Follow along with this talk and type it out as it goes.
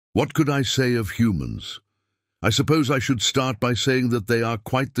What could I say of humans? I suppose I should start by saying that they are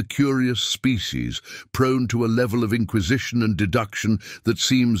quite the curious species, prone to a level of inquisition and deduction that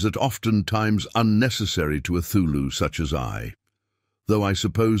seems at oftentimes unnecessary to a Thulu such as I. Though I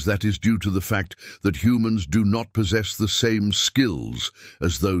suppose that is due to the fact that humans do not possess the same skills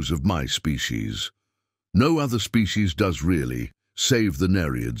as those of my species. No other species does really, save the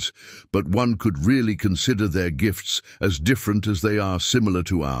Nereids, but one could really consider their gifts as different as they are similar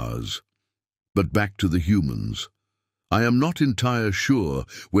to ours. But back to the humans. I am not entirely sure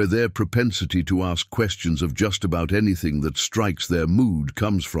where their propensity to ask questions of just about anything that strikes their mood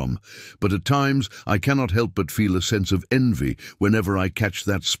comes from, but at times I cannot help but feel a sense of envy whenever I catch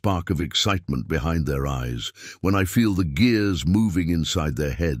that spark of excitement behind their eyes, when I feel the gears moving inside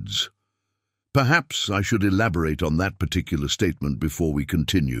their heads. Perhaps I should elaborate on that particular statement before we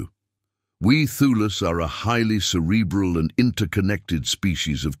continue. We Thulus are a highly cerebral and interconnected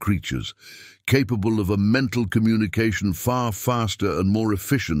species of creatures, capable of a mental communication far faster and more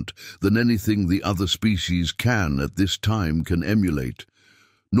efficient than anything the other species at this time can emulate.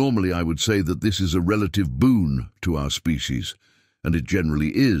 Normally I would say that this is a relative boon to our species, and it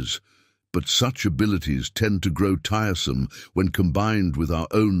generally is, but such abilities tend to grow tiresome when combined with our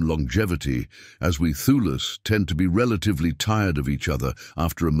own longevity, as we Thulus tend to be relatively tired of each other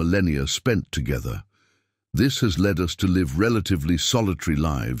after a millennia spent together. This has led us to live relatively solitary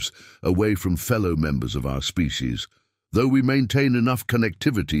lives, away from fellow members of our species, though we maintain enough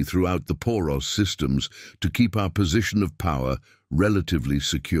connectivity throughout the Poros systems to keep our position of power relatively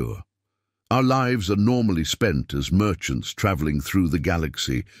secure. Our lives are normally spent as merchants traveling through the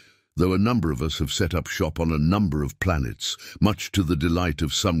galaxy, though a number of us have set up shop on a number of planets, much to the delight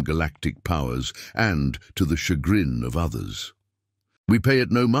of some galactic powers and to the chagrin of others. We pay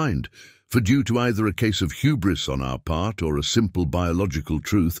it no mind, for due to either a case of hubris on our part or a simple biological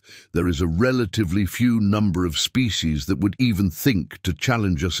truth, there is a relatively few number of species that would even think to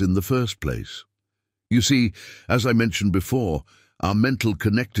challenge us in the first place. You see, as I mentioned before, our mental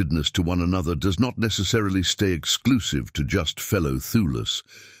connectedness to one another does not necessarily stay exclusive to just fellow Thulus,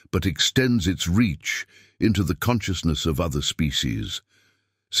 but extends its reach into the consciousness of other species.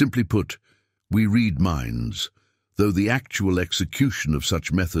 Simply put, we read minds, though the actual execution of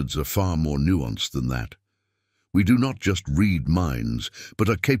such methods are far more nuanced than that. We do not just read minds, but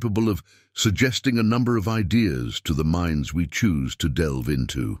are capable of suggesting a number of ideas to the minds we choose to delve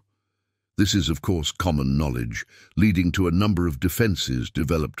into. This is, of course, common knowledge, leading to a number of defenses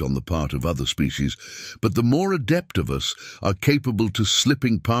developed on the part of other species, but the more adept of us are capable to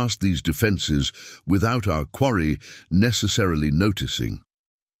slipping past these defenses without our quarry necessarily noticing.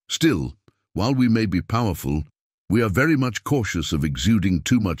 Still, while we may be powerful, we are very much cautious of exuding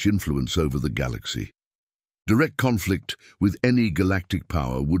too much influence over the galaxy. Direct conflict with any galactic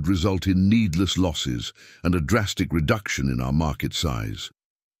power would result in needless losses and a drastic reduction in our market size.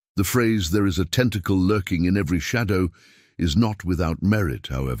 The phrase, "there is a tentacle lurking in every shadow," is not without merit,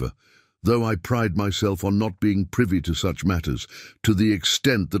 however, though I pride myself on not being privy to such matters, to the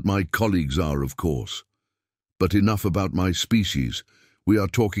extent that my colleagues are, of course. But enough about my species. We are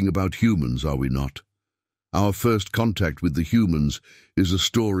talking about humans, are we not? Our first contact with the humans is a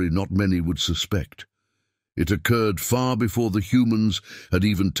story not many would suspect. It occurred far before the humans had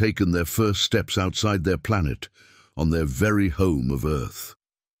even taken their first steps outside their planet, on their very home of Earth.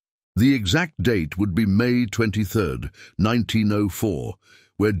 The exact date would be May 23rd, 1904,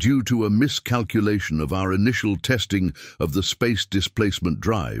 where due to a miscalculation of our initial testing of the space displacement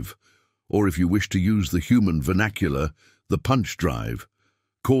drive, or if you wish to use the human vernacular, the punch drive,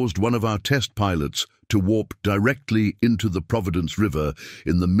 caused one of our test pilots to warp directly into the Providence River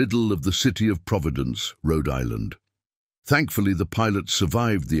in the middle of the city of Providence, Rhode Island. Thankfully, the pilot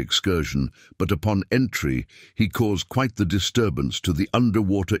survived the excursion, but upon entry, he caused quite the disturbance to the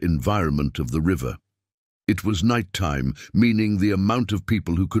underwater environment of the river. It was nighttime, meaning the amount of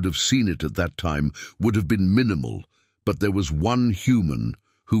people who could have seen it at that time would have been minimal, but there was one human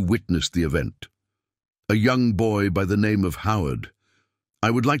who witnessed the event. A young boy by the name of Howard.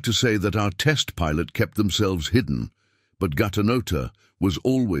 I would like to say that our test pilot kept themselves hidden, but Gatanota was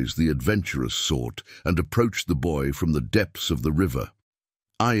always the adventurous sort and approached the boy from the depths of the river.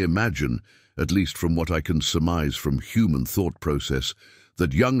 I imagine, at least from what I can surmise from human thought process,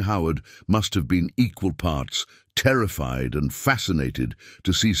 that young Howard must have been equal parts terrified and fascinated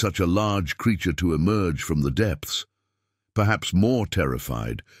to see such a large creature to emerge from the depths. Perhaps more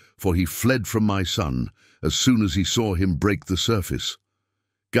terrified, for he fled from my son as soon as he saw him break the surface.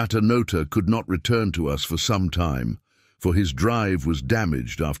 Gatanota could not return to us for some time, for his drive was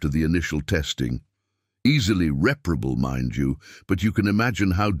damaged after the initial testing. Easily reparable, mind you, but you can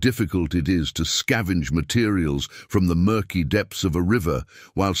imagine how difficult it is to scavenge materials from the murky depths of a river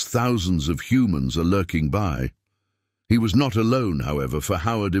whilst thousands of humans are lurking by. He was not alone, however, for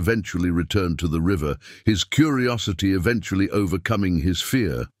Howard eventually returned to the river, his curiosity eventually overcoming his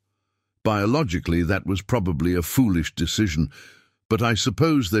fear. Biologically, that was probably a foolish decision, but I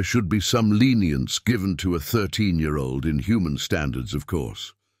suppose there should be some lenience given to a 13-year-old in human standards, of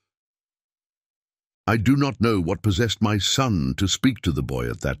course. I do not know what possessed my son to speak to the boy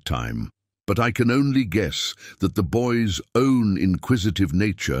at that time, but I can only guess that the boy's own inquisitive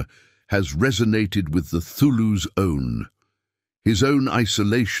nature has resonated with the Thulu's own. His own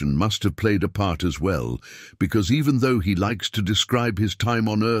isolation must have played a part as well, because even though he likes to describe his time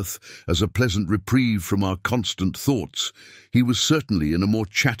on Earth as a pleasant reprieve from our constant thoughts, he was certainly in a more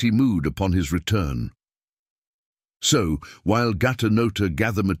chatty mood upon his return. So, while Gatanota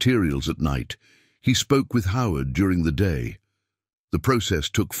gathered materials at night, he spoke with Howard during the day. The process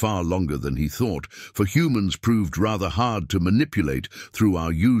took far longer than he thought, for humans proved rather hard to manipulate through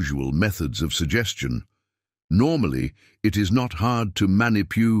our usual methods of suggestion. Normally, it is not hard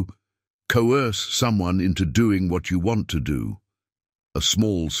to coerce someone into doing what you want to do. A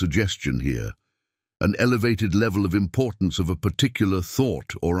small suggestion here, an elevated level of importance of a particular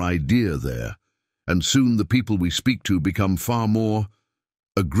thought or idea there, and soon the people we speak to become far more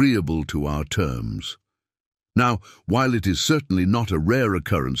agreeable to our terms. Now, while it is certainly not a rare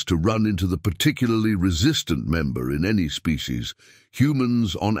occurrence to run into the particularly resistant member in any species,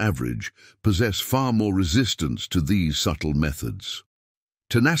 humans, on average, possess far more resistance to these subtle methods.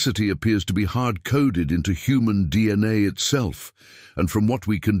 Tenacity appears to be hard-coded into human DNA itself, and from what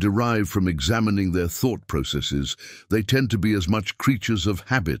we can derive from examining their thought processes, they tend to be as much creatures of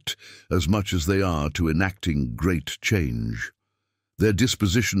habit as much as they are to enacting great change. Their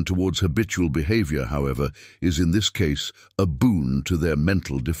disposition towards habitual behavior, however, is in this case a boon to their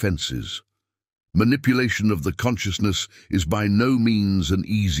mental defenses. Manipulation of the consciousness is by no means an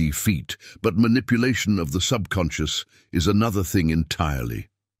easy feat, but manipulation of the subconscious is another thing entirely.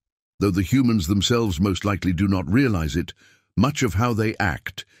 Though the humans themselves most likely do not realize it, much of how they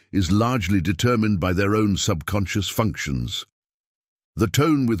act is largely determined by their own subconscious functions. The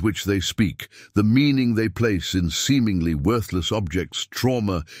tone with which they speak, the meaning they place in seemingly worthless objects,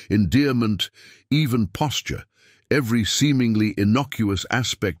 trauma, endearment, even posture, every seemingly innocuous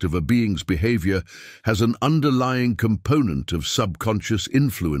aspect of a being's behavior has an underlying component of subconscious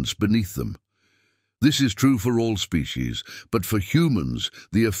influence beneath them. This is true for all species, but for humans,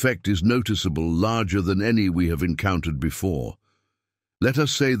 the effect is noticeable, larger than any we have encountered before. Let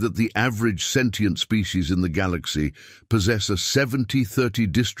us say that the average sentient species in the galaxy possess a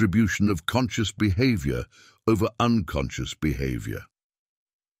 70-30 distribution of conscious behavior over unconscious behavior.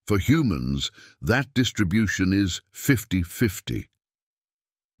 For humans, that distribution is 50-50.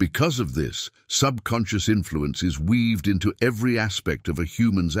 Because of this, subconscious influence is weaved into every aspect of a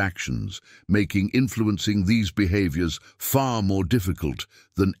human's actions, making influencing these behaviors far more difficult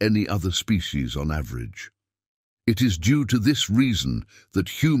than any other species on average. It is due to this reason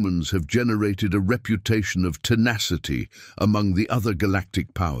that humans have generated a reputation of tenacity among the other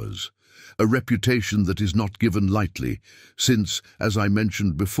galactic powers, a reputation that is not given lightly, since, as I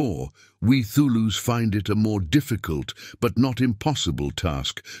mentioned before, we Thulus find it a more difficult but not impossible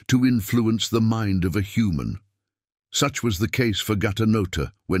task to influence the mind of a human. Such was the case for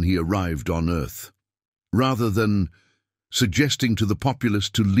Gatanota when he arrived on Earth. Rather than suggesting to the populace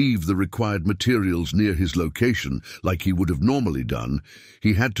to leave the required materials near his location, like he would have normally done,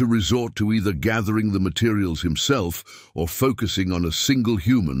 he had to resort to either gathering the materials himself or focusing on a single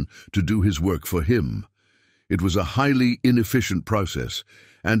human to do his work for him. It was a highly inefficient process,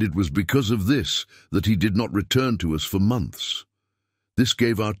 and it was because of this that he did not return to us for months. This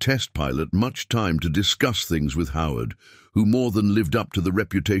gave our test pilot much time to discuss things with Howard, who more than lived up to the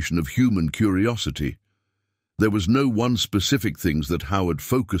reputation of human curiosity. There was no one specific things that Howard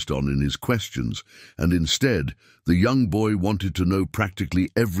focused on in his questions, and instead, the young boy wanted to know practically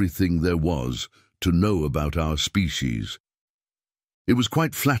everything there was to know about our species. It was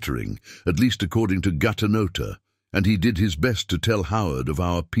quite flattering, at least according to Gatanota, and he did his best to tell Howard of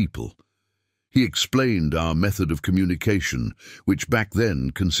our people. He explained our method of communication, which back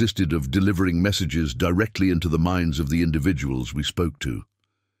then consisted of delivering messages directly into the minds of the individuals we spoke to.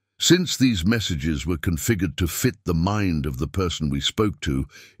 Since these messages were configured to fit the mind of the person we spoke to,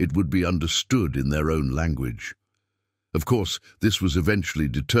 it would be understood in their own language. Of course, this was eventually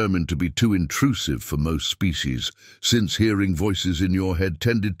determined to be too intrusive for most species, since hearing voices in your head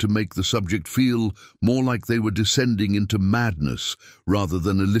tended to make the subject feel more like they were descending into madness rather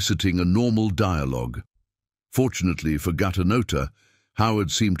than eliciting a normal dialogue. Fortunately for Gatanota,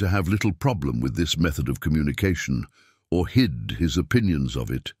 Howard seemed to have little problem with this method of communication, or hid his opinions of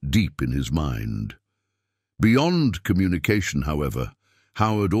it deep in his mind. Beyond communication, however,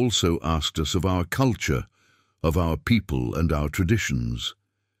 Howard also asked us of our culture, of our people and our traditions.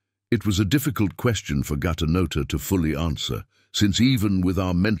 It was a difficult question for Gatanota to fully answer, since even with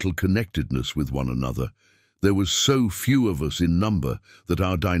our mental connectedness with one another, there was so few of us in number that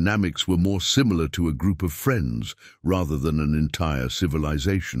our dynamics were more similar to a group of friends rather than an entire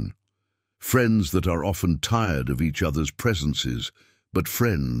civilization. Friends that are often tired of each other's presences, but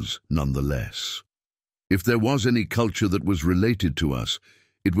friends nonetheless. If there was any culture that was related to us,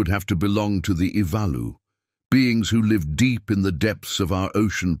 it would have to belong to the Ivalu, beings who lived deep in the depths of our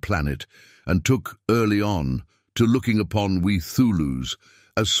ocean planet and took early on to looking upon we Thulus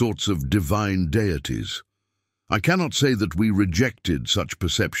as sorts of divine deities. I cannot say that we rejected such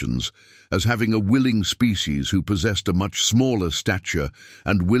perceptions, as having a willing species who possessed a much smaller stature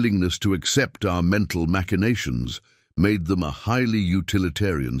and willingness to accept our mental machinations made them a highly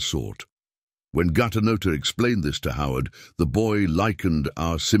utilitarian sort. When Gatanota explained this to Howard, the boy likened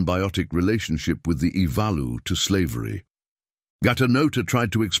our symbiotic relationship with the Ivalu to slavery. Gatanota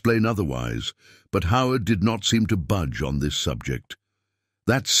tried to explain otherwise, but Howard did not seem to budge on this subject.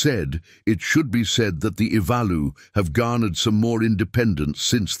 That said, it should be said that the Ivalu have garnered some more independence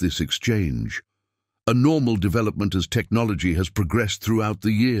since this exchange. A normal development as technology has progressed throughout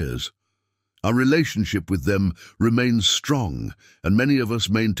the years. Our relationship with them remains strong, and many of us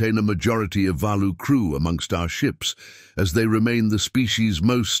maintain a majority Ivalu crew amongst our ships, as they remain the species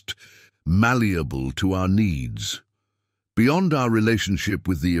most malleable to our needs. Beyond our relationship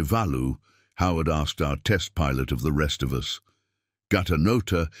with the Ivalu, Howard asked our test pilot of the rest of us.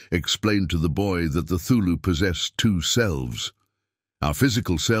 Gatanota explained to the boy that the Thulu possess two selves. Our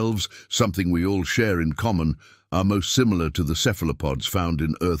physical selves, something we all share in common, are most similar to the cephalopods found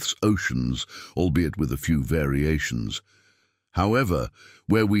in Earth's oceans, albeit with a few variations. However,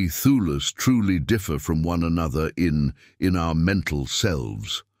 where we Thulus truly differ from one another in our mental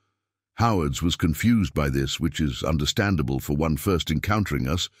selves. Howard's was confused by this, which is understandable for one first encountering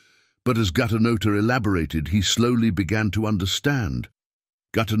us, but as Gatanota elaborated, he slowly began to understand.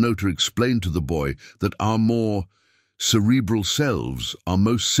 Gatanota explained to the boy that our more cerebral selves are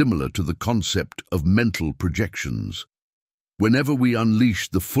most similar to the concept of mental projections. Whenever we unleash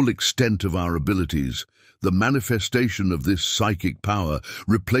the full extent of our abilities, the manifestation of this psychic power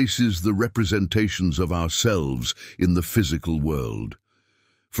replaces the representations of ourselves in the physical world.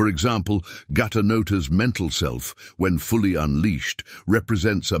 For example, Gatanota's mental self, when fully unleashed,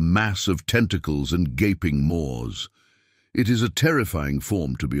 represents a mass of tentacles and gaping maws. It is a terrifying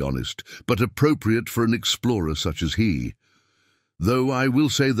form, to be honest, but appropriate for an explorer such as he. Though I will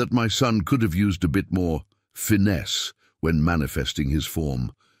say that my son could have used a bit more finesse when manifesting his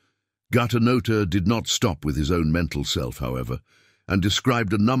form. Gatanota did not stop with his own mental self, however, and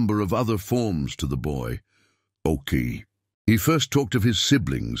described a number of other forms to the boy. Okay. He first talked of his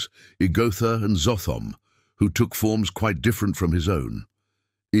siblings, Igotha and Zothom, who took forms quite different from his own.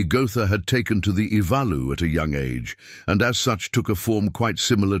 Igotha had taken to the Ivalu at a young age, and as such took a form quite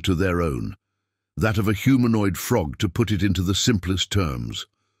similar to their own, that of a humanoid frog, to put it into the simplest terms,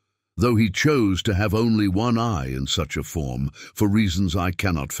 though he chose to have only one eye in such a form, for reasons I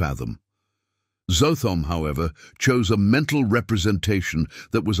cannot fathom. Zothom, however, chose a mental representation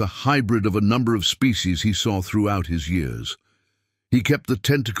that was a hybrid of a number of species he saw throughout his years. He kept the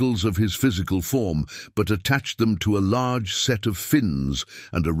tentacles of his physical form, but attached them to a large set of fins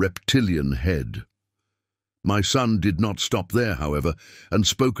and a reptilian head. My son did not stop there, however, and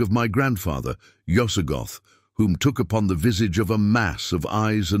spoke of my grandfather, Yosagoth, whom took upon the visage of a mass of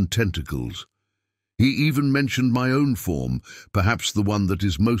eyes and tentacles. He even mentioned my own form, perhaps the one that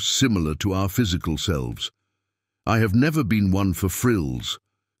is most similar to our physical selves. I have never been one for frills,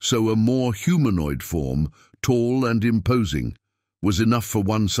 so a more humanoid form, tall and imposing, was enough for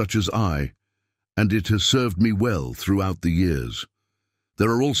one such as I, and it has served me well throughout the years. There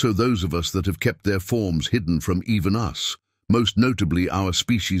are also those of us that have kept their forms hidden from even us, most notably our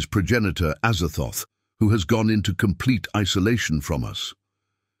species progenitor Azathoth, who has gone into complete isolation from us.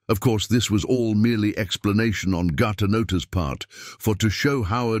 Of course, this was all merely explanation on Gatanota's part, for to show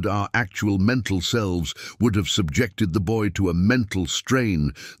Howard our actual mental selves would have subjected the boy to a mental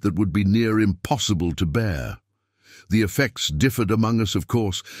strain that would be near impossible to bear. The effects differed among us, of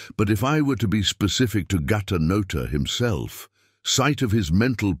course, but if I were to be specific to Gatanota himself, sight of his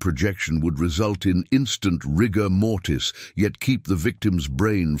mental projection would result in instant rigor mortis, yet keep the victim's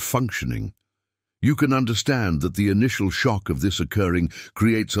brain functioning. You can understand that the initial shock of this occurring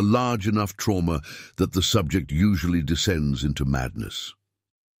creates a large enough trauma that the subject usually descends into madness.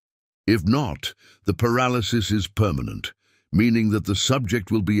 If not, the paralysis is permanent, meaning that the subject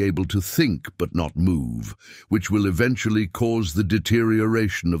will be able to think but not move, which will eventually cause the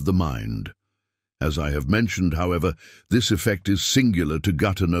deterioration of the mind. As I have mentioned, however, this effect is singular to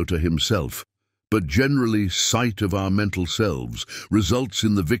Gatanota himself, but generally sight of our mental selves results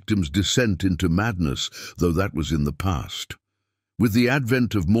in the victim's descent into madness, though that was in the past. With the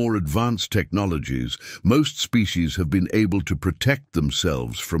advent of more advanced technologies, most species have been able to protect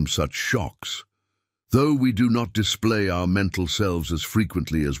themselves from such shocks. Though we do not display our mental selves as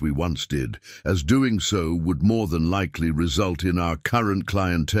frequently as we once did, as doing so would more than likely result in our current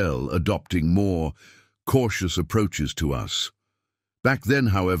clientele adopting more cautious approaches to us. Back then,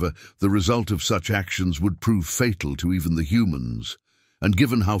 however, the result of such actions would prove fatal to even the humans, and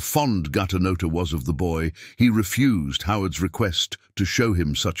given how fond Gatanota was of the boy, he refused Howard's request to show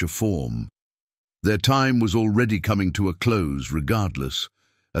him such a form. Their time was already coming to a close regardless,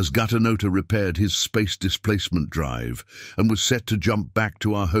 as Gatanota repaired his space displacement drive and was set to jump back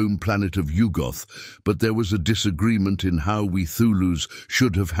to our home planet of Yugoth, but there was a disagreement in how we Thulus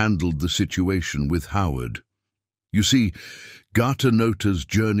should have handled the situation with Howard. You see, Gatanota's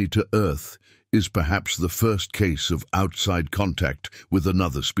journey to Earth is perhaps the first case of outside contact with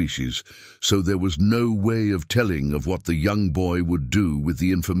another species, so there was no way of telling of what the young boy would do with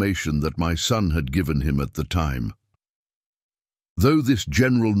the information that my son had given him at the time. Though this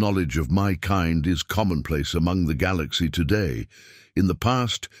general knowledge of my kind is commonplace among the galaxy today, in the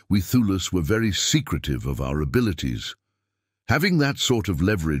past we Thulus were very secretive of our abilities. Having that sort of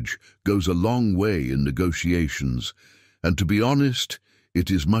leverage goes a long way in negotiations, and to be honest, it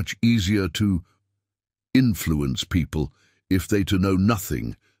is much easier to influence people if they know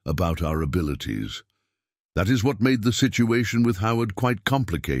nothing about our abilities. That is what made the situation with Howard quite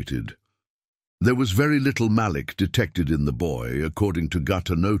complicated. There was very little malice detected in the boy, according to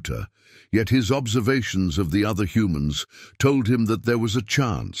Gatanota, yet his observations of the other humans told him that there was a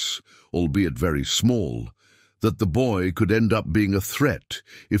chance, albeit very small, that the boy could end up being a threat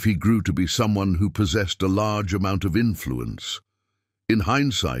if he grew to be someone who possessed a large amount of influence. In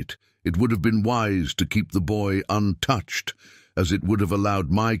hindsight, it would have been wise to keep the boy untouched, as it would have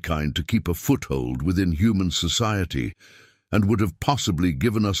allowed my kind to keep a foothold within human society, and would have possibly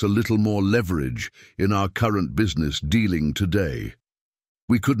given us a little more leverage in our current business dealing today.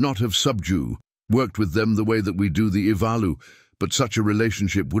 We could not have worked with them the way that we do the Ivalu, but such a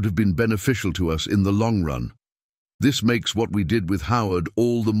relationship would have been beneficial to us in the long run. This makes what we did with Howard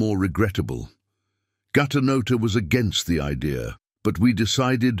all the more regrettable. Gatanota was against the idea, but we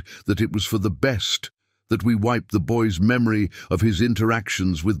decided that it was for the best that we wiped the boy's memory of his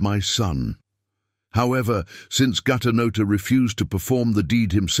interactions with my son. However, since Gatanota refused to perform the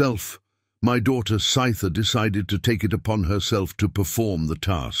deed himself, my daughter Sci-Fi decided to take it upon herself to perform the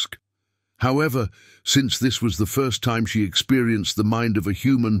task. However, since this was the first time she experienced the mind of a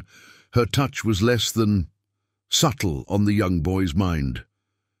human, her touch was less than subtle on the young boy's mind.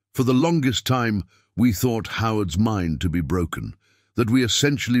 For the longest time, we thought Howard's mind to be broken, that we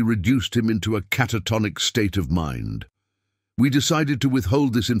essentially reduced him into a catatonic state of mind. We decided to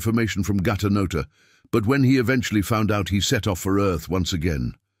withhold this information from Gatanota, but when he eventually found out, he set off for Earth once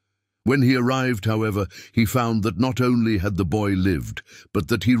again. When he arrived, however, he found that not only had the boy lived, but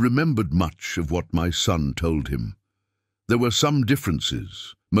that he remembered much of what my son told him. There were some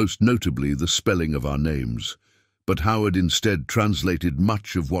differences, most notably the spelling of our names, but Howard instead translated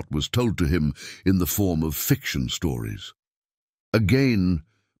much of what was told to him in the form of fiction stories. Again,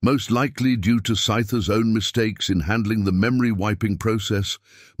 most likely due to Sci-Fi's own mistakes in handling the memory-wiping process,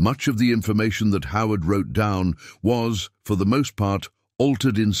 much of the information that Howard wrote down was, for the most part,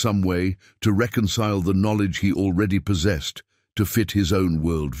 altered in some way to reconcile the knowledge he already possessed to fit his own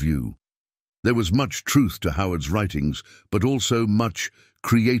worldview. There was much truth to Howard's writings, but also much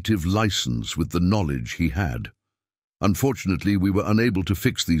creative license with the knowledge he had. Unfortunately, we were unable to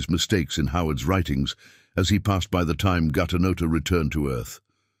fix these mistakes in Howard's writings as he passed by the time Gatanota returned to Earth.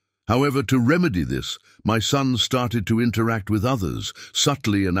 However, to remedy this, my son started to interact with others,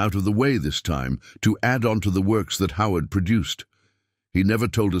 subtly and out of the way this time, to add on to the works that Howard produced. He never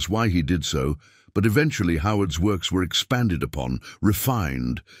told us why he did so, but eventually Howard's works were expanded upon,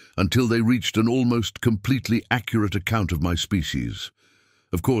 refined, until they reached an almost completely accurate account of my species.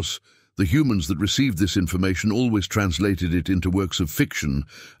 Of course, the humans that received this information always translated it into works of fiction,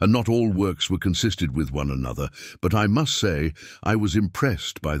 and not all works were consistent with one another, but I must say I was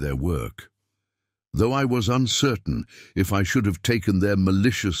impressed by their work. though I was uncertain if I should have taken their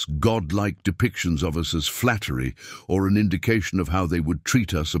malicious, godlike depictions of us as flattery or an indication of how they would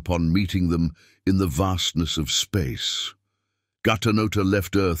treat us upon meeting them in the vastness of space. Gatanota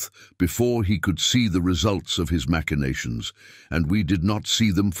left Earth before he could see the results of his machinations, and we did not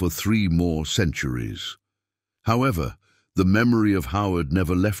see them for 3 more centuries. However, the memory of Howard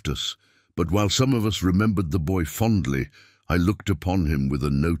never left us, but while some of us remembered the boy fondly, I looked upon him with a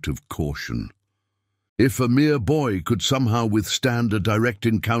note of caution. If a mere boy could somehow withstand a direct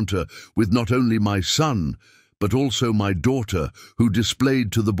encounter with not only my son, but also my daughter, who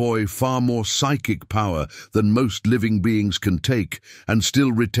displayed to the boy far more psychic power than most living beings can take, and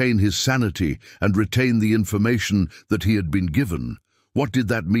still retain his sanity and retain the information that he had been given, what did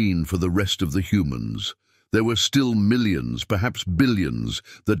that mean for the rest of the humans? There were still millions, perhaps billions,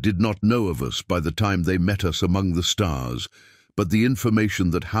 that did not know of us by the time they met us among the stars, but the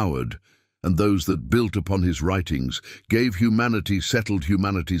information that Howard, and those that built upon his writings, gave humanity settled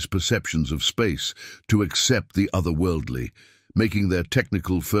humanity's perceptions of space to accept the otherworldly, making their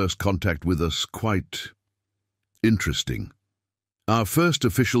technical first contact with us quite interesting. Our first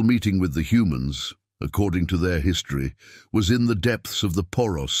official meeting with the humans, according to their history, was in the depths of the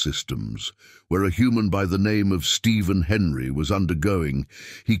Poros systems, where a human by the name of Stephen Henry was undergoing,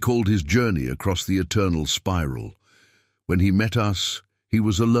 he called his journey across the eternal spiral. When he met us, he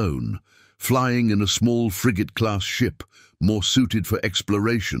was alone, flying in a small frigate-class ship, more suited for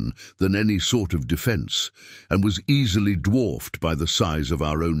exploration than any sort of defense, and was easily dwarfed by the size of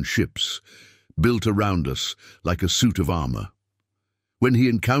our own ships, built around us like a suit of armor. When he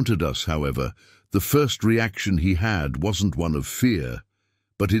encountered us, however, the first reaction he had wasn't one of fear,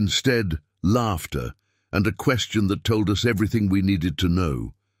 but instead laughter and a question that told us everything we needed to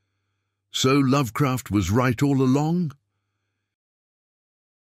know. So Lovecraft was right all along?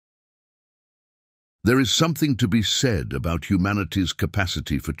 There is something to be said about humanity's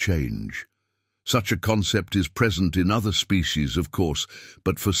capacity for change. Such a concept is present in other species, of course,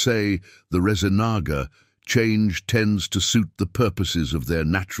 but for, say, the Resenaga, change tends to suit the purposes of their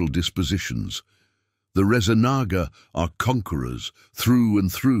natural dispositions. The Resenaga are conquerors through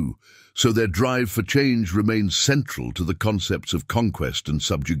and through, so their drive for change remains central to the concepts of conquest and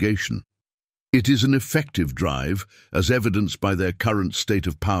subjugation. It is an effective drive, as evidenced by their current state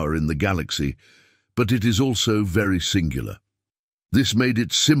of power in the galaxy, but it is also very singular. This made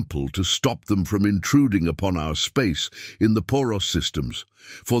it simple to stop them from intruding upon our space in the Poros systems,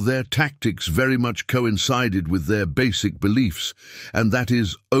 for their tactics very much coincided with their basic beliefs, and that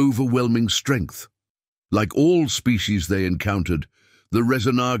is overwhelming strength. Like all species they encountered, the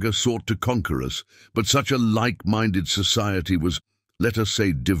Resenaga sought to conquer us, but such a like-minded society was, let us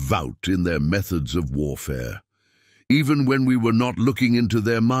say, devout in their methods of warfare. Even when we were not looking into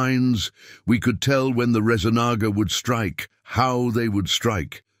their minds, we could tell when the Resenaga would strike, how they would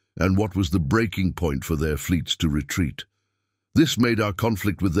strike, and what was the breaking point for their fleets to retreat. This made our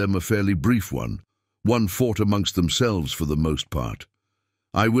conflict with them a fairly brief one fought amongst themselves for the most part.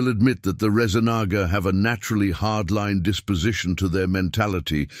 I will admit that the Resenaga have a naturally hardline disposition to their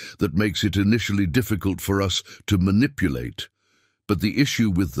mentality that makes it initially difficult for us to manipulate. But the issue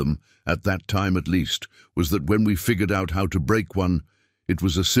with them, at that time at least, was that when we figured out how to break one, it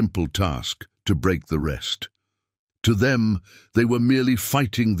was a simple task to break the rest. To them, they were merely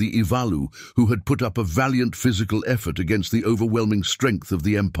fighting the Ivalu, who had put up a valiant physical effort against the overwhelming strength of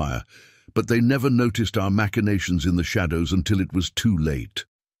the Empire, but they never noticed our machinations in the shadows until it was too late.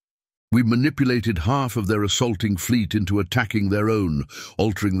 We manipulated half of their assaulting fleet into attacking their own,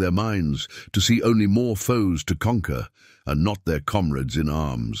 altering their minds to see only more foes to conquer, and not their comrades in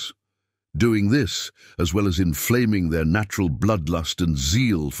arms. Doing this, as well as inflaming their natural bloodlust and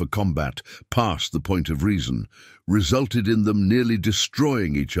zeal for combat past the point of reason, resulted in them nearly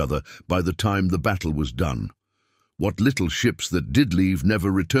destroying each other by the time the battle was done. What little ships that did leave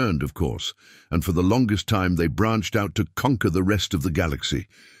never returned, of course, and for the longest time they branched out to conquer the rest of the galaxy,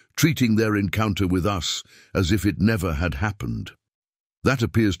 treating their encounter with us as if it never had happened. That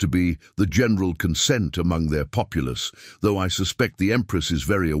appears to be the general consent among their populace, though I suspect the Empress is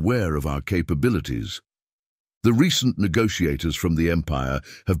very aware of our capabilities. The recent negotiators from the Empire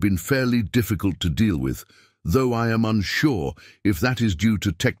have been fairly difficult to deal with, though I am unsure if that is due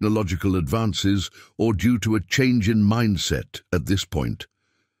to technological advances or due to a change in mindset at this point.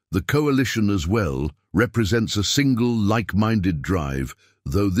 The coalition as well represents a single like-minded drive,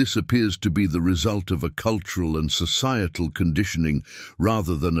 though this appears to be the result of a cultural and societal conditioning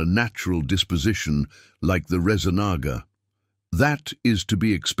rather than a natural disposition like the Resenaga. That is to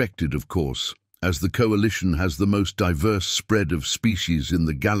be expected, of course, as the coalition has the most diverse spread of species in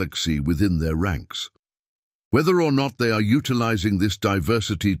the galaxy within their ranks. Whether or not they are utilizing this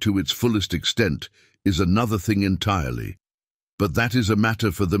diversity to its fullest extent is another thing entirely, but that is a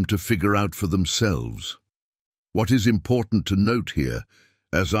matter for them to figure out for themselves. What is important to note here,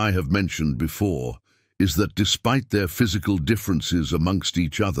 as I have mentioned before, is that despite their physical differences amongst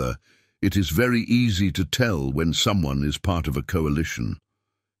each other, it is very easy to tell when someone is part of a coalition.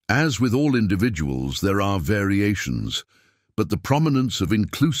 As with all individuals, there are variations, but the prominence of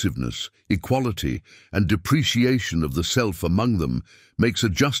inclusiveness, equality, and depreciation of the self among them makes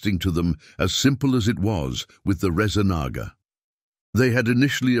adjusting to them as simple as it was with the Rezanaga. They had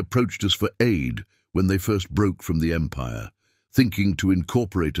initially approached us for aid when they first broke from the Empire, thinking to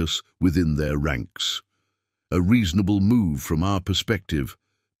incorporate us within their ranks. A reasonable move from our perspective,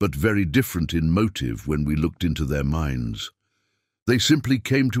 but very different in motive when we looked into their minds. They simply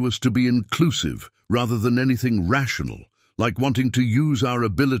came to us to be inclusive rather than anything rational, like wanting to use our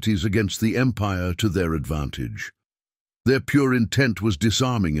abilities against the Empire to their advantage. Their pure intent was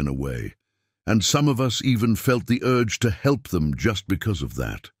disarming in a way, and some of us even felt the urge to help them just because of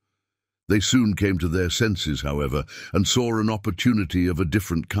that. They soon came to their senses, however, and saw an opportunity of a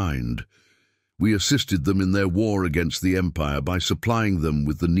different kind. We assisted them in their war against the Empire by supplying them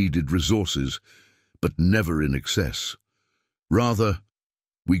with the needed resources, but never in excess. Rather,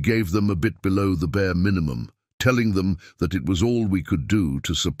 we gave them a bit below the bare minimum, telling them that it was all we could do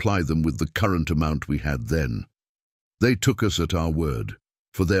to supply them with the current amount we had then. They took us at our word,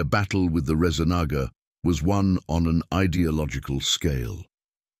 for their battle with the Rezanaga was one on an ideological scale.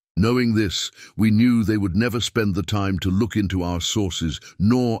 Knowing this, we knew they would never spend the time to look into our sources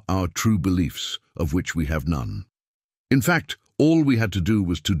nor our true beliefs, of which we have none. In fact, all we had to do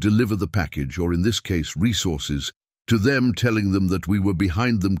was to deliver the package, or in this case resources, to them, telling them that we were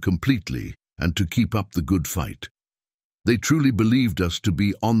behind them completely and to keep up the good fight. They truly believed us to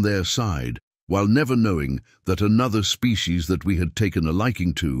be on their side, while never knowing that another species that we had taken a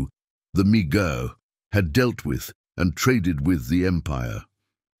liking to, the Migo, had dealt with and traded with the Empire.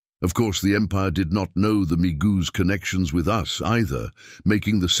 Of course, the Empire did not know the Migu's connections with us either,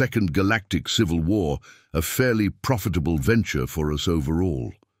 making the Second Galactic Civil War a fairly profitable venture for us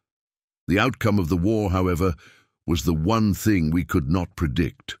overall. The outcome of the war, however, was the one thing we could not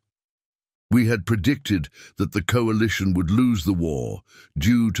predict. We had predicted that the coalition would lose the war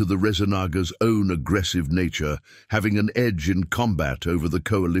due to the Rezanaga's own aggressive nature having an edge in combat over the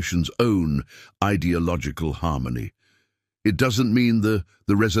coalition's own ideological harmony. It doesn't mean the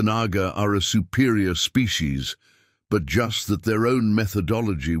Rezanaga are a superior species, but just that their own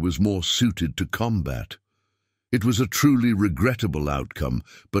methodology was more suited to combat. It was a truly regrettable outcome,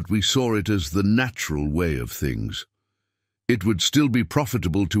 but we saw it as the natural way of things. It would still be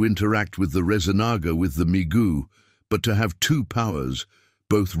profitable to interact with the Rezanaga with the Migu, but to have two powers,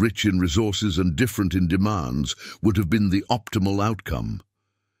 both rich in resources and different in demands, would have been the optimal outcome.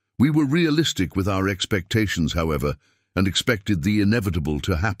 We were realistic with our expectations, however, and expected the inevitable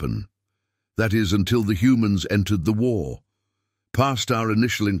to happen. That is, until the humans entered the war. Past our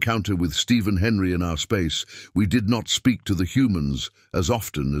initial encounter with Stephen Henry in our space, we did not speak to the humans as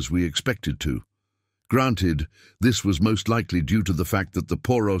often as we expected to. Granted, this was most likely due to the fact that the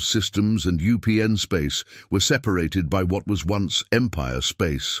Poros systems and UPN space were separated by what was once Empire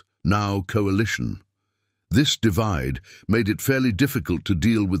space, now Coalition. This divide made it fairly difficult to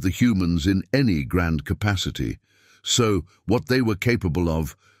deal with the humans in any grand capacity, so what they were capable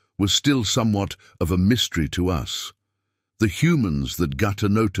of was still somewhat of a mystery to us. The humans that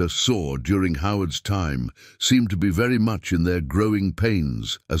Gatanota saw during Howard's time seemed to be very much in their growing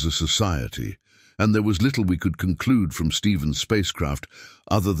pains as a society, and there was little we could conclude from Stephen's spacecraft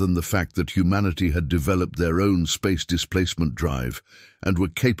other than the fact that humanity had developed their own space displacement drive and were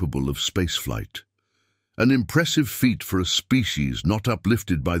capable of spaceflight. An impressive feat for a species not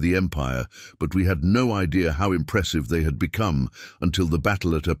uplifted by the Empire, but we had no idea how impressive they had become until the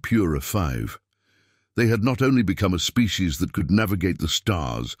battle at Apura 5. They had not only become a species that could navigate the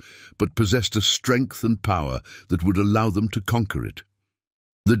stars, but possessed a strength and power that would allow them to conquer it.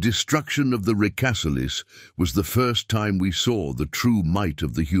 The destruction of the Recasalis was the first time we saw the true might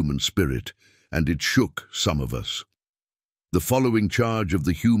of the human spirit, and it shook some of us. The following charge of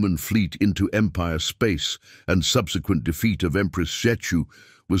the human fleet into Empire space and subsequent defeat of Empress Shechu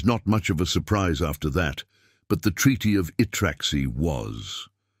was not much of a surprise after that, but the Treaty of Itraxi was.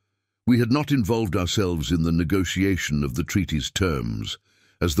 We had not involved ourselves in the negotiation of the treaty's terms,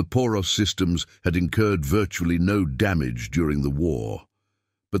 as the Poros systems had incurred virtually no damage during the war.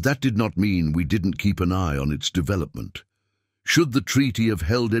 But that did not mean we didn't keep an eye on its development. Should the treaty have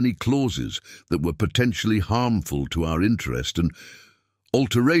held any clauses that were potentially harmful to our interest, an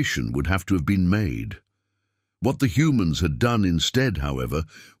alteration would have to have been made. What the humans had done instead, however,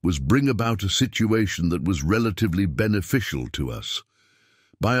 was bring about a situation that was relatively beneficial to us.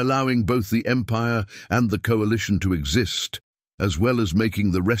 By allowing both the Empire and the Coalition to exist, as well as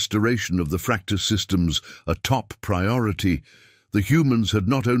making the restoration of the Fractus systems a top priority, the humans had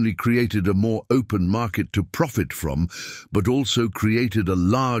not only created a more open market to profit from, but also created a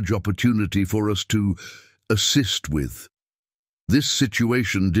large opportunity for us to assist with. This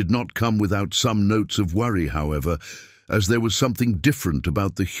situation did not come without some notes of worry, however, as there was something different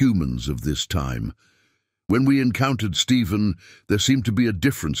about the humans of this time. When we encountered Stephen, there seemed to be a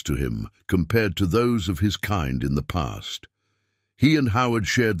difference to him compared to those of his kind in the past. He and Howard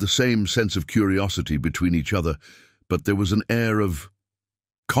shared the same sense of curiosity between each other, but there was an air of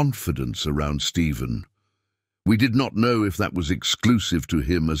confidence around Stephen. We did not know if that was exclusive to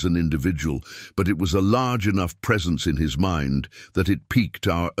him as an individual, but it was a large enough presence in his mind that it piqued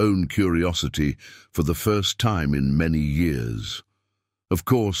our own curiosity for the first time in many years. Of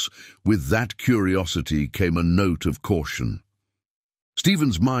course, with that curiosity came a note of caution.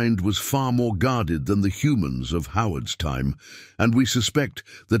 Stephen's mind was far more guarded than the humans of Howard's time, and we suspect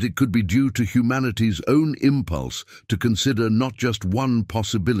that it could be due to humanity's own impulse to consider not just one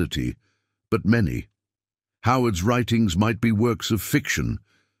possibility, but many. Howard's writings might be works of fiction,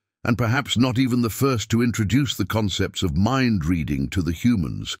 and perhaps not even the first to introduce the concepts of mind-reading to the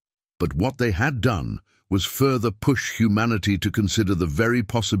humans, but what they had done was further push humanity to consider the very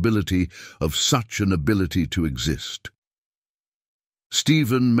possibility of such an ability to exist.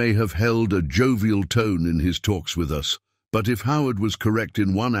 Stephen may have held a jovial tone in his talks with us, but if Howard was correct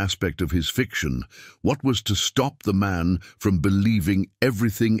in one aspect of his fiction, what was to stop the man from believing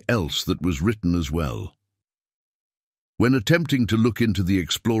everything else that was written as well? When attempting to look into the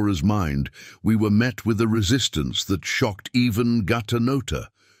explorer's mind, we were met with a resistance that shocked even Gatanota,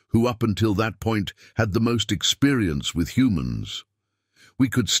 who up until that point had the most experience with humans. We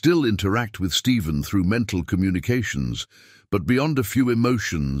could still interact with Stephen through mental communications, but beyond a few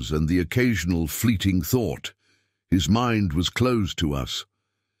emotions and the occasional fleeting thought, his mind was closed to us.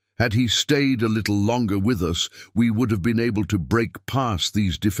 Had he stayed a little longer with us, we would have been able to break past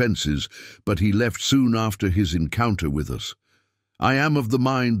these defenses, but he left soon after his encounter with us. I am of the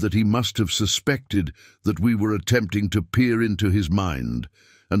mind that he must have suspected that we were attempting to peer into his mind,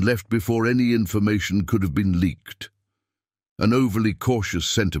 and left before any information could have been leaked. An overly cautious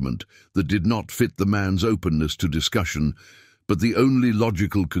sentiment that did not fit the man's openness to discussion, but the only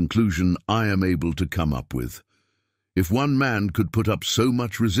logical conclusion I am able to come up with. If one man could put up so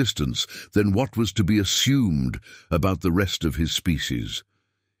much resistance, then what was to be assumed about the rest of his species?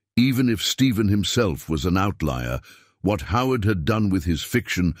 Even if Stephen himself was an outlier, what Howard had done with his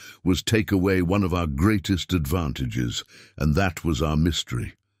fiction was take away one of our greatest advantages, and that was our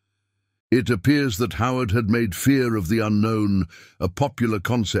mystery. It appears that Howard had made fear of the unknown a popular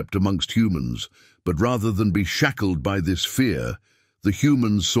concept amongst humans, but rather than be shackled by this fear, the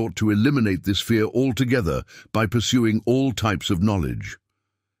humans sought to eliminate this fear altogether by pursuing all types of knowledge.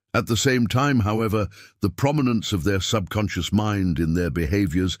 At the same time, however, the prominence of their subconscious mind in their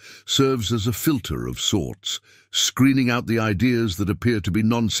behaviors serves as a filter of sorts, screening out the ideas that appear to be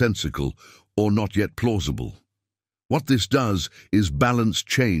nonsensical or not yet plausible. What this does is balance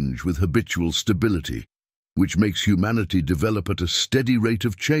change with habitual stability, which makes humanity develop at a steady rate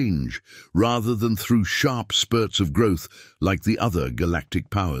of change, rather than through sharp spurts of growth like the other galactic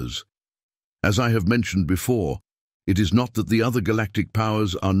powers. As I have mentioned before, it is not that the other galactic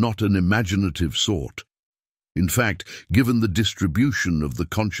powers are not an imaginative sort. In fact, given the distribution of the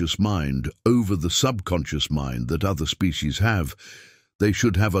conscious mind over the subconscious mind that other species have, they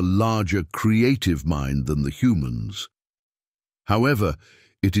should have a larger creative mind than the humans. However,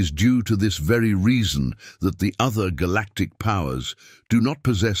 it is due to this very reason that the other galactic powers do not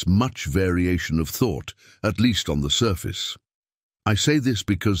possess much variation of thought, at least on the surface. I say this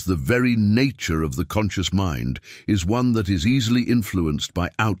because the very nature of the conscious mind is one that is easily influenced by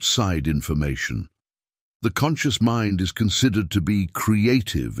outside information. The conscious mind is considered to be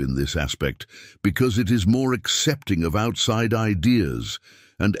creative in this aspect because it is more accepting of outside ideas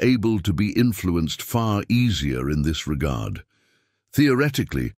and able to be influenced far easier in this regard.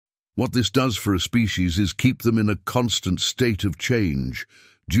 Theoretically, what this does for a species is keep them in a constant state of change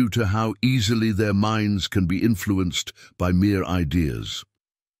due to how easily their minds can be influenced by mere ideas.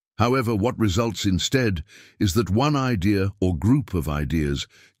 However, what results instead is that one idea or group of ideas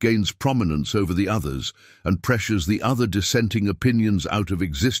gains prominence over the others and pressures the other dissenting opinions out of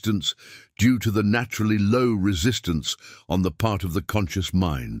existence due to the naturally low resistance on the part of the conscious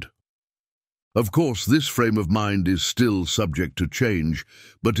mind. Of course, this frame of mind is still subject to change,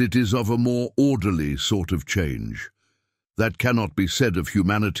 but it is of a more orderly sort of change. That cannot be said of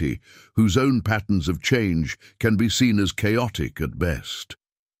humanity, whose own patterns of change can be seen as chaotic at best.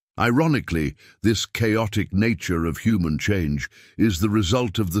 Ironically, this chaotic nature of human change is the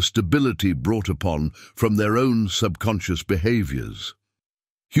result of the stability brought upon from their own subconscious behaviors.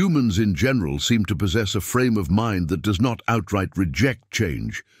 Humans in general seem to possess a frame of mind that does not outright reject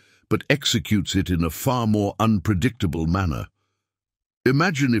change, but executes it in a far more unpredictable manner.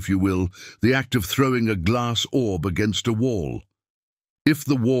 Imagine, if you will, the act of throwing a glass orb against a wall. If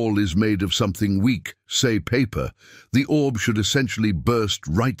the wall is made of something weak, say paper, the orb should essentially burst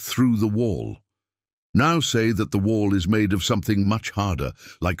right through the wall. Now say that the wall is made of something much harder,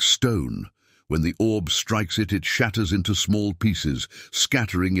 like stone. When the orb strikes it, it shatters into small pieces,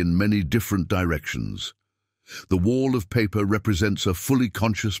 scattering in many different directions. The wall of paper represents a fully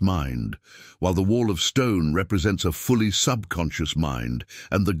conscious mind, while the wall of stone represents a fully subconscious mind,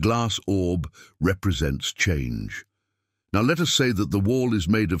 and the glass orb represents change. Now let us say that the wall is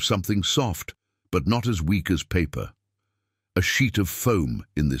made of something soft, but not as weak as paper. A sheet of foam,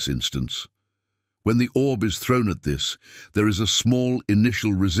 in this instance. When the orb is thrown at this, there is a small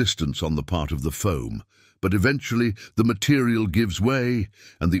initial resistance on the part of the foam, but eventually the material gives way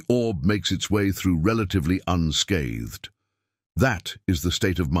and the orb makes its way through relatively unscathed. That is the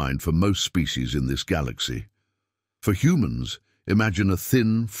state of mind for most species in this galaxy. For humans, imagine a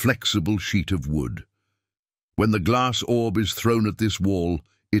thin, flexible sheet of wood. When the glass orb is thrown at this wall,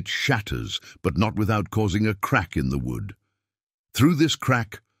 it shatters, but not without causing a crack in the wood. Through this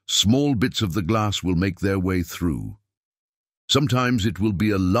crack, small bits of the glass will make their way through. Sometimes it will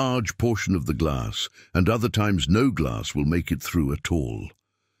be a large portion of the glass, and other times no glass will make it through at all.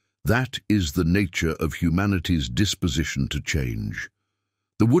 That is the nature of humanity's disposition to change.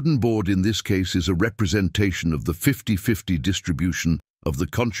 The wooden board in this case is a representation of the 50-50 distribution of the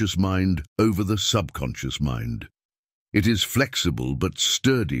conscious mind over the subconscious mind. It is flexible but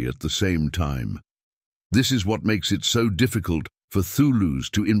sturdy at the same time. This is what makes it so difficult for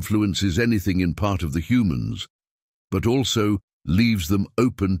Thulus to influence anything in part of the humans, but also leaves them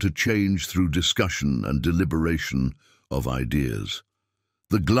open to change through discussion and deliberation of ideas.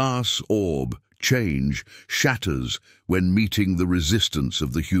 The glass orb, change, shatters when meeting the resistance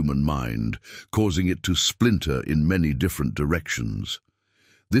of the human mind, causing it to splinter in many different directions.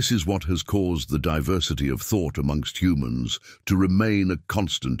 This is what has caused the diversity of thought amongst humans to remain a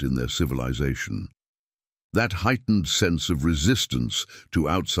constant in their civilization. That heightened sense of resistance to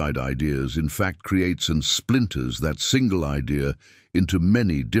outside ideas in fact creates and splinters that single idea into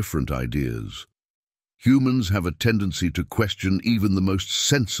many different ideas. Humans have a tendency to question even the most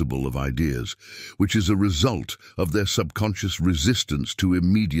sensible of ideas, which is a result of their subconscious resistance to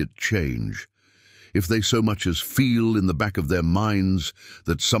immediate change. If they so much as feel in the back of their minds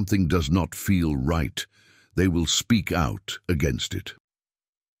that something does not feel right, they will speak out against it.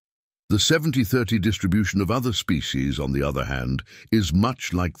 The 70-30 distribution of other species, on the other hand, is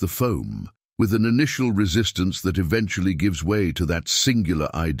much like the foam, with an initial resistance that eventually gives way to that singular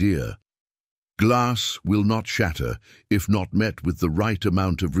idea. Glass will not shatter if not met with the right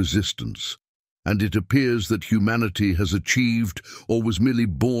amount of resistance, and it appears that humanity has achieved, or was merely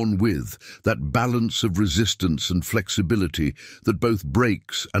born with, that balance of resistance and flexibility that both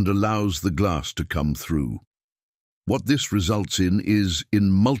breaks and allows the glass to come through. What this results in is,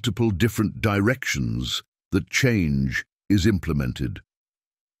 in multiple different directions, that change is implemented.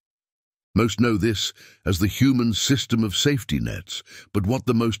 Most know this as the human system of safety nets, but what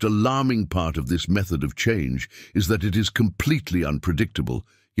the most alarming part of this method of change is that it is completely unpredictable,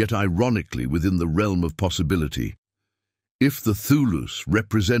 yet ironically within the realm of possibility. If the Thulus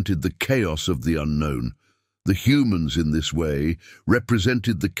represented the chaos of the unknown, the humans in this way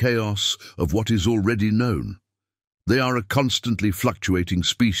represented the chaos of what is already known. They are a constantly fluctuating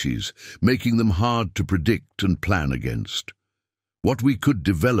species, making them hard to predict and plan against. What we could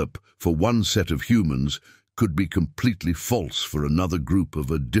develop for one set of humans could be completely false for another group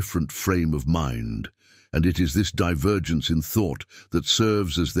of a different frame of mind, and it is this divergence in thought that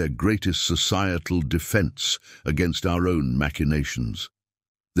serves as their greatest societal defense against our own machinations.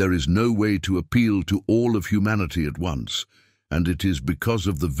 There is no way to appeal to all of humanity at once, and it is because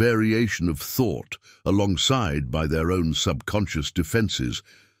of the variation of thought alongside by their own subconscious defenses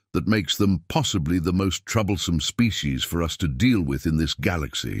that makes them possibly the most troublesome species for us to deal with in this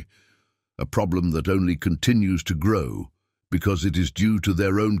galaxy, a problem that only continues to grow because it is due to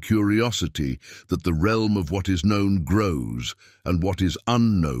their own curiosity that the realm of what is known grows and what is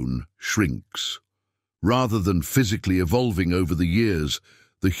unknown shrinks. Rather than physically evolving over the years,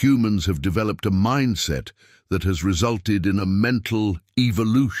 the humans have developed a mindset that has resulted in a mental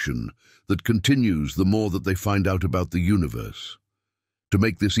evolution that continues the more that they find out about the universe. To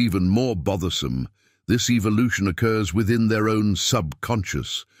make this even more bothersome, this evolution occurs within their own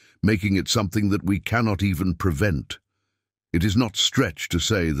subconscious, making it something that we cannot even prevent. It is not stretch to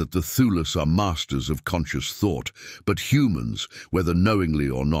say that the Thulus are masters of conscious thought, but humans, whether knowingly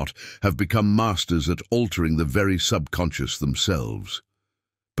or not, have become masters at altering the very subconscious themselves.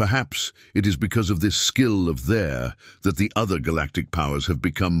 Perhaps it is because of this skill of theirs that the other galactic powers have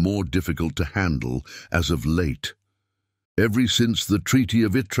become more difficult to handle as of late. Ever since the Treaty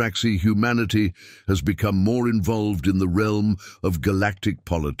of Itraxi, humanity has become more involved in the realm of galactic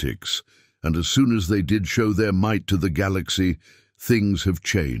politics, and as soon as they did show their might to the galaxy, things have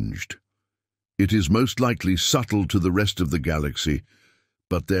changed. It is most likely subtle to the rest of the galaxy,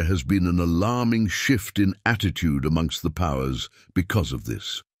 but there has been an alarming shift in attitude amongst the powers because of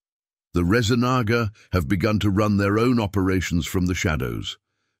this. The Resonaga have begun to run their own operations from the shadows,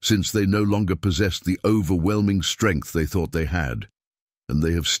 since they no longer possessed the overwhelming strength they thought they had, and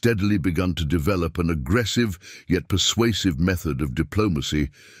they have steadily begun to develop an aggressive yet persuasive method of diplomacy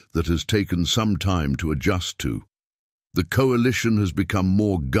that has taken some time to adjust to. The coalition has become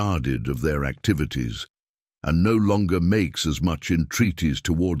more guarded of their activities, and no longer makes as much entreaties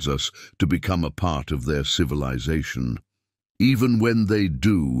towards us to become a part of their civilization. Even when they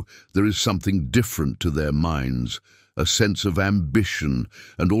do, there is something different to their minds, a sense of ambition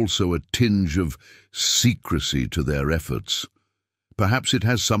and also a tinge of secrecy to their efforts. Perhaps it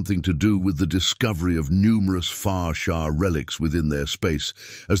has something to do with the discovery of numerous far-shar relics within their space,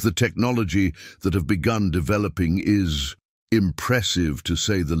 as the technology that have begun developing is impressive to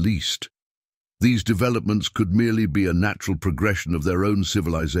say the least. These developments could merely be a natural progression of their own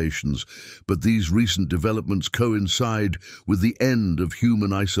civilizations, but these recent developments coincide with the end of human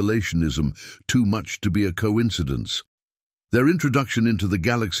isolationism, too much to be a coincidence. Their introduction into the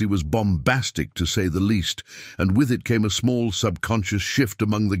galaxy was bombastic, to say the least, and with it came a small subconscious shift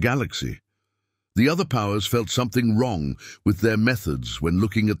among the galaxy. The other powers felt something wrong with their methods when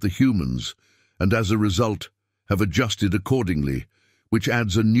looking at the humans, and as a result have adjusted accordingly, which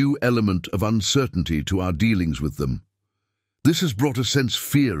adds a new element of uncertainty to our dealings with them. This has brought a sense of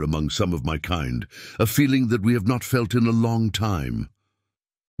fear among some of my kind, a feeling that we have not felt in a long time.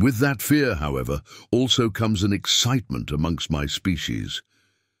 With that fear, however, also comes an excitement amongst my species.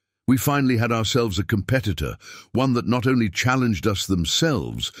 We finally had ourselves a competitor, one that not only challenged us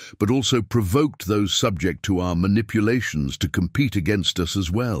themselves, but also provoked those subject to our manipulations to compete against us as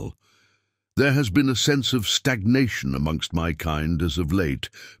well. There has been a sense of stagnation amongst my kind as of late,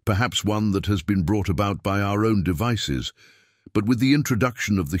 perhaps one that has been brought about by our own devices, but with the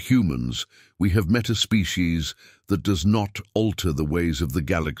introduction of the humans, we have met a species that does not alter the ways of the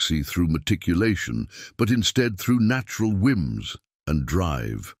galaxy through meticulation, but instead through natural whims and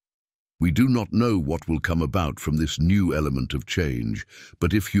drive. We do not know what will come about from this new element of change,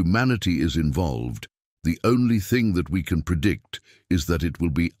 but if humanity is involved, the only thing that we can predict is that it will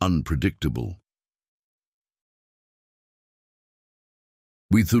be unpredictable.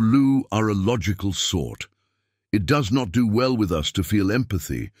 We Thulu are a logical sort. It does not do well with us to feel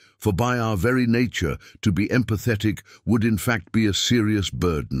empathy, for by our very nature, to be empathetic would in fact be a serious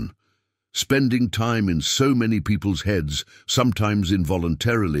burden. Spending time in so many people's heads, sometimes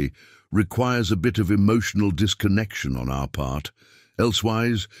involuntarily, requires a bit of emotional disconnection on our part.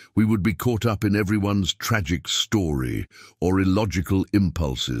 Elsewise, we would be caught up in everyone's tragic story or illogical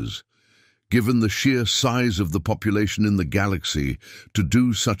impulses. Given the sheer size of the population in the galaxy, to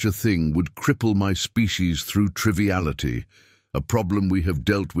do such a thing would cripple my species through triviality, a problem we have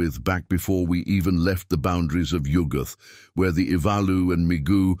dealt with back before we even left the boundaries of Yugoth, where the Ivalu and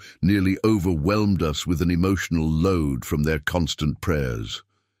Migu nearly overwhelmed us with an emotional load from their constant prayers.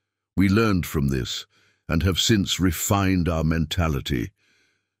 We learned from this, and have since refined our mentality.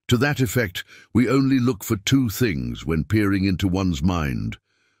 To that effect, we only look for two things when peering into one's mind: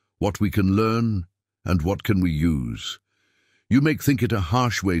 what we can learn and what can we use. You may think it a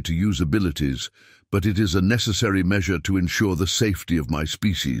harsh way to use abilities, but it is a necessary measure to ensure the safety of my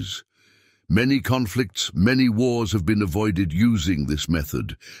species. Many conflicts, many wars have been avoided using this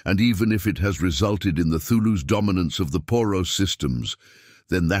method, and even if it has resulted in the Thulu's dominance of the Poros systems,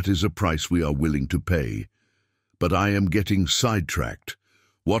 then that is a price we are willing to pay. But I am getting sidetracked.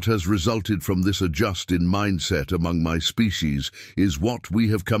 What has resulted from this adjust in mindset among my species is what we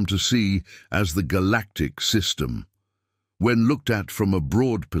have come to see as the galactic system. When looked at from a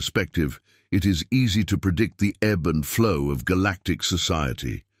broad perspective, it is easy to predict the ebb and flow of galactic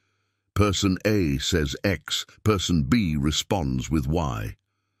society. Person A says X, person B responds with Y.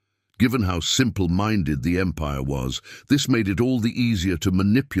 Given how simple-minded the Empire was, this made it all the easier to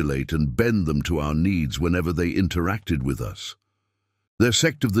manipulate and bend them to our needs whenever they interacted with us. Their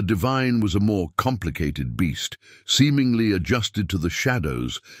sect of the divine was a more complicated beast, seemingly adjusted to the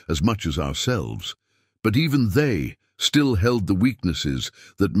shadows as much as ourselves, but even they still held the weaknesses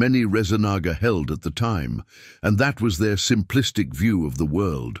that many Rezanaga held at the time, and that was their simplistic view of the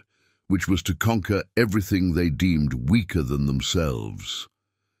world, which was to conquer everything they deemed weaker than themselves.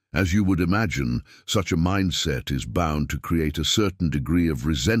 As you would imagine, such a mindset is bound to create a certain degree of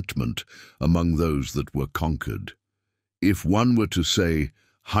resentment among those that were conquered. If one were to say,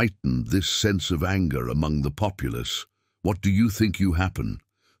 heighten this sense of anger among the populace, what do you think you happen?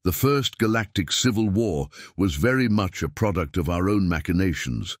 The First Galactic Civil War was very much a product of our own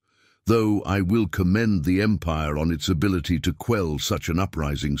machinations, though I will commend the Empire on its ability to quell such an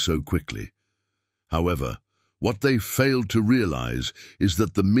uprising so quickly. However, what they failed to realize is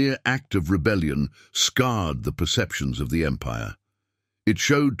that the mere act of rebellion scarred the perceptions of the Empire. It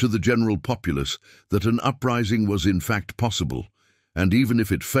showed to the general populace that an uprising was in fact possible, and even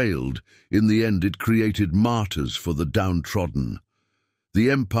if it failed, in the end it created martyrs for the downtrodden.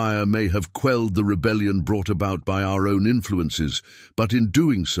 The Empire may have quelled the rebellion brought about by our own influences, but in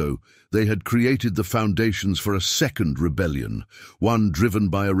doing so, they had created the foundations for a second rebellion, one driven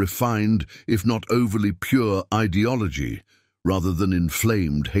by a refined, if not overly pure, ideology, rather than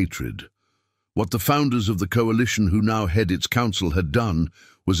inflamed hatred. What the founders of the coalition who now head its council had done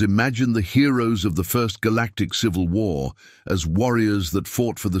was imagine the heroes of the First Galactic Civil War as warriors that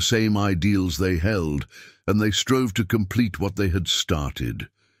fought for the same ideals they held, and they strove to complete what they had started.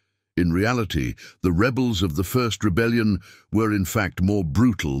 In reality, the rebels of the First Rebellion were in fact more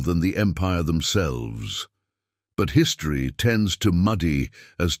brutal than the Empire themselves. But history tends to muddy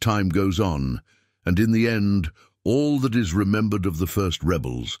as time goes on, and in the end, all that is remembered of the first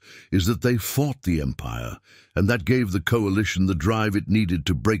rebels is that they fought the Empire, and that gave the coalition the drive it needed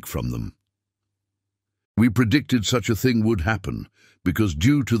to break from them. We predicted such a thing would happen, because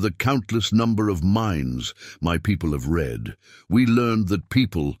due to the countless number of minds my people have read, we learned that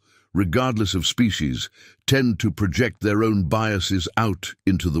people, regardless of species, tend to project their own biases out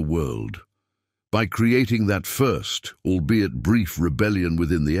into the world. By creating that first, albeit brief, rebellion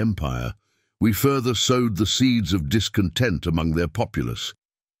within the Empire, we further sowed the seeds of discontent among their populace,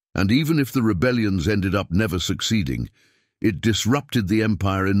 and even if the rebellions ended up never succeeding, it disrupted the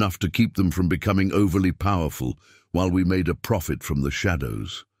Empire enough to keep them from becoming overly powerful while we made a profit from the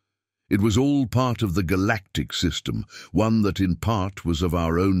shadows. It was all part of the galactic system, one that in part was of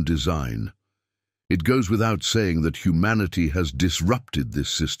our own design. It goes without saying that humanity has disrupted this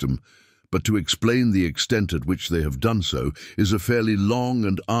system, but to explain the extent at which they have done so is a fairly long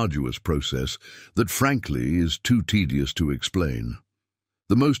and arduous process that frankly is too tedious to explain.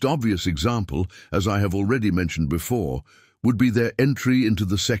 The most obvious example, as I have already mentioned before, would be their entry into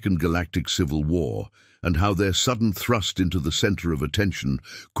the Second Galactic Civil War, and how their sudden thrust into the center of attention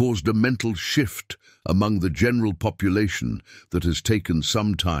caused a mental shift among the general population that has taken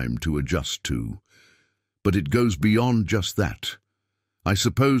some time to adjust to. But it goes beyond just that. I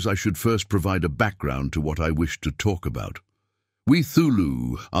suppose I should first provide a background to what I wish to talk about. We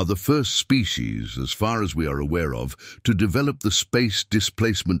Thulu are the first species, as far as we are aware of, to develop the space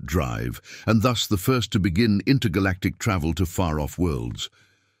displacement drive, and thus the first to begin intergalactic travel to far-off worlds.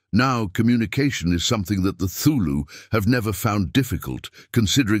 Now, communication is something that the Thulu have never found difficult,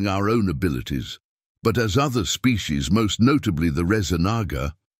 considering our own abilities. But as other species, most notably the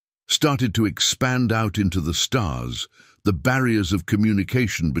Rezanaga, started to expand out into the stars, the barriers of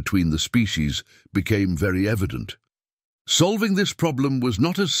communication between the species became very evident. Solving this problem was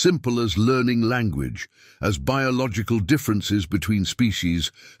not as simple as learning language, as biological differences between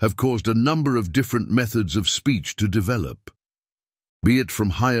species have caused a number of different methods of speech to develop. Be it from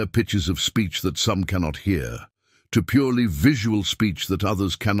higher pitches of speech that some cannot hear, to purely visual speech that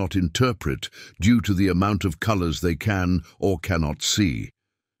others cannot interpret due to the amount of colors they can or cannot see,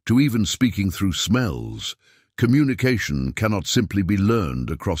 to even speaking through smells. Communication cannot simply be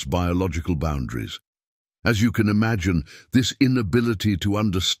learned across biological boundaries. As you can imagine, this inability to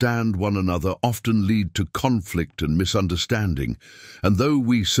understand one another often lead to conflict and misunderstanding, and though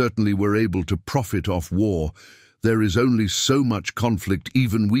we certainly were able to profit off war, there is only so much conflict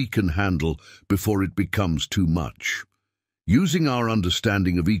even we can handle before it becomes too much. Using our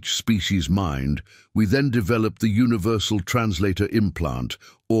understanding of each species' mind, we then developed the Universal Translator Implant,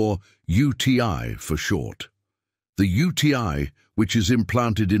 or UTI for short. The UTI, which is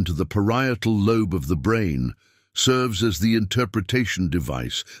implanted into the parietal lobe of the brain, serves as the interpretation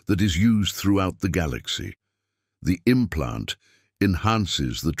device that is used throughout the galaxy. The implant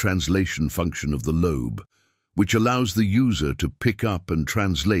enhances the translation function of the lobe, which allows the user to pick up and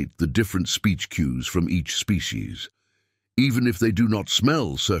translate the different speech cues from each species. Even if they do not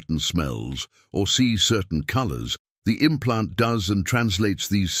smell certain smells or see certain colors, the implant does and translates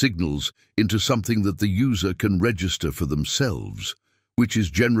these signals into something that the user can register for themselves, which is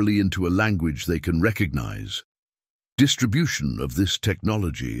generally into a language they can recognize. Distribution of this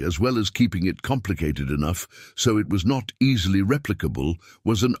technology, as well as keeping it complicated enough so it was not easily replicable,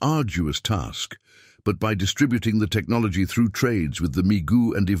 was an arduous task. But by distributing the technology through trades with the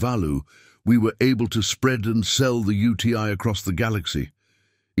Migu and Ivalu, we were able to spread and sell the UTI across the galaxy.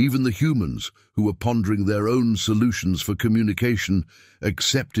 Even the humans, who were pondering their own solutions for communication,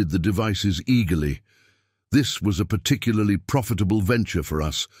 accepted the devices eagerly. This was a particularly profitable venture for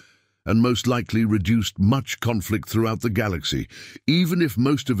us, and most likely reduced much conflict throughout the galaxy, even if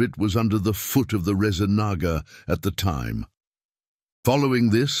most of it was under the foot of the Resonaga at the time. Following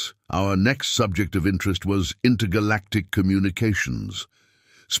this, our next subject of interest was intergalactic communications.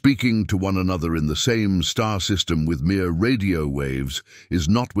 Speaking to one another in the same star system with mere radio waves is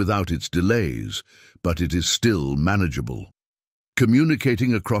not without its delays, but it is still manageable.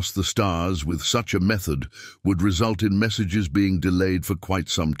 Communicating across the stars with such a method would result in messages being delayed for quite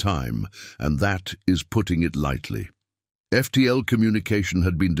some time, and that is putting it lightly. FTL communication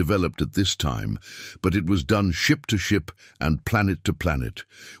had been developed at this time, but it was done ship to ship and planet to planet,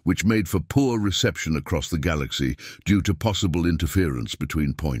 which made for poor reception across the galaxy due to possible interference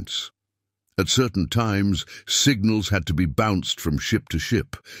between points. At certain times, signals had to be bounced from ship to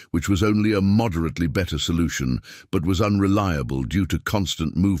ship, which was only a moderately better solution, but was unreliable due to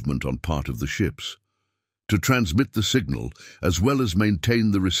constant movement on part of the ships. To transmit the signal, as well as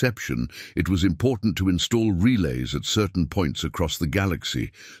maintain the reception, it was important to install relays at certain points across the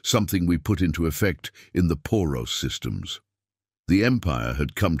galaxy, something we put into effect in the Poros systems. The Empire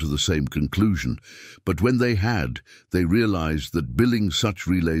had come to the same conclusion, but when they realized that billing such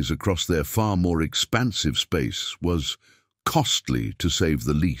relays across their far more expansive space was costly, to say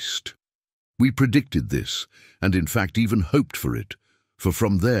the least. We predicted this, and in fact even hoped for it, for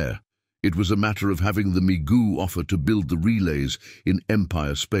from there, it was a matter of having the Migu offer to build the relays in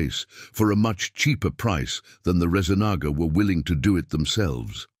Empire space for a much cheaper price than the Resonaga were willing to do it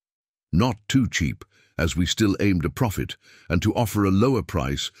themselves. Not too cheap, as we still aimed a profit, and to offer a lower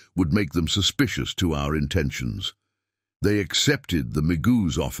price would make them suspicious to our intentions. They accepted the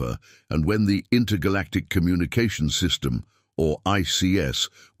Migu's offer, and when the Intergalactic Communication System, or ICS,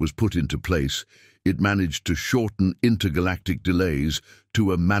 was put into place, it managed to shorten intergalactic delays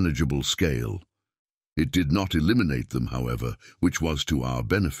to a manageable scale. It did not eliminate them, however, which was to our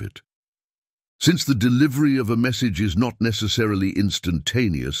benefit. Since the delivery of a message is not necessarily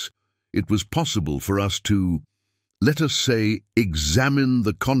instantaneous, it was possible for us to, let us say, examine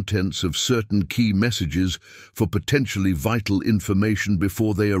the contents of certain key messages for potentially vital information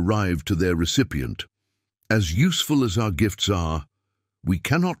before they arrive to their recipient. As useful as our gifts are, we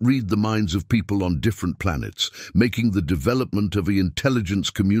cannot read the minds of people on different planets, making the development of the intelligence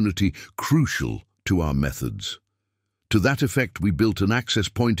community crucial to our methods. To that effect, we built an access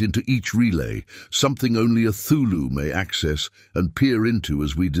point into each relay, something only a Thulu may access and peer into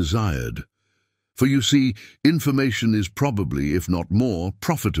as we desired. For you see, information is probably, if not more,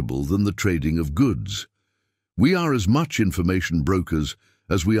 profitable than the trading of goods. We are as much information brokers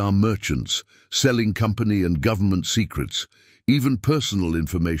as we are merchants, selling company and government secrets, even personal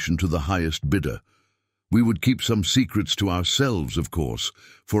information to the highest bidder. We would keep some secrets to ourselves, of course,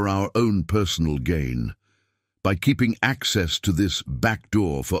 for our own personal gain. By keeping access to this back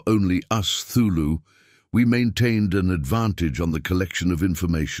door for only us Thulu, we maintained an advantage on the collection of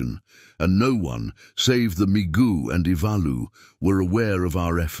information, and no one, save the Migu and Ivalu, were aware of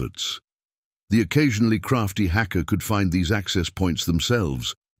our efforts. The occasionally crafty hacker could find these access points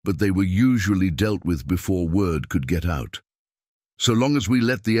themselves, but they were usually dealt with before word could get out. So long as we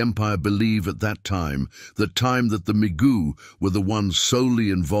let the Empire believe at that time that the Migu were the ones solely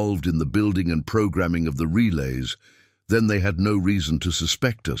involved in the building and programming of the relays, then they had no reason to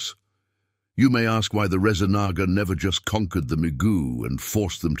suspect us. You may ask why the Resonaga never just conquered the Migu and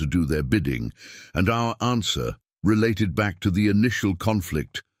forced them to do their bidding, and our answer related back to the initial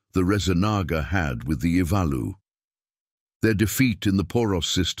conflict the Resonaga had with the Ivalu. Their defeat in the Poros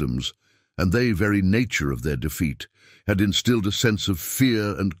systems and the very nature of their defeat had instilled a sense of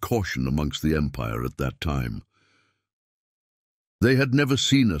fear and caution amongst the Empire at that time. They had never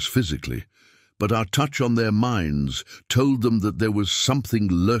seen us physically, but our touch on their minds told them that there was something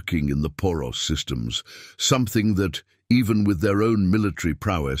lurking in the Poros systems, something that, even with their own military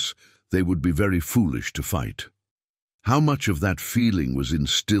prowess, they would be very foolish to fight. How much of that feeling was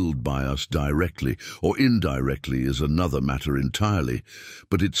instilled by us directly or indirectly is another matter entirely,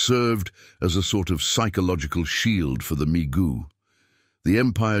 but it served as a sort of psychological shield for the Migu. The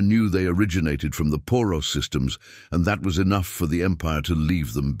Empire knew they originated from the Poros systems, and that was enough for the Empire to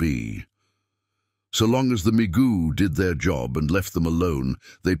leave them be. So long as the Migu did their job and left them alone,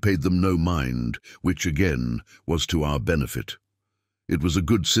 they paid them no mind, which again was to our benefit. It was a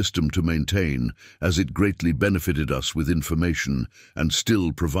good system to maintain, as it greatly benefited us with information and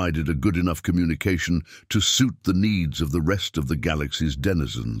still provided a good enough communication to suit the needs of the rest of the galaxy's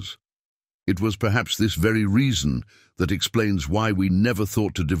denizens. It was perhaps this very reason that explains why we never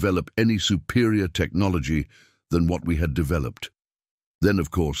thought to develop any superior technology than what we had developed. Then,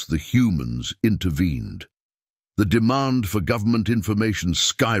 of course, the humans intervened. The demand for government information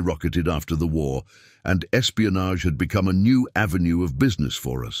skyrocketed after the war, and espionage had become a new avenue of business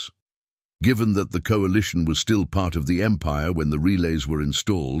for us. Given that the coalition was still part of the Empire when the relays were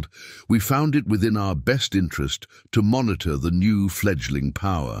installed, we found it within our best interest to monitor the new fledgling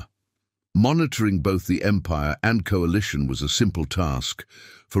power. Monitoring both the Empire and coalition was a simple task,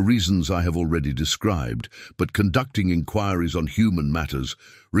 for reasons I have already described, but conducting inquiries on human matters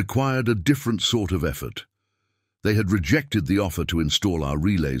required a different sort of effort. They had rejected the offer to install our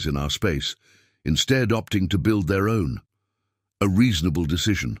relays in our space, instead opting to build their own. A reasonable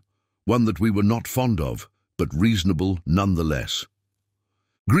decision, one that we were not fond of, but reasonable nonetheless.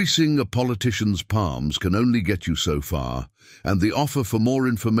 Greasing a politician's palms can only get you so far, and the offer for more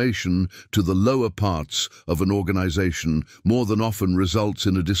information to the lower parts of an organization more than often results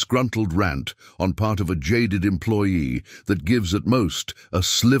in a disgruntled rant on part of a jaded employee that gives at most a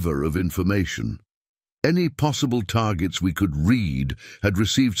sliver of information. Any possible targets we could read had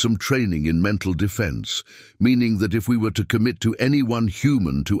received some training in mental defense, meaning that if we were to commit to any one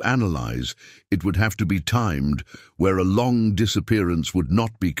human to analyze, it would have to be timed where a long disappearance would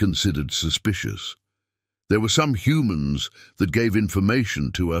not be considered suspicious. There were some humans that gave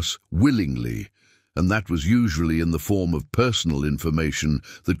information to us willingly, and that was usually in the form of personal information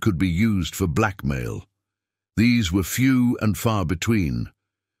that could be used for blackmail. These were few and far between,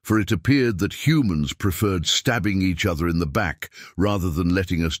 for it appeared that humans preferred stabbing each other in the back rather than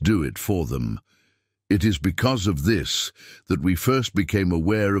letting us do it for them. It is because of this that we first became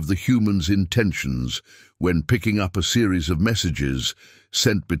aware of the humans' intentions when picking up a series of messages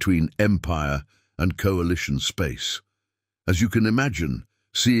sent between Empire and Coalition space. As you can imagine,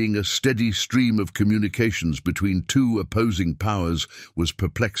 seeing a steady stream of communications between two opposing powers was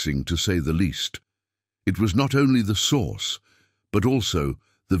perplexing to say the least. It was not only the source, but also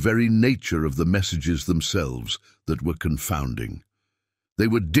the very nature of the messages themselves that were confounding. They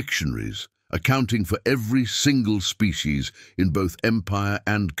were dictionaries, accounting for every single species in both Empire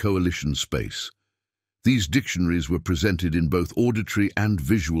and Coalition space. These dictionaries were presented in both auditory and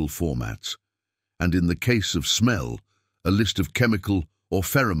visual formats, and in the case of smell, a list of chemical or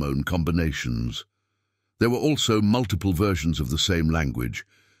pheromone combinations. There were also multiple versions of the same language,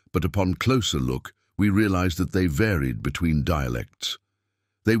 but upon closer look, we realized that they varied between dialects.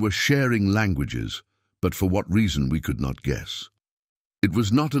 They were sharing languages, but for what reason we could not guess. It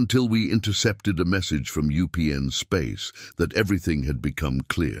was not until we intercepted a message from UPN space that everything had become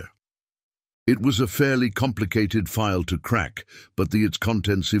clear. It was a fairly complicated file to crack, but its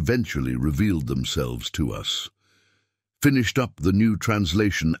contents eventually revealed themselves to us. Finished up the new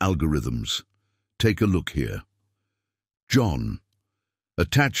translation algorithms. Take a look here. John.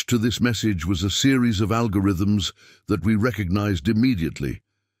 Attached to this message was a series of algorithms that we recognized immediately.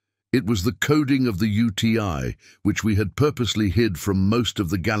 It was the coding of the UTI, which we had purposely hid from most of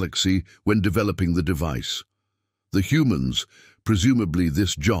the galaxy when developing the device. The humans, presumably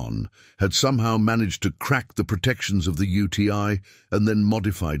this John, had somehow managed to crack the protections of the UTI and then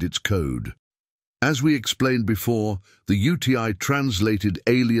modified its code. As we explained before, the UTI translated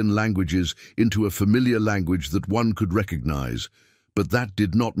alien languages into a familiar language that one could recognize, but that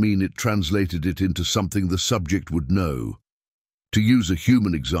did not mean it translated it into something the subject would know. To use a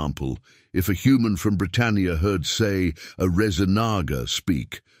human example, if a human from Britannia heard, say, a Resenaga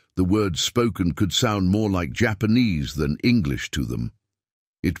speak, the words spoken could sound more like Japanese than English to them.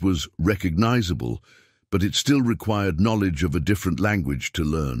 It was recognizable, but it still required knowledge of a different language to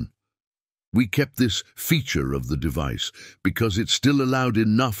learn. We kept this feature of the device because it still allowed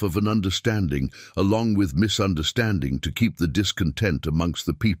enough of an understanding, along with misunderstanding, to keep the discontent amongst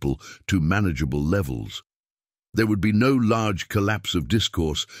the people to manageable levels. There would be no large collapse of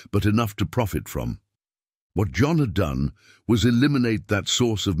discourse, but enough to profit from. What John had done was eliminate that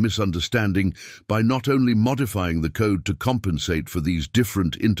source of misunderstanding by not only modifying the code to compensate for these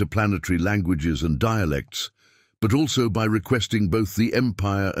different interplanetary languages and dialects, but also by requesting both the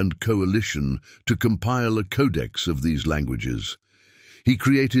Empire and Coalition to compile a codex of these languages. He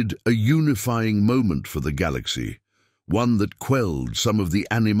created a unifying moment for the galaxy, one that quelled some of the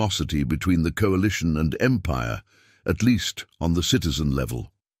animosity between the Coalition and Empire, at least on the citizen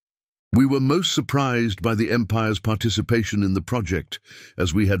level. We were most surprised by the Empire's participation in the project,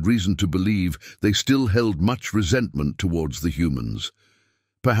 as we had reason to believe they still held much resentment towards the humans.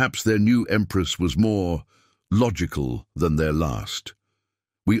 Perhaps their new Empress was more logical than their last.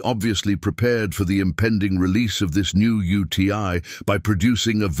 We obviously prepared for the impending release of this new UTI by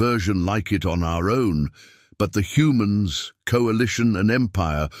producing a version like it on our own, but the humans, Coalition and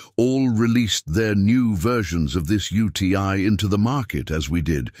Empire all released their new versions of this UTI into the market as we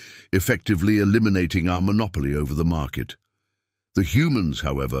did, effectively eliminating our monopoly over the market. The humans,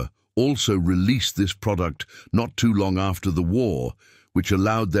 however, also released this product not too long after the war, which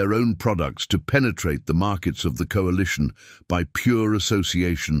allowed their own products to penetrate the markets of the Coalition by pure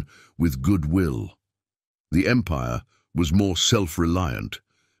association with goodwill. The Empire was more self-reliant,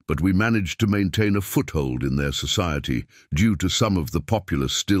 but we managed to maintain a foothold in their society due to some of the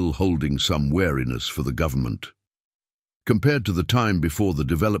populace still holding some wariness for the government. Compared to the time before the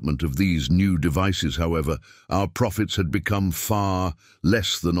development of these new devices, however, our profits had become far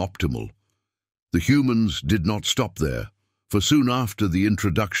less than optimal. The humans did not stop there, for soon after the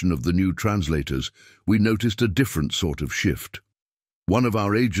introduction of the new translators, we noticed a different sort of shift. One of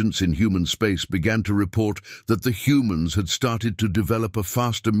our agents in human space began to report that the humans had started to develop a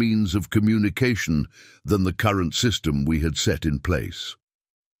faster means of communication than the current system we had set in place.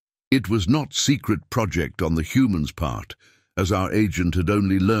 It was not a secret project on the humans' part, as our agent had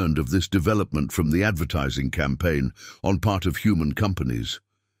only learned of this development from the advertising campaign on part of human companies.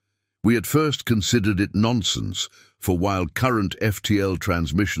 We at first considered it nonsense, for while current FTL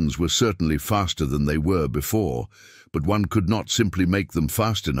transmissions were certainly faster than they were before, but one could not simply make them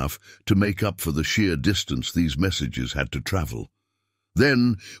fast enough to make up for the sheer distance these messages had to travel.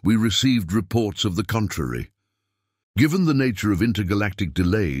 Then we received reports of the contrary. Given the nature of intergalactic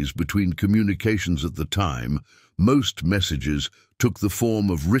delays between communications at the time, most messages took the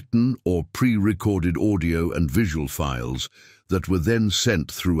form of written or pre-recorded audio and visual files that were then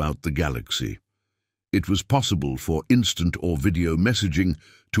sent throughout the galaxy. It was possible for instant or video messaging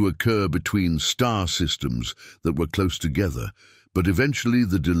to occur between star systems that were close together, but eventually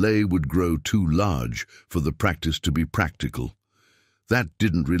the delay would grow too large for the practice to be practical. That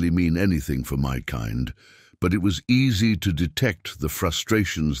didn't really mean anything for my kind, but it was easy to detect the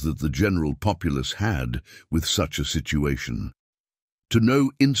frustrations that the general populace had with such a situation. To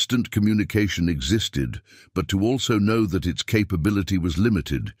know instant communication existed, but to also know that its capability was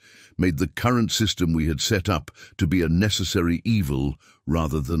limited, made the current system we had set up to be a necessary evil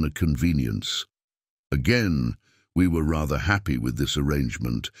rather than a convenience. Again, we were rather happy with this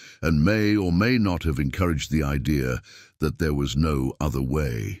arrangement, and may or may not have encouraged the idea that there was no other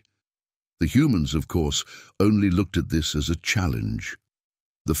way. The humans, of course, only looked at this as a challenge.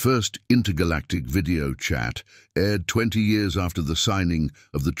 The first intergalactic video chat aired 20 years after the signing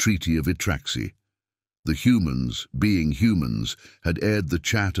of the Treaty of Itraxi. The humans, being humans, had aired the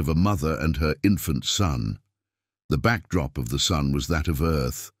chat of a mother and her infant son. The backdrop of the son was that of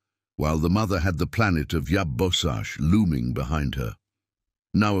Earth, while the mother had the planet of Yab-Bosash looming behind her.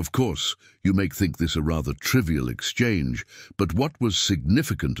 Now, of course, you may think this a rather trivial exchange, but what was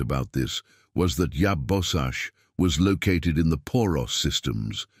significant about this was that Yab-Bosash was located in the Poros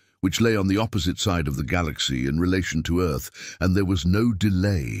systems, which lay on the opposite side of the galaxy in relation to Earth, and there was no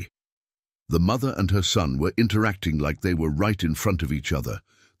delay. The mother and her son were interacting like they were right in front of each other,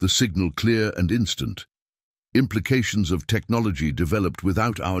 the signal clear and instant. Implications of technology developed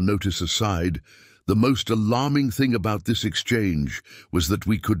without our notice aside, the most alarming thing about this exchange was that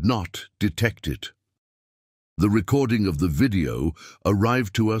we could not detect it. The recording of the video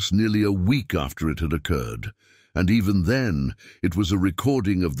arrived to us nearly a week after it had occurred, and even then it was a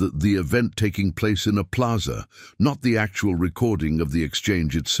recording of the event taking place in a plaza, not the actual recording of the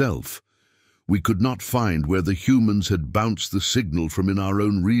exchange itself. We could not find where the humans had bounced the signal from in our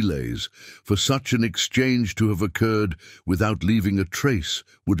own relays. For such an exchange to have occurred without leaving a trace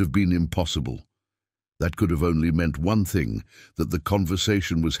would have been impossible. That could have only meant one thing, that the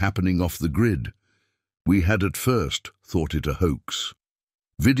conversation was happening off the grid. We had at first thought it a hoax.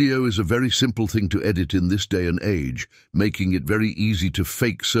 Video is a very simple thing to edit in this day and age, making it very easy to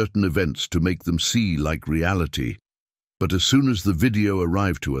fake certain events to make them seem like reality. But as soon as the video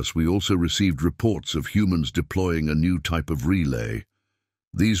arrived to us, we also received reports of humans deploying a new type of relay.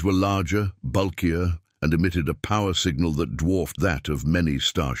 These were larger, bulkier, and emitted a power signal that dwarfed that of many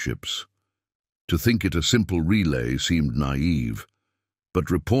starships. To think it a simple relay seemed naive, but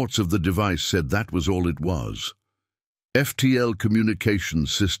reports of the device said that was all it was. FTL communication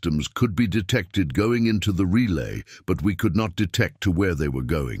systems could be detected going into the relay, but we could not detect to where they were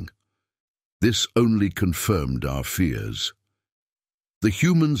going. This only confirmed our fears. The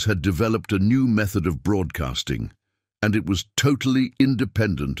humans had developed a new method of broadcasting, and it was totally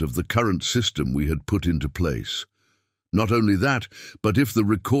independent of the current system we had put into place. Not only that, but if the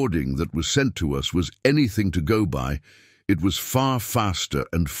recording that was sent to us was anything to go by, it was far faster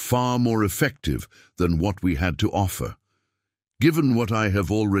and far more effective than what we had to offer. Given what I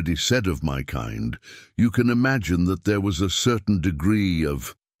have already said of my kind, you can imagine that there was a certain degree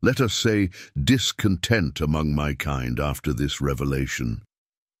of, let us say, discontent among my kind after this revelation.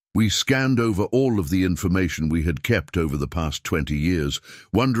 We scanned over all of the information we had kept over the past 20 years,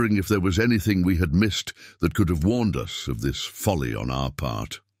 wondering if there was anything we had missed that could have warned us of this folly on our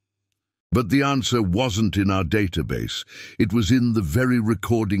part. But the answer wasn't in our database. It was in the very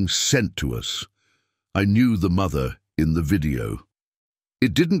recording sent to us. I knew the mother in the video.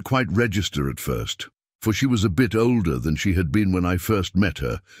 It didn't quite register at first, for she was a bit older than she had been when I first met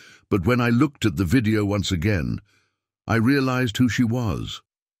her, but when I looked at the video once again, I realized who she was.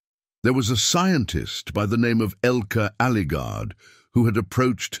 There was a scientist by the name of Elka Aligard who had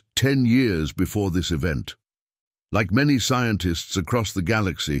approached 10 years before this event. Like many scientists across the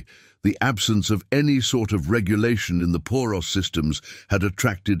galaxy, the absence of any sort of regulation in the Poros systems had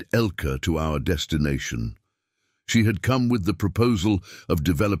attracted Elka to our destination. She had come with the proposal of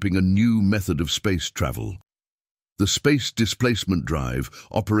developing a new method of space travel. The space displacement drive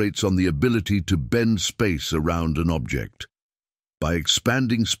operates on the ability to bend space around an object. By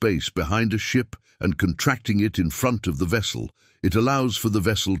expanding space behind a ship and contracting it in front of the vessel, it allows for the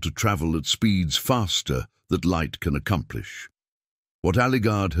vessel to travel at speeds faster than light can accomplish. What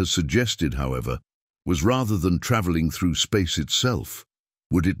Aligard has suggested, however, was rather than traveling through space itself,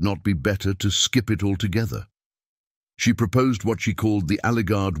 would it not be better to skip it altogether? She proposed what she called the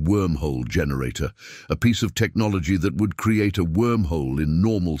Aligard wormhole generator, a piece of technology that would create a wormhole in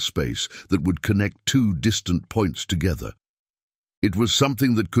normal space that would connect two distant points together. It was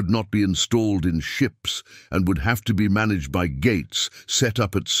something that could not be installed in ships and would have to be managed by gates set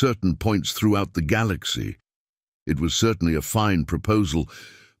up at certain points throughout the galaxy. It was certainly a fine proposal,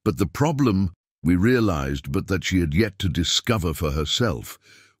 but the problem, we realized, but that she had yet to discover for herself,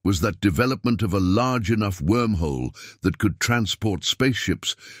 was that development of a large enough wormhole that could transport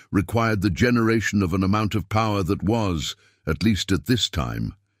spaceships required the generation of an amount of power that was, at least at this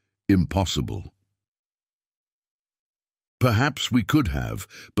time, impossible. Perhaps we could have,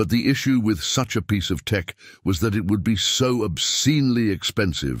 but the issue with such a piece of tech was that it would be so obscenely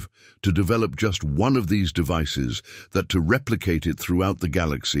expensive to develop just one of these devices that to replicate it throughout the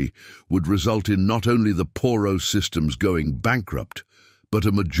galaxy would result in not only the Poros systems going bankrupt, but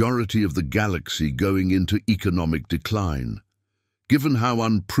a majority of the galaxy going into economic decline. Given how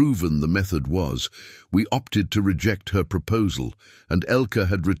unproven the method was, we opted to reject her proposal, and Elka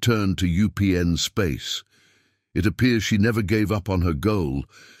had returned to UPN space. It appears she never gave up on her goal,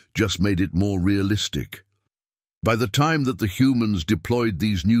 just made it more realistic. By the time that the humans deployed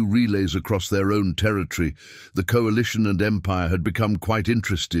these new relays across their own territory, the Coalition and Empire had become quite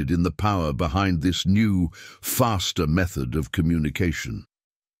interested in the power behind this new, faster method of communication.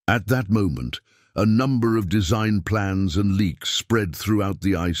 At that moment, a number of design plans and leaks spread throughout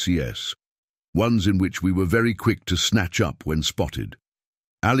the ICS, ones in which we were very quick to snatch up when spotted.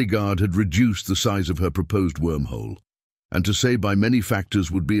 Aligard had reduced the size of her proposed wormhole, and to say by many factors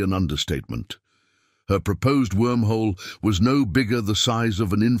would be an understatement. Her proposed wormhole was no bigger the size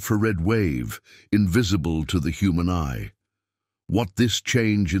of an infrared wave, invisible to the human eye. What this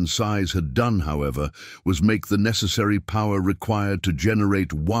change in size had done, however, was make the necessary power required to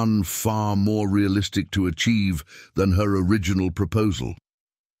generate one far more realistic to achieve than her original proposal.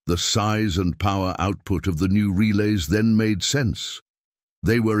 The size and power output of the new relays then made sense.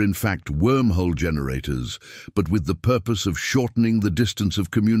 They were in fact wormhole generators, but with the purpose of shortening the distance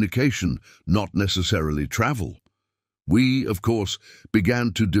of communication, not necessarily travel. We, of course,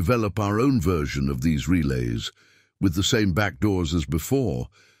 began to develop our own version of these relays, with the same backdoors as before,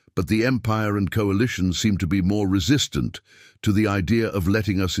 but the Empire and Coalition seemed to be more resistant to the idea of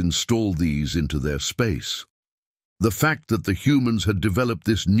letting us install these into their space. The fact that the humans had developed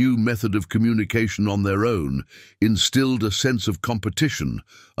this new method of communication on their own instilled a sense of competition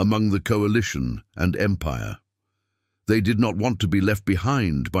among the Coalition and Empire. They did not want to be left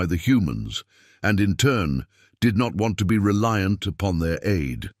behind by the humans, and in turn did not want to be reliant upon their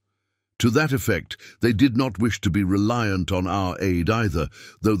aid. To that effect, they did not wish to be reliant on our aid either,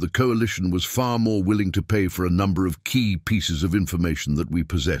 though the Coalition was far more willing to pay for a number of key pieces of information that we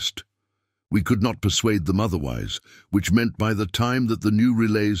possessed. We could not persuade them otherwise, which meant by the time that the new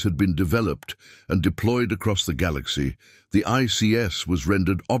relays had been developed and deployed across the galaxy, the ICS was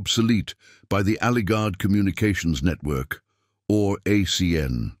rendered obsolete by the Alligard Communications Network, or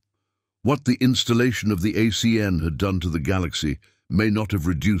ACN. What the installation of the ACN had done to the galaxy may not have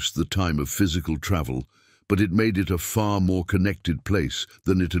reduced the time of physical travel, but it made it a far more connected place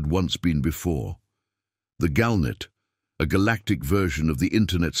than it had once been before. The Galnet, a galactic version of the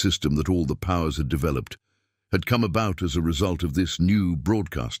internet system that all the powers had developed, had come about as a result of this new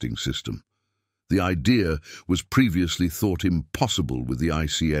broadcasting system. The idea was previously thought impossible with the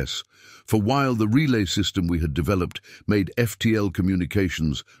ICS, for while the relay system we had developed made FTL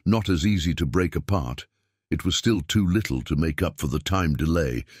communications not as easy to break apart, it was still too little to make up for the time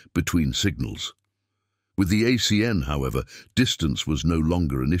delay between signals. With the ACN, however, distance was no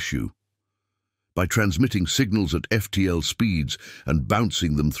longer an issue. By transmitting signals at FTL speeds and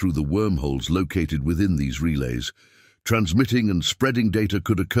bouncing them through the wormholes located within these relays, transmitting and spreading data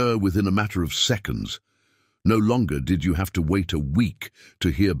could occur within a matter of seconds. No longer did you have to wait a week to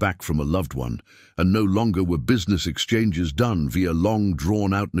hear back from a loved one, and no longer were business exchanges done via long,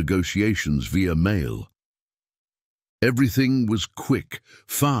 drawn-out negotiations via mail. Everything was quick,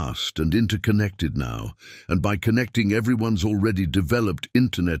 fast, and interconnected now, and by connecting everyone's already developed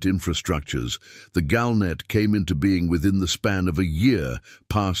internet infrastructures, the Galnet came into being within the span of a year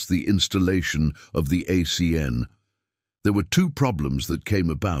past the installation of the ACN. There were two problems that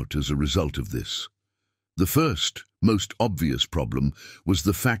came about as a result of this. The first, most obvious problem was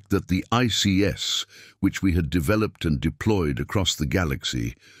the fact that the ICS, which we had developed and deployed across the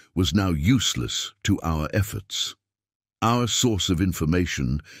galaxy, was now useless to our efforts. Our source of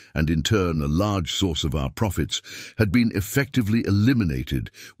information, and in turn a large source of our profits, had been effectively eliminated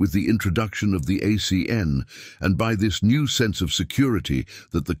with the introduction of the ACN and by this new sense of security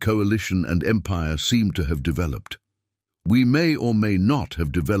that the Coalition and Empire seemed to have developed. We may or may not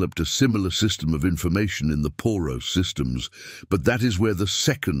have developed a similar system of information in the Poros systems, but that is where the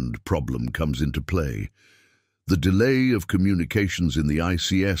second problem comes into play. The delay of communications in the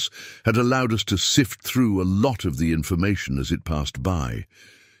ICS had allowed us to sift through a lot of the information as it passed by.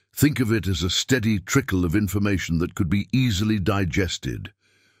 Think of it as a steady trickle of information that could be easily digested.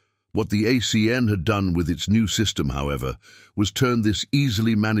 What the ACN had done with its new system, however, was turn this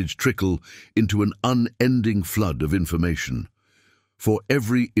easily managed trickle into an unending flood of information. For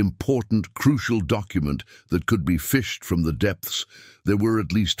every important, crucial document that could be fished from the depths, there were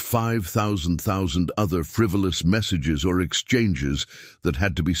at least 5,000 other frivolous messages or exchanges that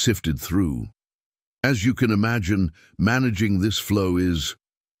had to be sifted through. As you can imagine, managing this flow is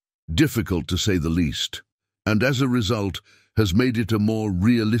difficult to say the least, and as a result has made it a more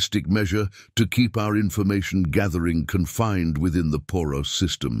realistic measure to keep our information gathering confined within the Poros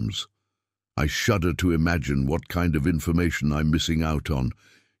systems. I shudder to imagine what kind of information I'm missing out on,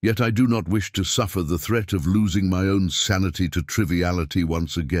 yet I do not wish to suffer the threat of losing my own sanity to triviality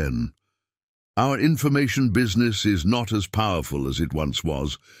once again. Our information business is not as powerful as it once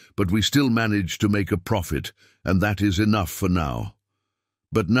was, but we still manage to make a profit, and that is enough for now.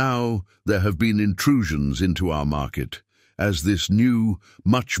 But now there have been intrusions into our market, as this new,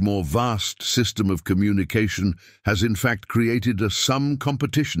 much more vast system of communication has in fact created some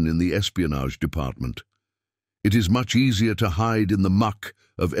competition in the espionage department. It is much easier to hide in the muck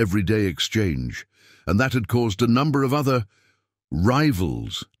of everyday exchange, and that had caused a number of other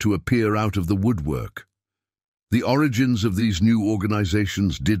rivals to appear out of the woodwork. The origins of these new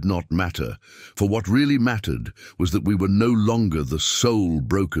organizations did not matter, for what really mattered was that we were no longer the sole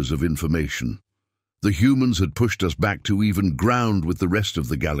brokers of information. The humans had pushed us back to even ground with the rest of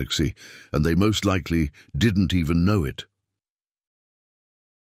the galaxy, and they most likely didn't even know it.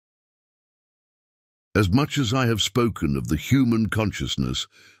 As much as I have spoken of the human consciousness,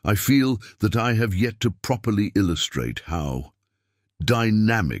 I feel that I have yet to properly illustrate how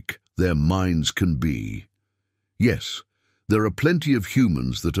dynamic their minds can be. Yes, there are plenty of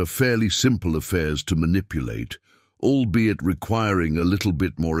humans that are fairly simple affairs to manipulate, albeit requiring a little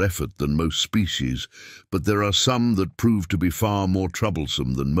bit more effort than most species, but there are some that prove to be far more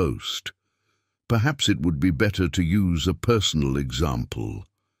troublesome than most. Perhaps it would be better to use a personal example.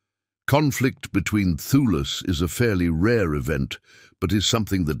 Conflict between Thulus is a fairly rare event, but is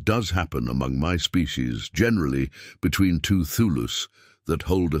something that does happen among my species, generally between two Thulus that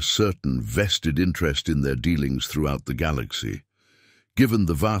hold a certain vested interest in their dealings throughout the galaxy. Given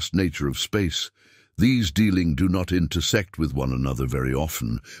the vast nature of space, these dealings do not intersect with one another very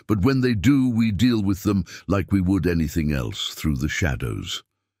often, but when they do, we deal with them like we would anything else, through the shadows.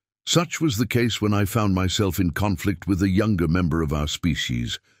 Such was the case when I found myself in conflict with a younger member of our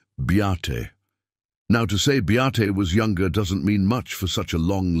species, Beate. Now, to say Beate was younger doesn't mean much for such a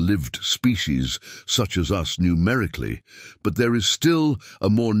long-lived species such as us numerically, but there is still a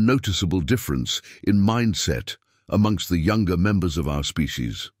more noticeable difference in mindset amongst the younger members of our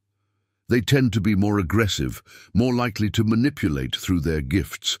species. They tend to be more aggressive, more likely to manipulate through their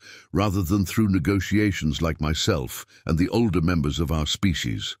gifts, rather than through negotiations like myself and the older members of our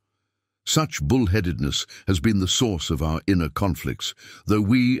species. Such bullheadedness has been the source of our inner conflicts, though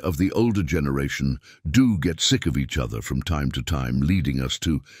we of the older generation do get sick of each other from time to time, leading us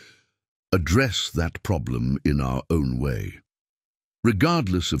to address that problem in our own way.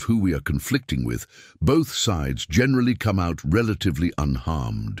 Regardless of who we are conflicting with, both sides generally come out relatively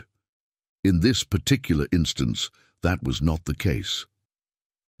unharmed. In this particular instance, that was not the case.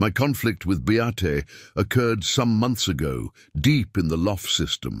 My conflict with Beate occurred some months ago, deep in the Loph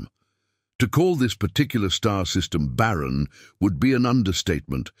system. To call this particular star system barren would be an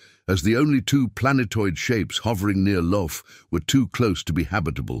understatement, as the only two planetoid shapes hovering near Loph were too close to be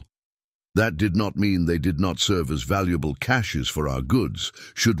habitable. That did not mean they did not serve as valuable caches for our goods,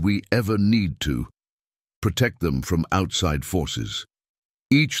 should we ever need to protect them from outside forces.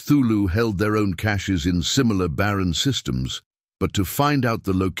 Each Thulu held their own caches in similar barren systems, but to find out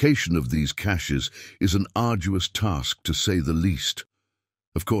the location of these caches is an arduous task, to say the least.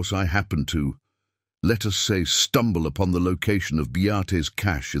 Of course, I happened to, let us say, stumble upon the location of Beate's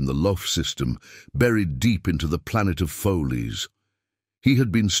cache in the Loph system, buried deep into the planet of Foles. He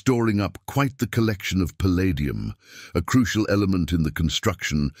had been storing up quite the collection of palladium, a crucial element in the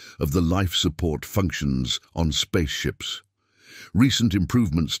construction of the life support functions on spaceships. Recent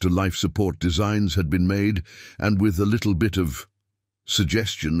improvements to life support designs had been made, and with a little bit of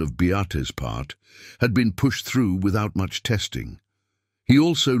suggestion of Beate's part, had been pushed through without much testing. He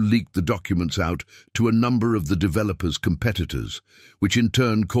also leaked the documents out to a number of the developers' competitors, which in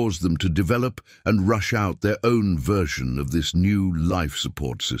turn caused them to develop and rush out their own version of this new life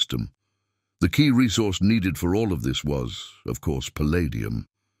support system. The key resource needed for all of this was, of course, palladium.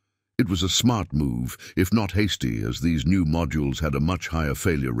 It was a smart move, if not hasty, as these new modules had a much higher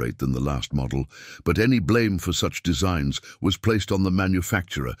failure rate than the last model, but any blame for such designs was placed on the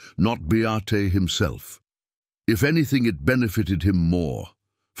manufacturer, not Beate himself. If anything, it benefited him more,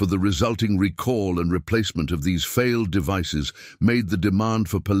 for the resulting recall and replacement of these failed devices made the demand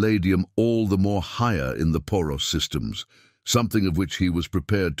for palladium all the more higher in the Poros systems, something of which he was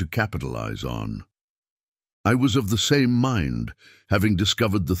prepared to capitalize on. I was of the same mind, having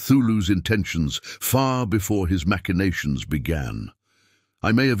discovered the Thulu's intentions far before his machinations began.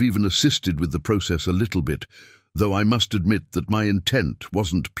 I may have even assisted with the process a little bit, though I must admit that my intent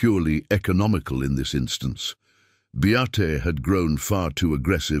wasn't purely economical in this instance. Beate had grown far too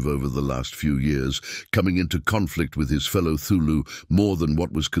aggressive over the last few years, coming into conflict with his fellow Thulu more than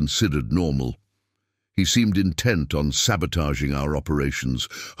what was considered normal. He seemed intent on sabotaging our operations,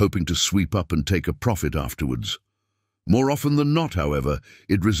 hoping to sweep up and take a profit afterwards. More often than not, however,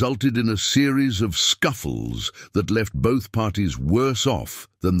 it resulted in a series of scuffles that left both parties worse off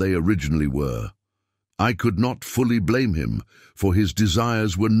than they originally were. I could not fully blame him, for his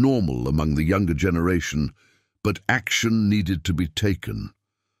desires were normal among the younger generation, but action needed to be taken.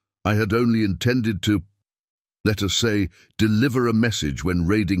 I had only intended to, let us say, deliver a message when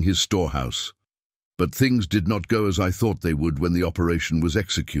raiding his storehouse. But things did not go as I thought they would when the operation was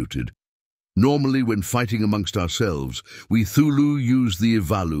executed. Normally, when fighting amongst ourselves, we Thulu use the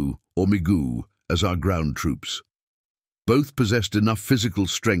Ivalu, or Migu, as our ground troops. Both possessed enough physical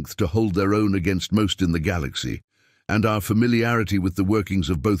strength to hold their own against most in the galaxy, and our familiarity with the workings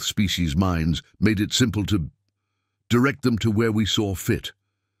of both species' minds made it simple to direct them to where we saw fit.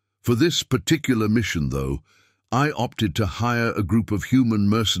 For this particular mission, though, I opted to hire a group of human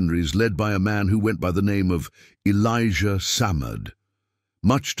mercenaries led by a man who went by the name of Elijah Samad.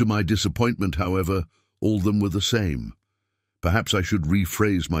 Much to my disappointment, however, all of them were the same. Perhaps I should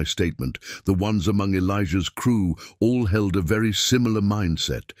rephrase my statement. The ones among Elijah's crew all held a very similar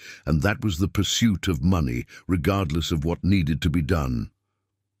mindset, and that was the pursuit of money, regardless of what needed to be done.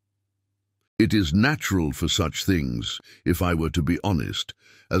 It is natural for such things, if I were to be honest,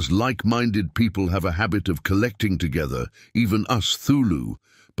 as like-minded people have a habit of collecting together, even us Thulu.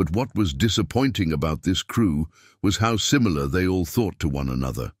 But what was disappointing about this crew was how similar they all thought to one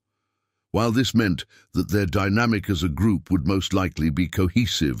another. While this meant that their dynamic as a group would most likely be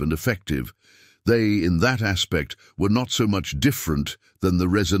cohesive and effective, they, in that aspect, were not so much different than the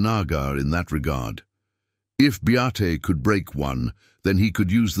Rezenagar in that regard. If Biate could break one, then he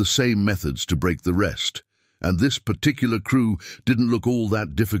could use the same methods to break the rest, and this particular crew didn't look all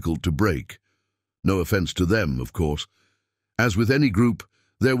that difficult to break. No offense to them, of course. As with any group,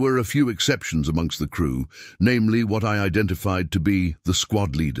 there were a few exceptions amongst the crew, namely what I identified to be the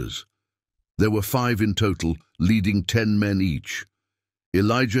squad leaders. There were 5 in total, leading 10 men each.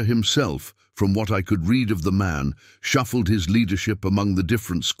 Elijah himself, from what I could read of the man, shuffled his leadership among the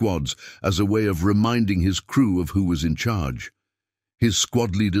different squads as a way of reminding his crew of who was in charge. His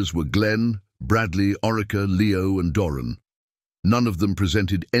squad leaders were Glenn, Bradley, Orica, Leo, and Doran. None of them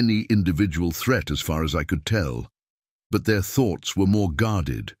presented any individual threat as far as I could tell, but their thoughts were more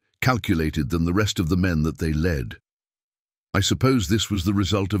guarded, calculated than the rest of the men that they led. I suppose this was the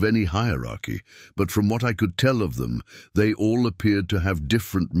result of any hierarchy, but from what I could tell of them, they all appeared to have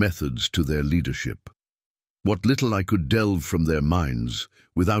different methods to their leadership. What little I could delve from their minds,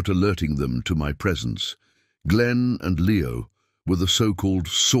 without alerting them to my presence, Glenn and Leo were the so-called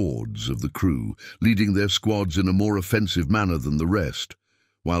swords of the crew, leading their squads in a more offensive manner than the rest,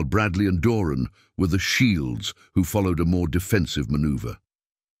 while Bradley and Doran were the shields who followed a more defensive maneuver.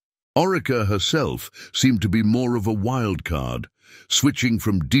 Orica herself seemed to be more of a wild card, switching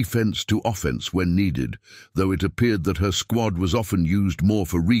from defense to offense when needed, though it appeared that her squad was often used more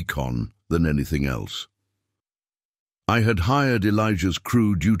for recon than anything else. I had hired Elijah's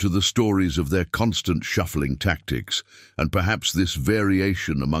crew due to the stories of their constant shuffling tactics, and perhaps this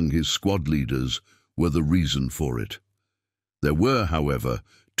variation among his squad leaders were the reason for it. There were, however,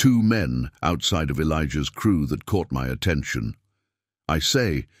 2 men outside of Elijah's crew that caught my attention. I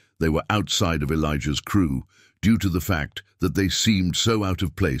say they were outside of Elijah's crew due to the fact that they seemed so out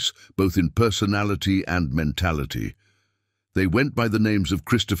of place, both in personality and mentality. They went by the names of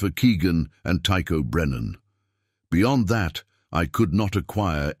Christopher Keegan and Tycho Brennan. Beyond that, I could not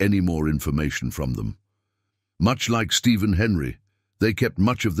acquire any more information from them. Much like Stephen Henry, they kept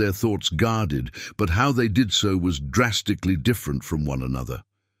much of their thoughts guarded, but how they did so was drastically different from one another.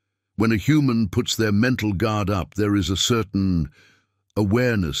 When a human puts their mental guard up, there is a certain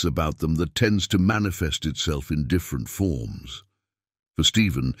awareness about them that tends to manifest itself in different forms. For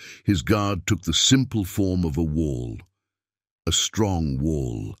Stephen, his guard took the simple form of a wall, a strong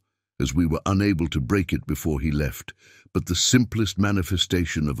wall, as we were unable to break it before he left, but the simplest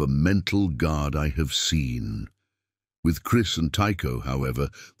manifestation of a mental guard I have seen. With Chris and Tycho, however,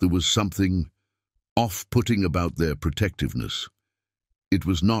 there was something off-putting about their protectiveness. It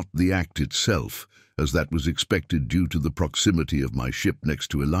was not the act itself, as that was expected due to the proximity of my ship next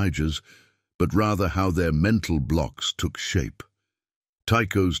to Elijah's, but rather how their mental blocks took shape.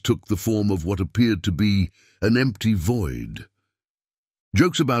 Tycho's took the form of what appeared to be an empty void.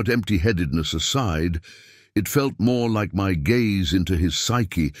 Jokes about empty-headedness aside, it felt more like my gaze into his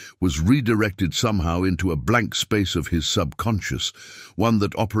psyche was redirected somehow into a blank space of his subconscious, one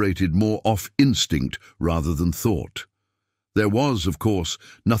that operated more off instinct rather than thought. There was, of course,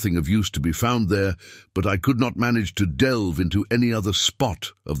 nothing of use to be found there, but I could not manage to delve into any other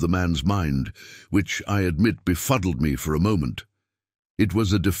spot of the man's mind, which I admit befuddled me for a moment. It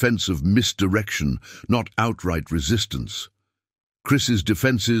was a defense of misdirection, not outright resistance. Chris's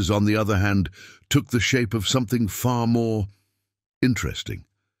defenses, on the other hand, took the shape of something far more interesting.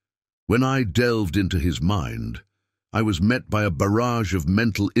 When I delved into his mind, I was met by a barrage of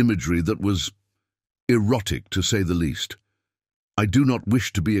mental imagery that was erotic, to say the least. I do not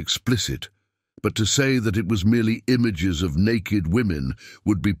wish to be explicit, but to say that it was merely images of naked women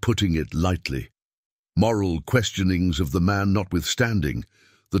would be putting it lightly. Moral questionings of the man notwithstanding,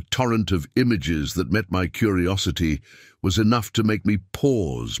 the torrent of images that met my curiosity was enough to make me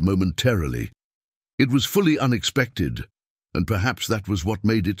pause momentarily. It was fully unexpected, and perhaps that was what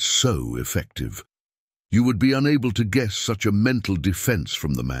made it so effective. You would be unable to guess such a mental defense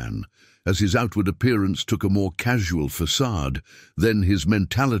from the man, as his outward appearance took a more casual facade than his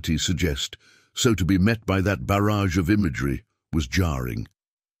mentality suggest, so to be met by that barrage of imagery was jarring.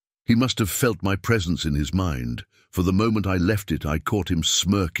 He must have felt my presence in his mind, for the moment I left it I caught him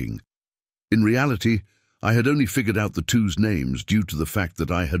smirking. In reality, I had only figured out the two's names due to the fact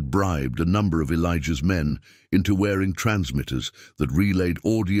that I had bribed a number of Elijah's men into wearing transmitters that relayed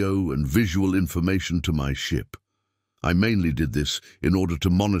audio and visual information to my ship. I mainly did this in order to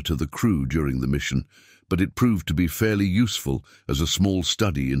monitor the crew during the mission, but it proved to be fairly useful as a small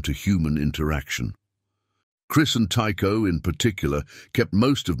study into human interaction. Chris and Tycho, in particular, kept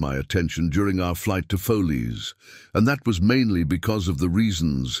most of my attention during our flight to Foley's, and that was mainly because of the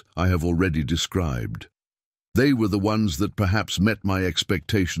reasons I have already described. They were the ones that perhaps met my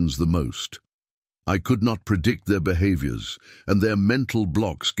expectations the most. I could not predict their behaviors, and their mental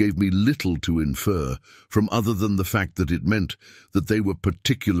blocks gave me little to infer from other than the fact that it meant that they were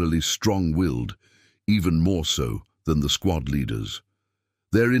particularly strong-willed, even more so than the squad leaders.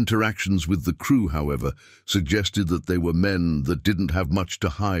 Their interactions with the crew, however, suggested that they were men that didn't have much to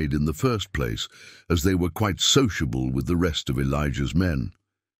hide in the first place, as they were quite sociable with the rest of Elijah's men.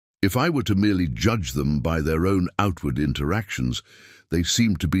 If I were to merely judge them by their own outward interactions, they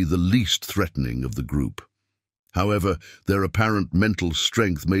seemed to be the least threatening of the group. However, their apparent mental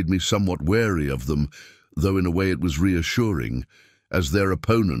strength made me somewhat wary of them, though in a way it was reassuring, as their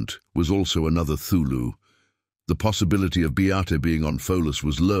opponent was also another Thulu. The possibility of Beate being on Folus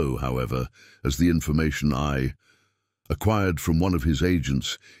was low, however, as the information I acquired from one of his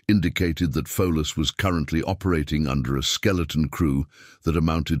agents indicated that Folus was currently operating under a skeleton crew that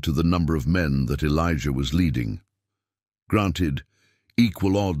amounted to the number of men that Elijah was leading. Granted,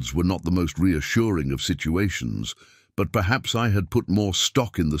 equal odds were not the most reassuring of situations, but perhaps I had put more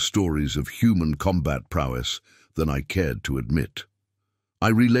stock in the stories of human combat prowess than I cared to admit. I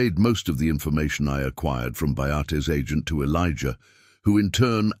relayed most of the information I acquired from Beate's agent to Elijah, who in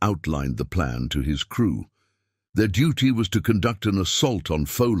turn outlined the plan to his crew. Their duty was to conduct an assault on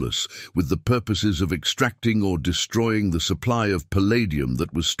Folus with the purposes of extracting or destroying the supply of palladium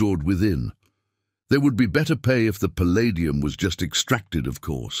that was stored within. There would be better pay if the palladium was just extracted, of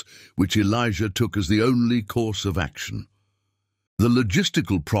course, which Elijah took as the only course of action. The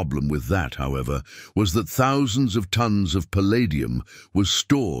logistical problem with that, however, was that thousands of tons of palladium was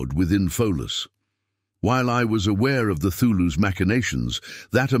stored within Folus. While I was aware of the Thulu's machinations,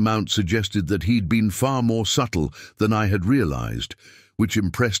 that amount suggested that he'd been far more subtle than I had realized, which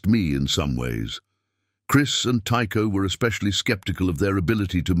impressed me in some ways. Chris and Tycho were especially skeptical of their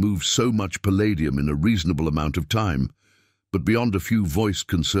ability to move so much palladium in a reasonable amount of time, but beyond a few voiced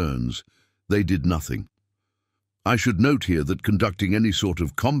concerns, they did nothing. I should note here that conducting any sort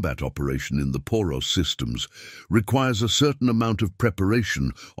of combat operation in the Poros systems requires a certain amount of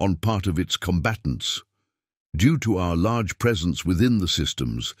preparation on part of its combatants. Due to our large presence within the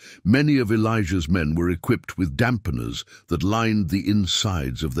systems, many of Elijah's men were equipped with dampeners that lined the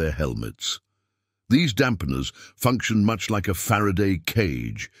insides of their helmets. These dampeners function much like a Faraday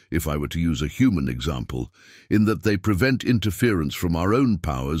cage, if I were to use a human example, in that they prevent interference from our own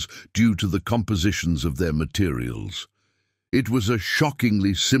powers due to the compositions of their materials. It was a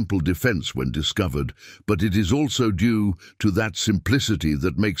shockingly simple defense when discovered, but it is also due to that simplicity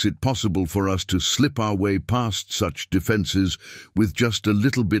that makes it possible for us to slip our way past such defenses with just a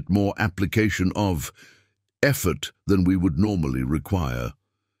little bit more application of effort than we would normally require.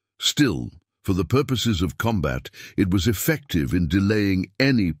 Still, for the purposes of combat, it was effective in delaying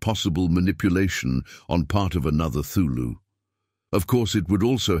any possible manipulation on part of another Thulu. Of course, it would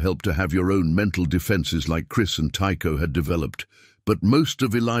also help to have your own mental defenses like Chris and Tycho had developed, but most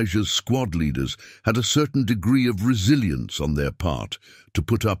of Elijah's squad leaders had a certain degree of resilience on their part to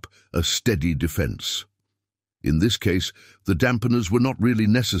put up a steady defense. In this case, the dampeners were not really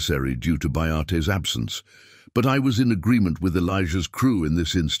necessary due to Beate's absence, but I was in agreement with Elijah's crew in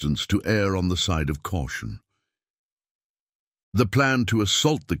this instance to err on the side of caution. The plan to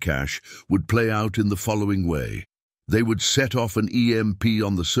assault the cache would play out in the following way. They would set off an EMP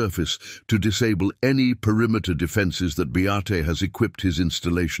on the surface to disable any perimeter defenses that Beate has equipped his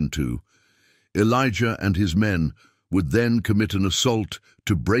installation to. Elijah and his men would then commit an assault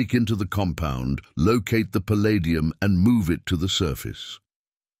to break into the compound, locate the palladium, and move it to the surface.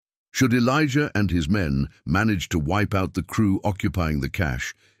 Should Elijah and his men manage to wipe out the crew occupying the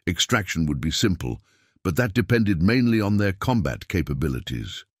cache, extraction would be simple, but that depended mainly on their combat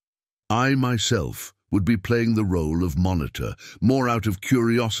capabilities. I myself would be playing the role of monitor, more out of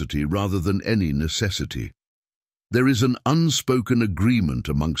curiosity rather than any necessity. There is an unspoken agreement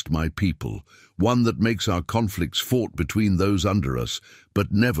amongst my people, one that makes our conflicts fought between those under us,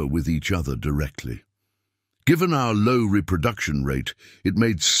 but never with each other directly. Given our low reproduction rate, it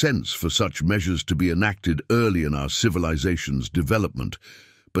made sense for such measures to be enacted early in our civilization's development,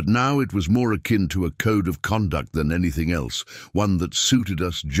 but now it was more akin to a code of conduct than anything else, one that suited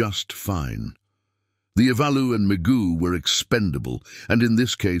us just fine. The Ivalu and Magoo were expendable, and in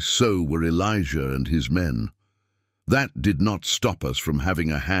this case so were Elijah and his men. That did not stop us from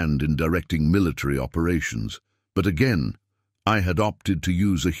having a hand in directing military operations, but again, I had opted to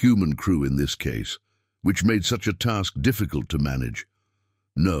use a human crew in this case, which made such a task difficult to manage.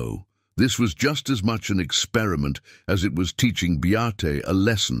 No, this was just as much an experiment as it was teaching Beate a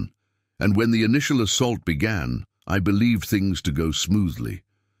lesson, and when the initial assault began, I believed things to go smoothly.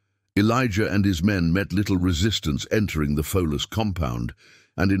 Elijah and his men met little resistance entering the Pholus compound,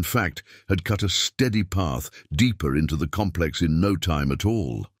 and in fact had cut a steady path deeper into the complex in no time at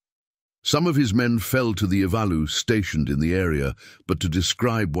all. Some of his men fell to the Ivalu stationed in the area, but to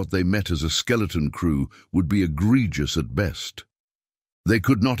describe what they met as a skeleton crew would be egregious at best. They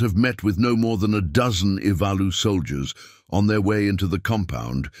could not have met with no more than a dozen Ivalu soldiers on their way into the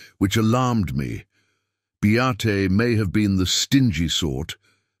compound, which alarmed me. Beate may have been the stingy sort,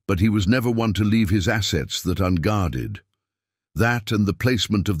 but he was never one to leave his assets that unguarded. That and the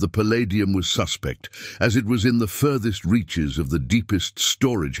placement of the Palladium was suspect, as it was in the furthest reaches of the deepest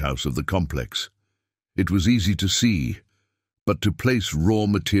storage house of the complex. It was easy to see, but to place raw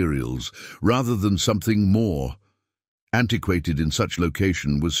materials, rather than something more antiquated in such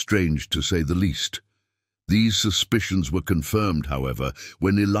location, was strange to say the least. These suspicions were confirmed, however,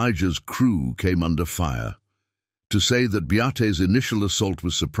 when Elijah's crew came under fire. To say that Beate's initial assault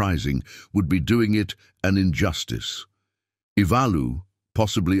was surprising would be doing it an injustice. Ivalu,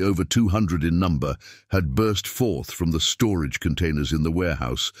 possibly over 200 in number, had burst forth from the storage containers in the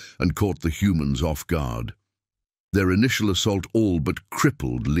warehouse and caught the humans off guard. Their initial assault all but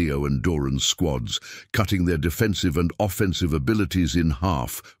crippled Leo and Doran's squads, cutting their defensive and offensive abilities in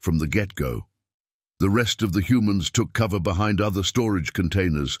half from the get-go. The rest of the humans took cover behind other storage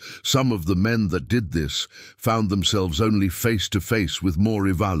containers. Some of the men that did this found themselves only face to face with more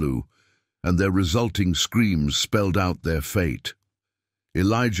Ivalu, and their resulting screams spelled out their fate.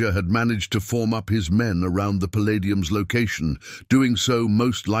 Elijah had managed to form up his men around the Palladium's location, doing so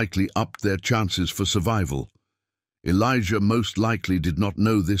most likely upped their chances for survival. Elijah most likely did not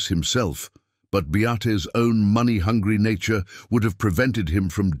know this himself, but Beate's own money-hungry nature would have prevented him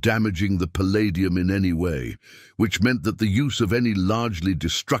from damaging the Palladium in any way, which meant that the use of any largely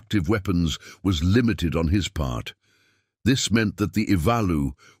destructive weapons was limited on his part. This meant that the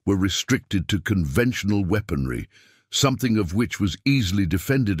Ivalu were restricted to conventional weaponry, something of which was easily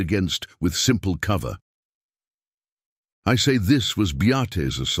defended against with simple cover. I say this was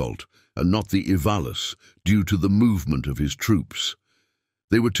Beate's assault, and not the Ivalus, due to the movement of his troops.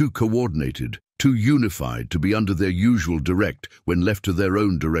 They were too coordinated, too unified to be under their usual direct when left to their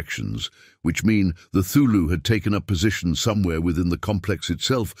own directions, which mean the Thulu had taken up position somewhere within the complex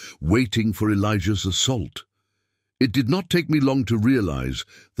itself, waiting for Elijah's assault. It did not take me long to realize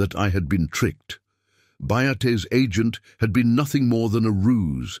that I had been tricked. Beate's agent had been nothing more than a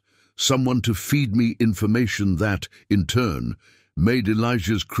ruse, someone to feed me information that, in turn, made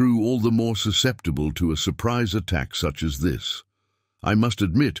Elijah's crew all the more susceptible to a surprise attack such as this. I must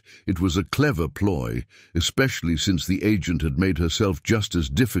admit it was a clever ploy, especially since the agent had made herself just as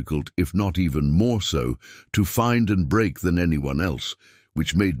difficult, if not even more so, to find and break than anyone else,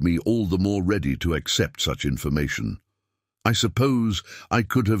 which made me all the more ready to accept such information. I suppose I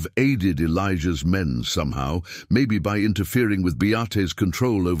could have aided Elijah's men somehow, maybe by interfering with Beate's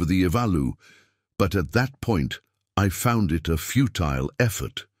control over the Ivalu, but at that point I found it a futile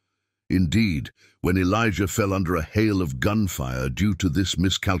effort. Indeed, when Elijah fell under a hail of gunfire due to this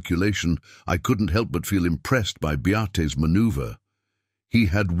miscalculation, I couldn't help but feel impressed by Beate's maneuver. He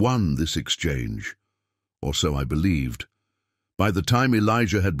had won this exchange, or so I believed. By the time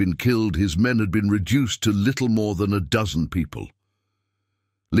Elijah had been killed, his men had been reduced to little more than a dozen people.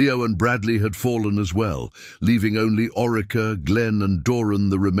 Leo and Bradley had fallen as well, leaving only Orica, Glenn and Doran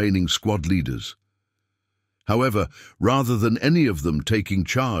the remaining squad leaders. However, rather than any of them taking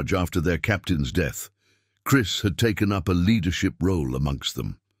charge after their captain's death, Chris had taken up a leadership role amongst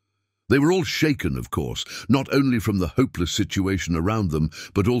them. They were all shaken, of course, not only from the hopeless situation around them,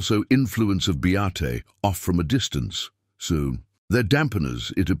 but also influence of Beate off from a distance. So, their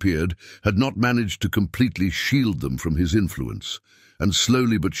dampeners, it appeared, had not managed to completely shield them from his influence, and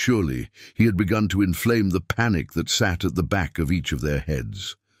slowly but surely he had begun to inflame the panic that sat at the back of each of their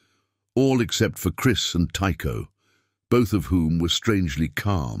heads. All except for Chris and Tycho, both of whom were strangely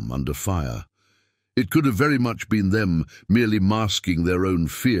calm under fire. It could have very much been them merely masking their own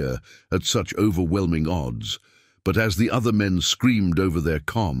fear at such overwhelming odds, but as the other men screamed over their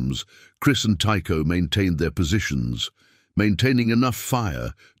comms, Chris and Tycho maintained their positions, maintaining enough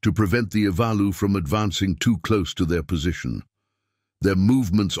fire to prevent the Ivalu from advancing too close to their position. Their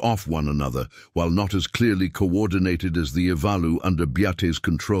movements off one another, while not as clearly coordinated as the Evalu under Beate's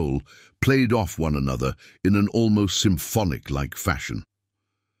control, played off one another in an almost symphonic-like fashion.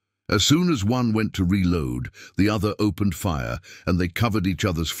 As soon as one went to reload, the other opened fire, and they covered each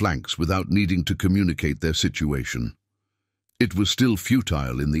other's flanks without needing to communicate their situation. It was still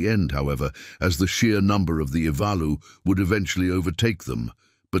futile in the end, however, as the sheer number of the Evalu would eventually overtake them,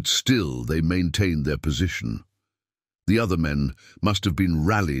 but still they maintained their position. The other men must have been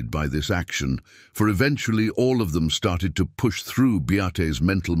rallied by this action, for eventually all of them started to push through Beate's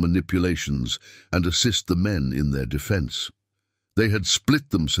mental manipulations and assist the men in their defense. They had split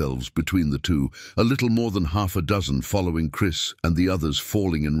themselves between the two, a little more than half a dozen following Chris and the others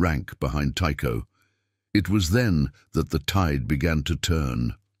falling in rank behind Tycho. It was then that the tide began to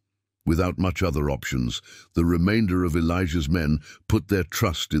turn. Without much other options, the remainder of Elijah's men put their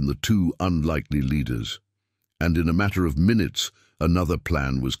trust in the two unlikely leaders. And in a matter of minutes, another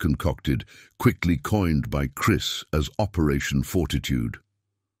plan was concocted, quickly coined by Chris as Operation Fortitude.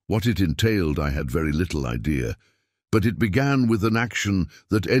 What it entailed I had very little idea, but it began with an action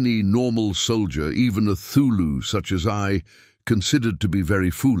that any normal soldier, even a Thulu such as I, considered to be very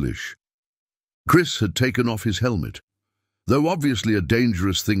foolish. Chris had taken off his helmet. Though obviously a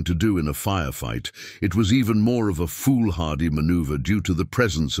dangerous thing to do in a firefight, it was even more of a foolhardy maneuver due to the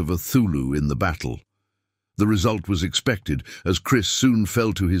presence of a Thulu in the battle. The result was expected, as Chris soon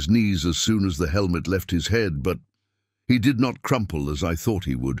fell to his knees as soon as the helmet left his head, but he did not crumple as I thought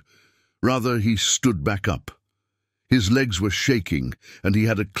he would. Rather, he stood back up. His legs were shaking, and he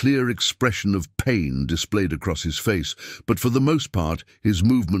had a clear expression of pain displayed across his face, but for the most part his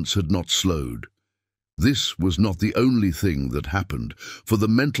movements had not slowed. This was not the only thing that happened, for the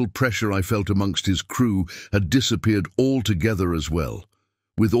mental pressure I felt amongst his crew had disappeared altogether as well,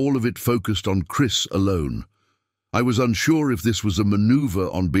 with all of it focused on Chris alone. I was unsure if this was a maneuver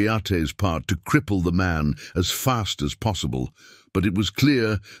on Beate's part to cripple the man as fast as possible, but it was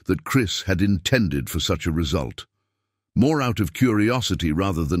clear that Chris had intended for such a result. More out of curiosity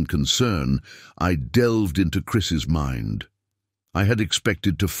rather than concern, I delved into Chris's mind. I had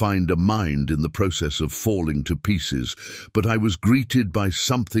expected to find a mind in the process of falling to pieces, but I was greeted by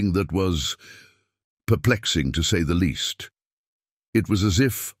something that was perplexing, to say the least. It was as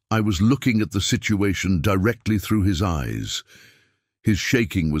if I was looking at the situation directly through his eyes. His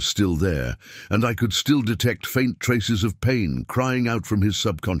shaking was still there, and I could still detect faint traces of pain crying out from his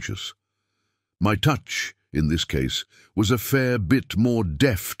subconscious. My touch, in this case, was a fair bit more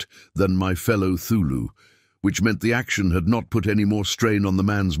deft than my fellow Thulu, which meant the action had not put any more strain on the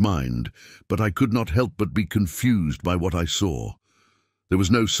man's mind, but I could not help but be confused by what I saw. There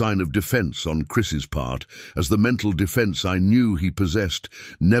was no sign of defense on Chris's part, as the mental defense I knew he possessed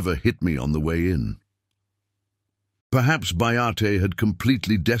never hit me on the way in. Perhaps Beate had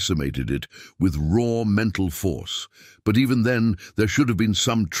completely decimated it with raw mental force, but even then there should have been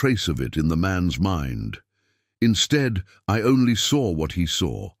some trace of it in the man's mind. Instead, I only saw what he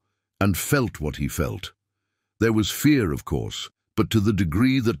saw, and felt what he felt. There was fear, of course, but to the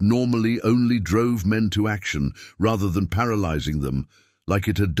degree that normally only drove men to action rather than paralyzing them, like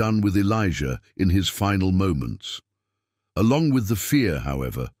it had done with Elijah in his final moments. Along with the fear,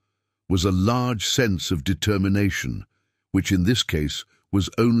 however, was a large sense of determination, which in this case was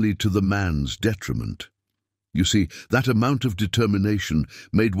only to the man's detriment. You see, that amount of determination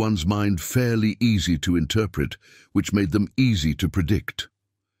made one's mind fairly easy to interpret, which made them easy to predict.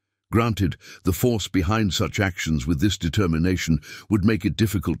 Granted, the force behind such actions with this determination would make it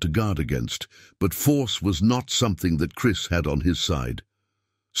difficult to guard against, but force was not something that Chris had on his side.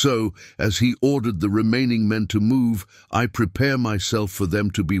 So, as he ordered the remaining men to move, I prepare myself for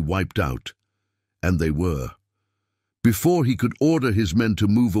them to be wiped out. And they were. Before he could order his men to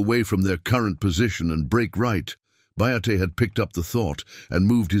move away from their current position and break right, Beate had picked up the thought and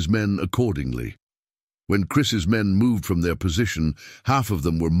moved his men accordingly. When Chris's men moved from their position, half of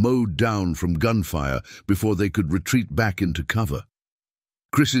them were mowed down from gunfire before they could retreat back into cover.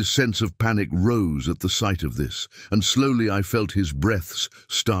 Chris's sense of panic rose at the sight of this, and slowly I felt his breaths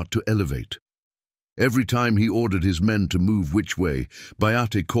start to elevate. Every time he ordered his men to move which way,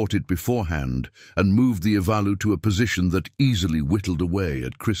 Beate caught it beforehand and moved the Evalu to a position that easily whittled away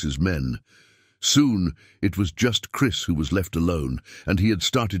at Chris's men. Soon it was just Chris who was left alone, and he had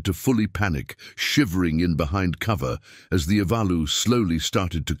started to fully panic, shivering in behind cover as the Evalu slowly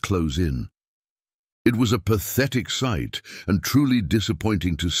started to close in. It was a pathetic sight and truly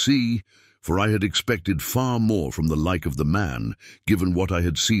disappointing to see, for I had expected far more from the like of the man, given what I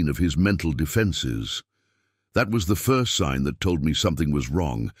had seen of his mental defenses. That was the first sign that told me something was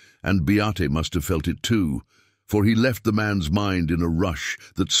wrong, and Beate must have felt it too, for he left the man's mind in a rush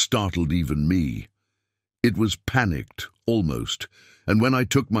that startled even me. It was panicked, almost, and when I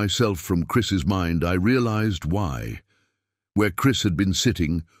took myself from Chris's mind, I realized why. Where Chris had been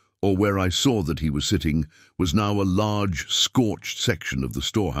sitting, or where I saw that he was sitting, was now a large, scorched section of the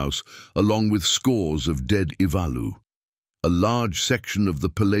storehouse, along with scores of dead Ivalu. A large section of the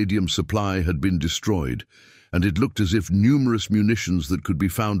palladium supply had been destroyed, and it looked as if numerous munitions that could be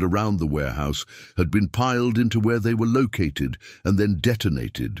found around the warehouse had been piled into where they were located and then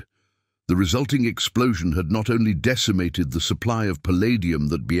detonated. The resulting explosion had not only decimated the supply of palladium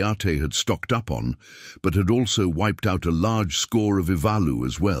that Beate had stocked up on, but had also wiped out a large score of Ivalu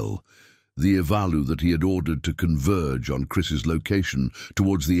as well, the Ivalu that he had ordered to converge on Chris's location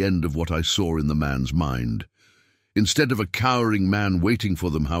towards the end of what I saw in the man's mind. Instead of a cowering man waiting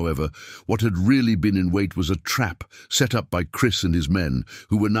for them, however, what had really been in wait was a trap set up by Chris and his men,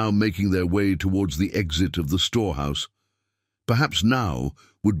 who were now making their way towards the exit of the storehouse. Perhaps now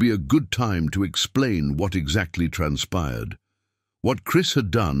would be a good time to explain what exactly transpired. What Chris had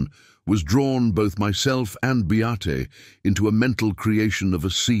done was drawn both myself and Beate into a mental creation of a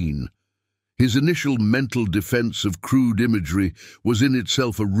scene. His initial mental defense of crude imagery was in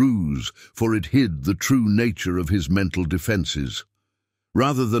itself a ruse, for it hid the true nature of his mental defenses.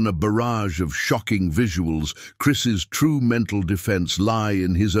 Rather than a barrage of shocking visuals, Chris's true mental defense lie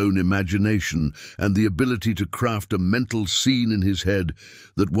in his own imagination and the ability to craft a mental scene in his head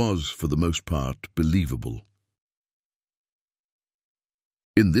that was, for the most part, believable.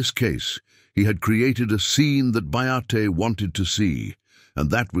 In this case, he had created a scene that Beate wanted to see, and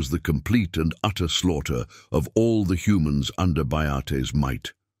that was the complete and utter slaughter of all the humans under Beate's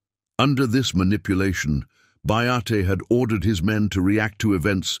might. Under this manipulation, Beate had ordered his men to react to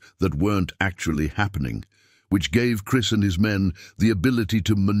events that weren't actually happening, which gave Chris and his men the ability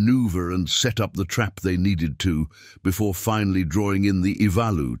to maneuver and set up the trap they needed to before finally drawing in the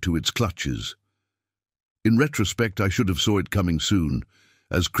Ivalu to its clutches. In retrospect, I should have saw it coming soon,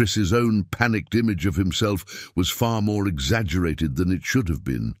 as Chris's own panicked image of himself was far more exaggerated than it should have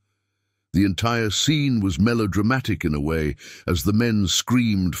been. The entire scene was melodramatic in a way, as the men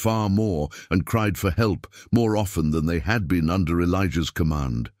screamed far more and cried for help more often than they had been under Elijah's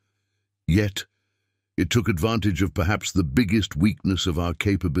command. Yet, it took advantage of perhaps the biggest weakness of our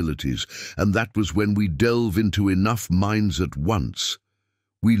capabilities, and that was when we delve into enough minds at once.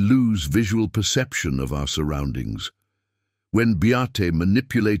 We lose visual perception of our surroundings. When Beate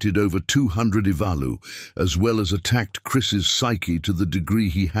manipulated over 200 Ivalu, as well as attacked Chris's psyche to the degree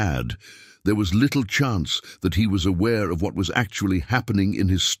he had, there was little chance that he was aware of what was actually happening in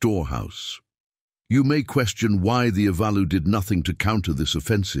his storehouse. You may question why the Ivalu did nothing to counter this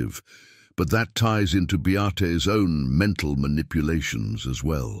offensive, but that ties into Beate's own mental manipulations as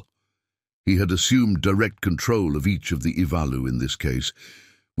well. He had assumed direct control of each of the Ivalu in this case,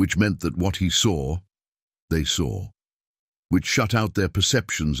 which meant that what he saw, they saw, which shut out their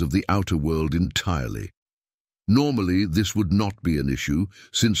perceptions of the outer world entirely. Normally, this would not be an issue,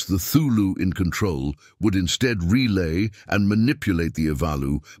 since the Thulu in control would instead relay and manipulate the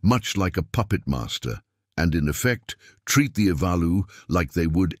Ivalu much like a puppet master, and in effect, treat the Ivalu like they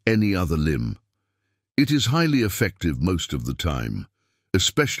would any other limb. It is highly effective most of the time,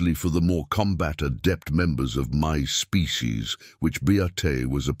 especially for the more combat-adept members of my species, which Beate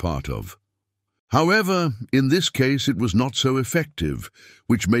was a part of. However, in this case it was not so effective,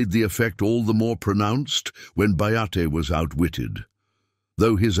 which made the effect all the more pronounced when Beate was outwitted.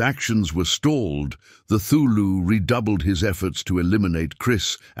 Though his actions were stalled, the Thulu redoubled his efforts to eliminate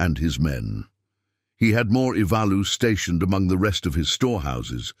Chris and his men. He had more Ivalu stationed among the rest of his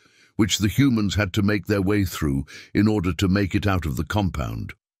storehouses, which the humans had to make their way through in order to make it out of the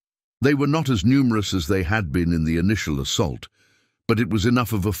compound. They were not as numerous as they had been in the initial assault, but it was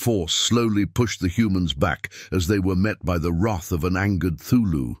enough of a force slowly pushed the humans back as they were met by the wrath of an angered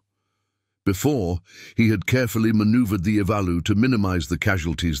Thulu. Before, he had carefully maneuvered the Ivalu to minimize the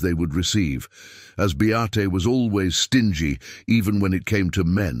casualties they would receive, as Beate was always stingy even when it came to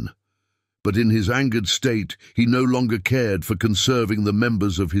men. But in his angered state, he no longer cared for conserving the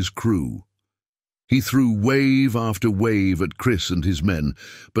members of his crew. He threw wave after wave at Chris and his men,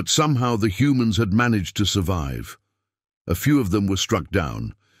 but somehow the humans had managed to survive. A few of them were struck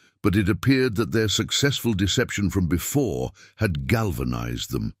down, but it appeared that their successful deception from before had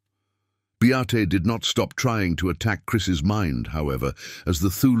galvanized them. Beate did not stop trying to attack Chris's mind, however, as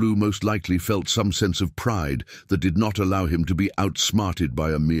the Thulu most likely felt some sense of pride that did not allow him to be outsmarted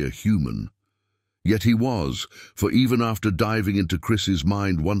by a mere human. Yet he was, for even after diving into Chris's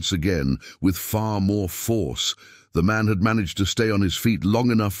mind once again with far more force, the man had managed to stay on his feet long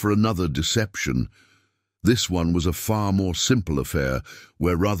enough for another deception. This one was a far more simple affair,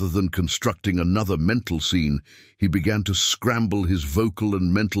 where rather than constructing another mental scene, he began to scramble his vocal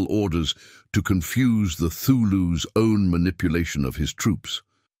and mental orders to confuse the Thulu's own manipulation of his troops.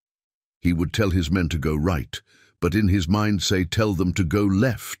 He would tell his men to go right, but in his mind say tell them to go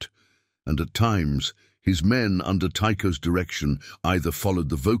left, and at times his men under Tycho's direction either followed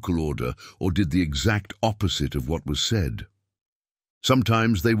the vocal order or did the exact opposite of what was said.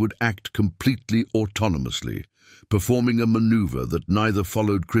 Sometimes they would act completely autonomously, performing a maneuver that neither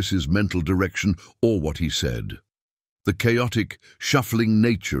followed Chris's mental direction or what he said. The chaotic, shuffling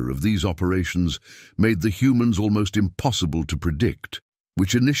nature of these operations made the humans almost impossible to predict,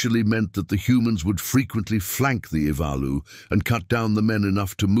 which initially meant that the humans would frequently flank the Ivalu and cut down the men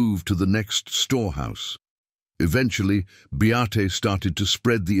enough to move to the next storehouse. Eventually, Beate started to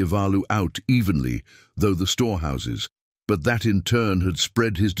spread the Ivalu out evenly, though the storehouses, but that in turn had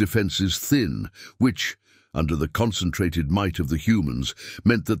spread his defenses thin, which, under the concentrated might of the humans,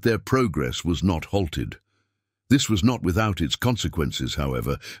 meant that their progress was not halted. This was not without its consequences,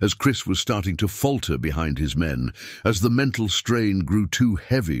 however, as Chris was starting to falter behind his men, as the mental strain grew too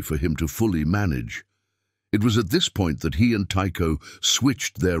heavy for him to fully manage. It was at this point that he and Tycho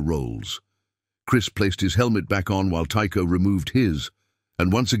switched their roles. Chris placed his helmet back on while Tycho removed his,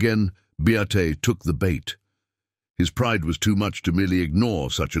 and once again, Beate took the bait. His pride was too much to merely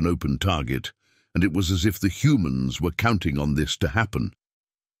ignore such an open target, and it was as if the humans were counting on this to happen.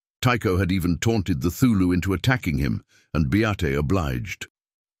 Tycho had even taunted the Thulu into attacking him, and Beate obliged.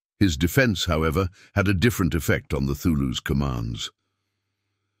 His defense, however, had a different effect on the Thulu's commands.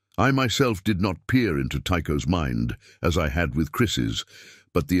 I myself did not peer into Tycho's mind, as I had with Chris's,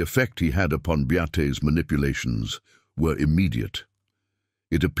 but the effect he had upon Beate's manipulations were immediate.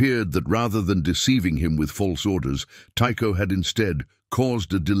 It appeared that rather than deceiving him with false orders, Tycho had instead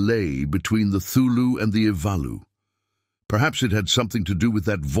caused a delay between the Thulu and the Ivalu. Perhaps it had something to do with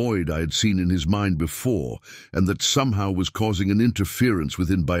that void I had seen in his mind before, and that somehow was causing an interference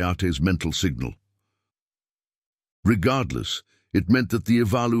within Beate's mental signal. Regardless, it meant that the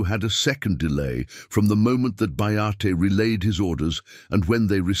Ivalu had a second delay from the moment that Beate relayed his orders and when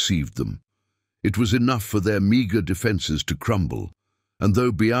they received them. It was enough for their meager defenses to crumble, and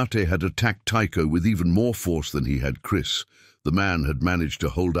though Beate had attacked Tycho with even more force than he had Chris, the man had managed to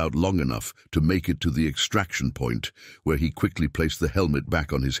hold out long enough to make it to the extraction point, where he quickly placed the helmet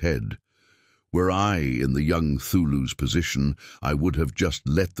back on his head. Were I in the young Thulu's position, I would have just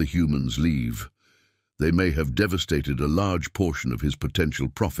let the humans leave. They may have devastated a large portion of his potential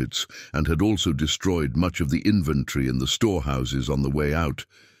profits and had also destroyed much of the inventory in the storehouses on the way out,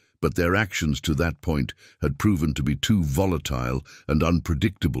 but their actions to that point had proven to be too volatile and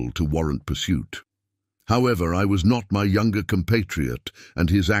unpredictable to warrant pursuit. However, I was not my younger compatriot, and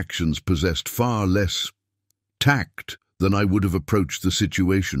his actions possessed far less tact than I would have approached the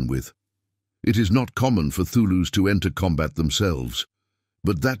situation with. It is not common for Thulus to enter combat themselves,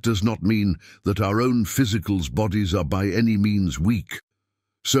 but that does not mean that our own physical's bodies are by any means weak.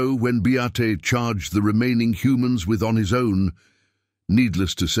 So when Beate charged the remaining humans with on his own,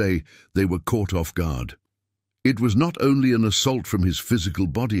 needless to say, they were caught off guard. It was not only an assault from his physical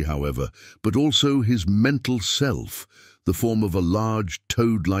body, however, but also his mental self, the form of a large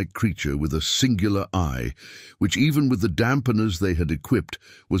toad-like creature with a singular eye, which even with the dampeners they had equipped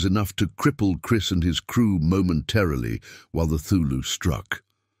was enough to cripple Chris and his crew momentarily while the Thulu struck.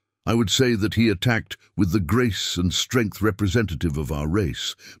 I would say that he attacked with the grace and strength representative of our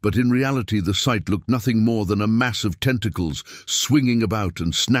race, but in reality the sight looked nothing more than a mass of tentacles swinging about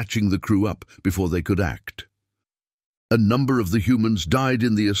and snatching the crew up before they could act. A number of the humans died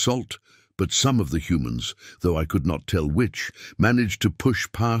in the assault, but some of the humans, though I could not tell which, managed to push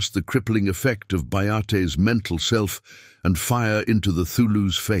past the crippling effect of Beate's mental self and fire into the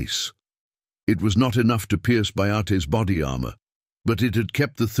Thulu's face. It was not enough to pierce Beate's body armor, but it had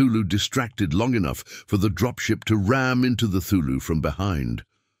kept the Thulu distracted long enough for the dropship to ram into the Thulu from behind.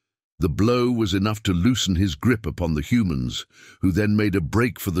 The blow was enough to loosen his grip upon the humans, who then made a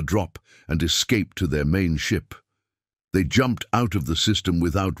break for the drop and escaped to their main ship. They jumped out of the system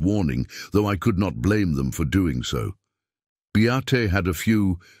without warning, though I could not blame them for doing so. Beate had a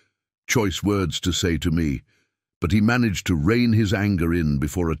few choice words to say to me, but he managed to rein his anger in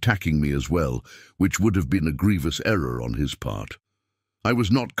before attacking me as well, which would have been a grievous error on his part. I was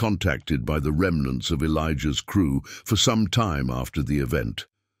not contacted by the remnants of Elijah's crew for some time after the event,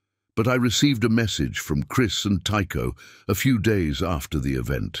 but I received a message from Chris and Tycho a few days after the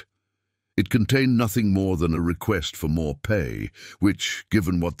event. It contained nothing more than a request for more pay, which,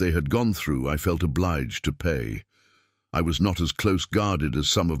 given what they had gone through, I felt obliged to pay. I was not as close-guarded as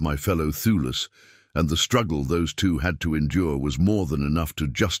some of my fellow Thulus, and the struggle those two had to endure was more than enough to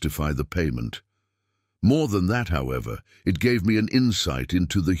justify the payment. More than that, however, it gave me an insight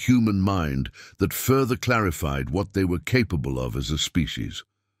into the human mind that further clarified what they were capable of as a species.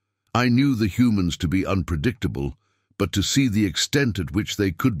 I knew the humans to be unpredictable, but to see the extent at which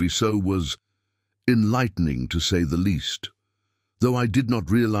they could be so was enlightening, to say the least. Though I did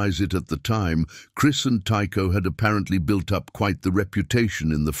not realize it at the time, Chris and Tycho had apparently built up quite the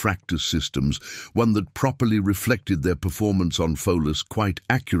reputation in the Fractus systems, one that properly reflected their performance on Pholus quite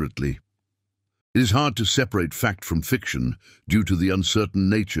accurately. It is hard to separate fact from fiction due to the uncertain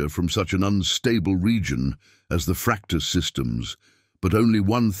nature from such an unstable region as the Fractus systems, but only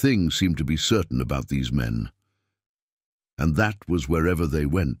one thing seemed to be certain about these men, and that was wherever they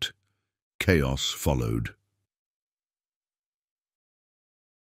went, chaos followed.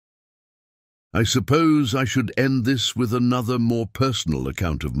 I suppose I should end this with another more personal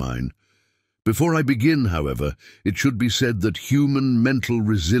account of mine. Before I begin, however, it should be said that human mental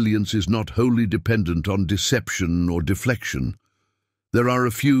resilience is not wholly dependent on deception or deflection. There are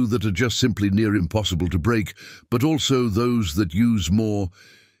a few that are just simply near impossible to break, but also those that use more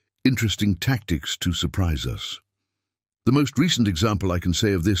interesting tactics to surprise us. The most recent example I can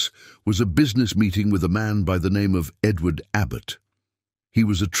say of this was a business meeting with a man by the name of Edward Abbott. He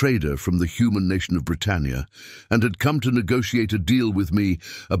was a trader from the human nation of Britannia and had come to negotiate a deal with me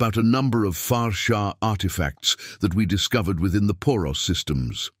about a number of Farshah artifacts that we discovered within the Poros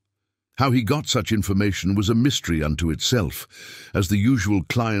systems. How he got such information was a mystery unto itself, as the usual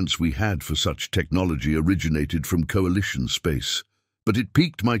clients we had for such technology originated from coalition space. But it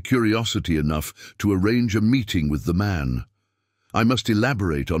piqued my curiosity enough to arrange a meeting with the man. I must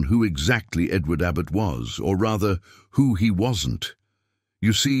elaborate on who exactly Edward Abbott was, or rather, who he wasn't.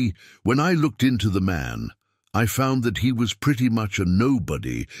 You see, when I looked into the man, I found that he was pretty much a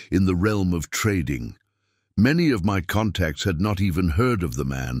nobody in the realm of trading. Many of my contacts had not even heard of the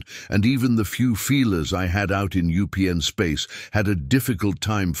man, and even the few feelers I had out in UPN space had a difficult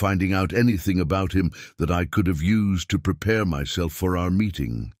time finding out anything about him that I could have used to prepare myself for our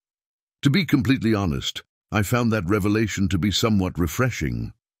meeting. To be completely honest, I found that revelation to be somewhat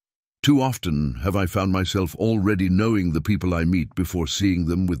refreshing. Too often have I found myself already knowing the people I meet before seeing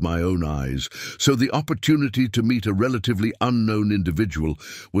them with my own eyes, so the opportunity to meet a relatively unknown individual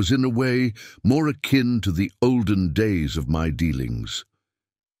was in a way more akin to the olden days of my dealings.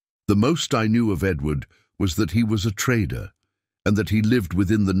 The most I knew of Edward was that he was a trader, and that he lived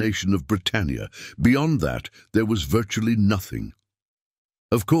within the nation of Britannia. Beyond that, there was virtually nothing.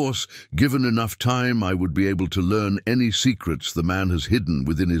 Of course, given enough time, I would be able to learn any secrets the man has hidden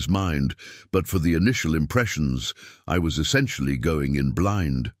within his mind, but for the initial impressions, I was essentially going in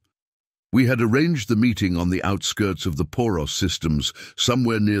blind. We had arranged the meeting on the outskirts of the Poros systems,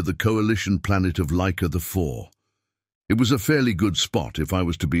 somewhere near the coalition planet of Laika IV. It was a fairly good spot, if I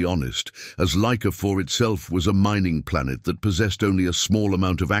was to be honest, as Laika IV itself was a mining planet that possessed only a small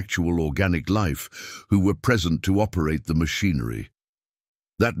amount of actual organic life who were present to operate the machinery.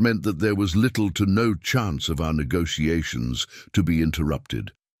 That meant that there was little to no chance of our negotiations to be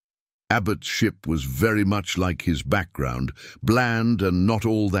interrupted. Abbott's ship was very much like his background, bland and not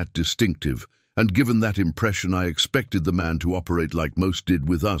all that distinctive, and given that impression I expected the man to operate like most did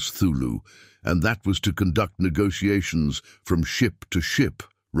with us Thulu, and that was to conduct negotiations from ship to ship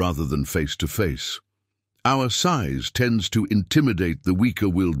rather than face to face. Our size tends to intimidate the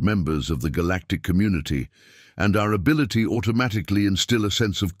weaker-willed members of the galactic community, and our ability automatically instill a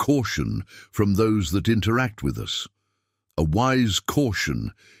sense of caution from those that interact with us. A wise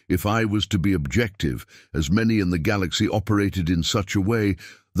caution, if I was to be objective, as many in the galaxy operated in such a way,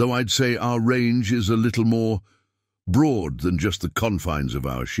 though I'd say our range is a little more broad than just the confines of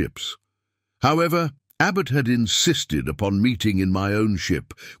our ships. However, Abbott had insisted upon meeting in my own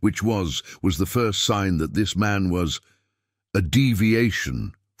ship, which was the first sign that this man was a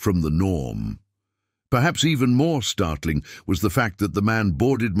deviation from the norm. Perhaps even more startling was the fact that the man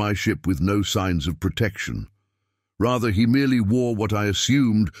boarded my ship with no signs of protection. Rather, he merely wore what I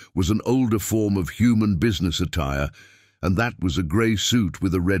assumed was an older form of human business attire, and that was a grey suit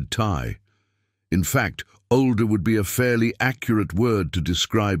with a red tie. In fact, older would be a fairly accurate word to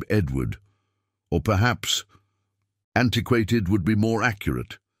describe Edward. Or perhaps antiquated would be more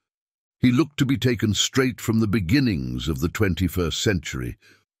accurate. He looked to be taken straight from the beginnings of the 21st century.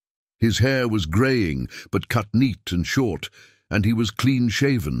 His hair was greying, but cut neat and short, and he was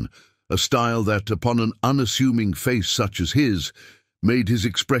clean-shaven, a style that, upon an unassuming face such as his, made his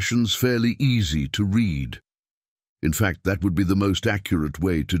expressions fairly easy to read. In fact, that would be the most accurate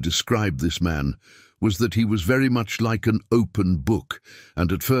way to describe this man, was that he was very much like an open book,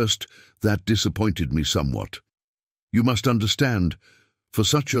 and at first that disappointed me somewhat. You must understand, for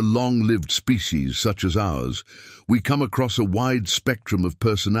such a long-lived species such as ours, we come across a wide spectrum of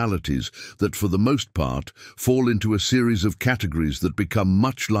personalities that for the most part fall into a series of categories that become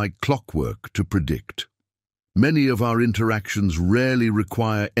much like clockwork to predict. Many of our interactions rarely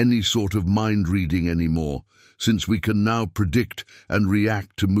require any sort of mind reading anymore, since we can now predict and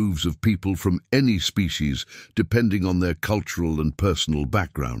react to moves of people from any species depending on their cultural and personal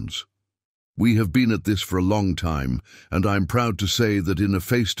backgrounds. We have been at this for a long time, and I'm proud to say that in a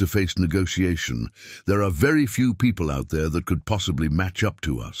face-to-face negotiation, there are very few people out there that could possibly match up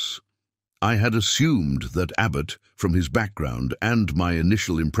to us. I had assumed that Abbott, from his background and my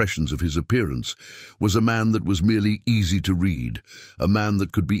initial impressions of his appearance, was a man that was merely easy to read, a man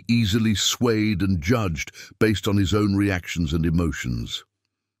that could be easily swayed and judged based on his own reactions and emotions.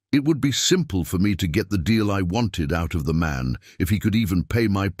 It would be simple for me to get the deal I wanted out of the man if he could even pay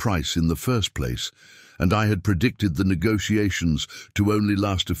my price in the first place, and I had predicted the negotiations to only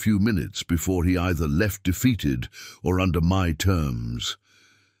last a few minutes before he either left defeated or under my terms.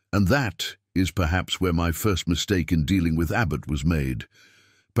 And that is perhaps where my first mistake in dealing with Abbott was made.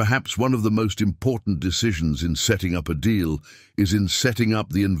 Perhaps one of the most important decisions in setting up a deal is in setting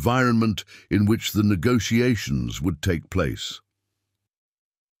up the environment in which the negotiations would take place.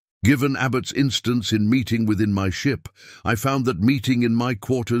 Given Abbott's instance in meeting within my ship, I found that meeting in my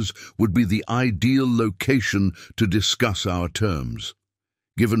quarters would be the ideal location to discuss our terms.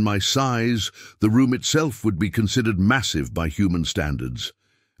 Given my size, the room itself would be considered massive by human standards,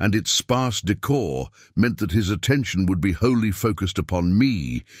 and its sparse decor meant that his attention would be wholly focused upon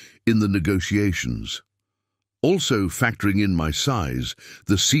me in the negotiations. Also, factoring in my size,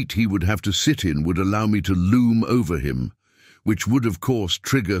 the seat he would have to sit in would allow me to loom over him, which would of course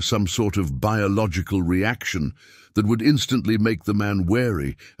trigger some sort of biological reaction that would instantly make the man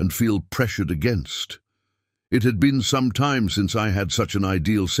wary and feel pressured against. It had been some time since I had such an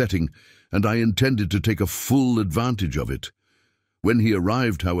ideal setting, and I intended to take a full advantage of it. When he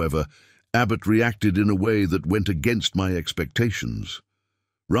arrived, however, Abbott reacted in a way that went against my expectations.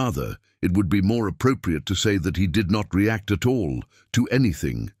 Rather, it would be more appropriate to say that he did not react at all to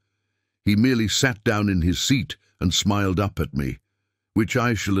anything. He merely sat down in his seat and smiled up at me, which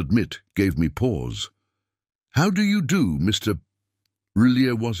I shall admit gave me pause. "How do you do, Mr.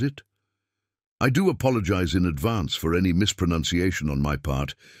 Rillier, was it? I do apologize in advance for any mispronunciation on my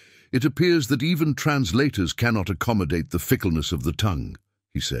part. It appears that even translators cannot accommodate the fickleness of the tongue,"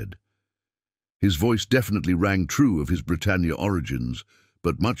 he said. His voice definitely rang true of his Britannia origins,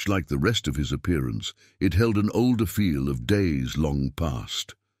 but much like the rest of his appearance, it held an older feel of days long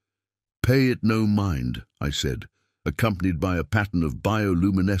past. "Pay it no mind," I said, accompanied by a pattern of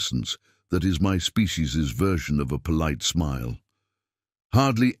bioluminescence that is my species' version of a polite smile.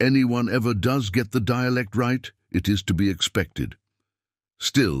 "Hardly anyone ever does get the dialect right. It is to be expected.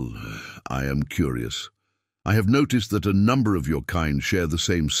 Still, I am curious. I have noticed that a number of your kind share the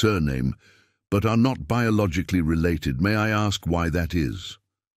same surname, but are not biologically related. May I ask why that is?"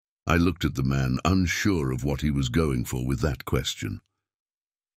 I looked at the man, unsure of what he was going for with that question.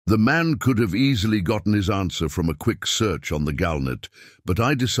 The man could have easily gotten his answer from a quick search on the Galnet, but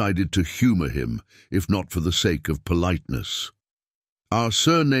I decided to humor him, if not for the sake of politeness. "Our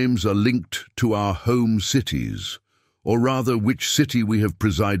surnames are linked to our home cities, or rather which city we have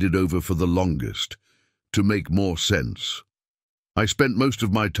presided over for the longest, to make more sense. I spent most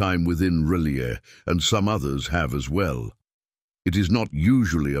of my time within Rillier, and some others have as well. It is not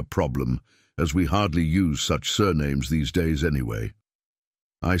usually a problem, as we hardly use such surnames these days anyway."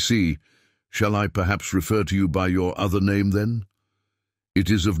 "I see. Shall I perhaps refer to you by your other name, then?" "It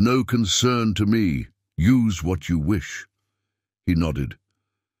is of no concern to me. Use what you wish." He nodded.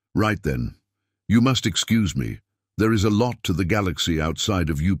 "Right then. You must excuse me. There is a lot to the galaxy outside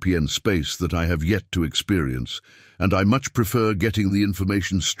of UPN space that I have yet to experience, and I much prefer getting the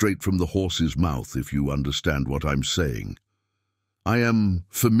information straight from the horse's mouth, if you understand what I'm saying. I am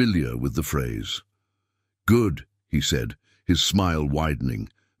familiar with the phrase." "Good," he said, his smile widening.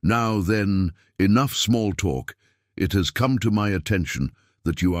 "Now then, enough small talk. It has come to my attention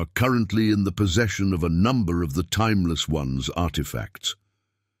that you are currently in the possession of a number of the Timeless One's artifacts.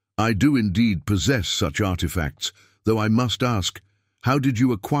 I do indeed possess such artifacts, though I must ask, how did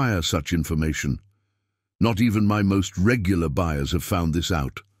you acquire such information? Not even my most regular buyers have found this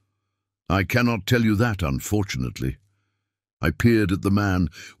out." "I cannot tell you that, unfortunately." I peered at the man,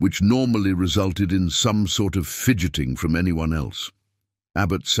 which normally resulted in some sort of fidgeting from anyone else.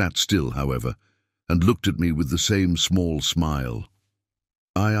 Abbott sat still, however, and looked at me with the same small smile.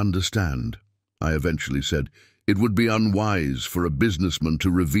 "I understand. I eventually said. "It would be unwise for a businessman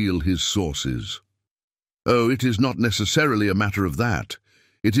to reveal his sources." "Oh, it is not necessarily a matter of that.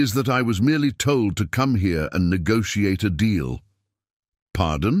 It is that I was merely told to come here and negotiate a deal."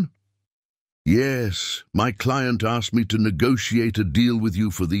 "Pardon?" "Yes, my client asked me to negotiate a deal with you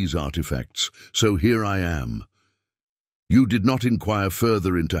for these artifacts, so here I am." "You did not inquire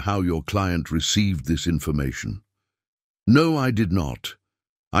further into how your client received this information?" "No, I did not.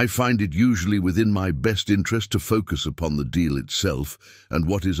 I find it usually within my best interest to focus upon the deal itself and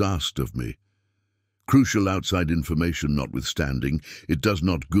what is asked of me. Crucial outside information notwithstanding, it does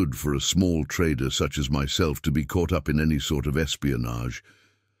not good for a small trader such as myself to be caught up in any sort of espionage.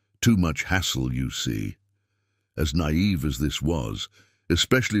 Too much hassle, you see." As naive as this was,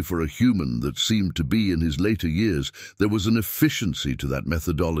 especially for a human that seemed to be in his later years, there was an efficiency to that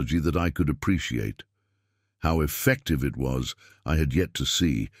methodology that I could appreciate. How effective it was, I had yet to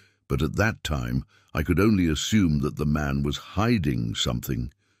see, but at that time I could only assume that the man was hiding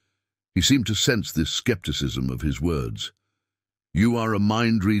something. He seemed to sense this skepticism of his words. "You are a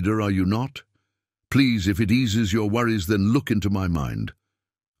mind reader, are you not? Please, if it eases your worries, then look into my mind.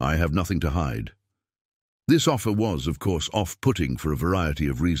 I have nothing to hide." This offer was, of course, off-putting for a variety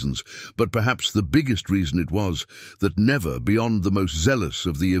of reasons, but perhaps the biggest reason it was that never, beyond the most zealous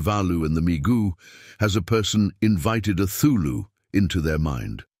of the Ivalu and the Migu, has a person invited a Thulu into their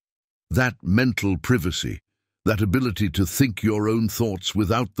mind. That mental privacy, that ability to think your own thoughts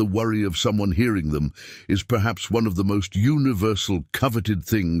without the worry of someone hearing them, is perhaps one of the most universal coveted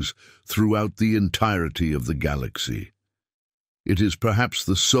things throughout the entirety of the galaxy. It is perhaps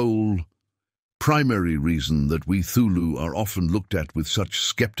the sole, primary reason that we Thulu are often looked at with such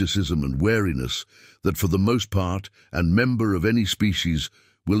skepticism and wariness that for the most part, and member of any species,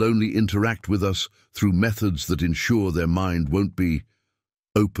 will only interact with us through methods that ensure their mind won't be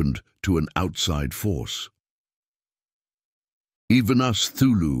opened to an outside force. Even us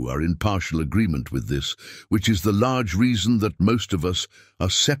Thulu are in partial agreement with this, which is the large reason that most of us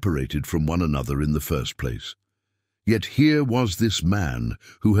are separated from one another in the first place. Yet here was this man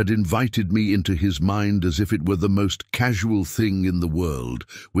who had invited me into his mind as if it were the most casual thing in the world,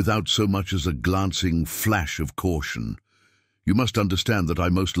 without so much as a glancing flash of caution. You must understand that I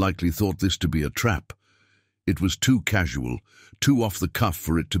most likely thought this to be a trap. It was too casual, too off the cuff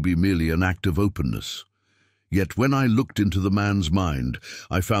for it to be merely an act of openness. Yet when I looked into the man's mind,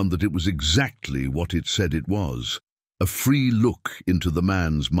 I found that it was exactly what it said it was, a free look into the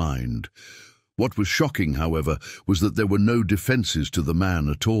man's mind. What was shocking, however, was that there were no defenses to the man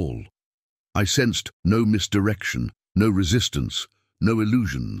at all. I sensed no misdirection, no resistance, no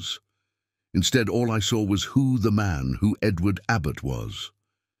illusions. Instead, all I saw was who Edward Abbott was.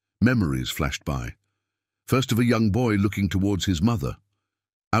 Memories flashed by. First of a young boy looking towards his mother.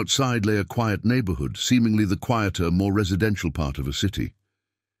 Outside lay a quiet neighborhood, seemingly the quieter, more residential part of a city.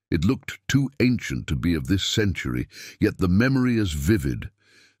 It looked too ancient to be of this century, yet the memory as vivid,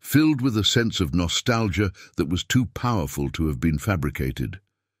 filled with a sense of nostalgia that was too powerful to have been fabricated.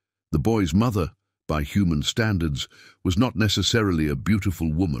 The boy's mother, by human standards, was not necessarily a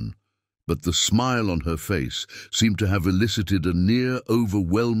beautiful woman, but the smile on her face seemed to have elicited a near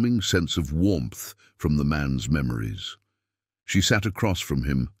overwhelming sense of warmth from the man's memories. She sat across from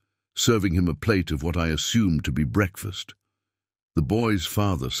him, serving him a plate of what I assumed to be breakfast. The boy's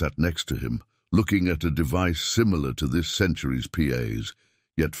father sat next to him, looking at a device similar to this century's PAs,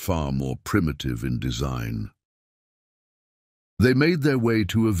 yet far more primitive in design. They made their way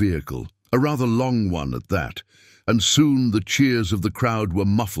to a vehicle, a rather long one at that, and soon the cheers of the crowd were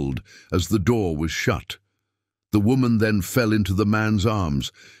muffled as the door was shut. The woman then fell into the man's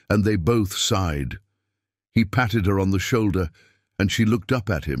arms, and they both sighed. He patted her on the shoulder, and she looked up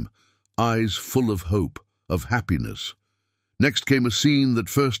at him, eyes full of hope, of happiness. Next came a scene that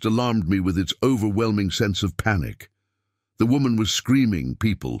first alarmed me with its overwhelming sense of panic. The woman was screaming.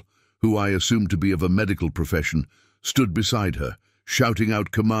 People, who I assumed to be of a medical profession, stood beside her, shouting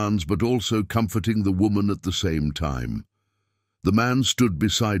out commands but also comforting the woman at the same time. The man stood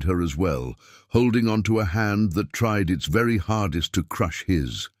beside her as well, holding onto a hand that tried its very hardest to crush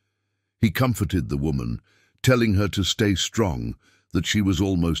his. He comforted the woman, telling her to stay strong, that she was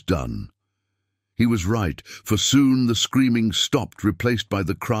almost done. He was right, for soon the screaming stopped, replaced by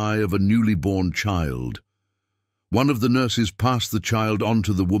the cry of a newly born child. One of the nurses passed the child on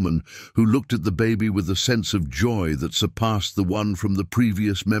to the woman, who looked at the baby with a sense of joy that surpassed the one from the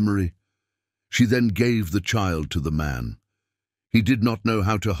previous memory. She then gave the child to the man. He did not know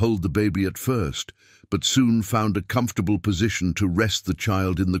how to hold the baby at first, but soon found a comfortable position to rest the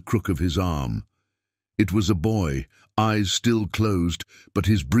child in the crook of his arm. It was a boy, eyes still closed, but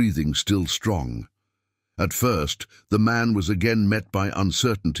his breathing still strong. At first, the man was again met by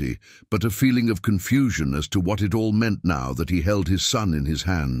uncertainty, but a feeling of confusion as to what it all meant now that he held his son in his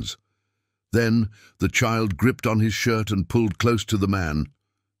hands. Then, the child gripped on his shirt and pulled close to the man,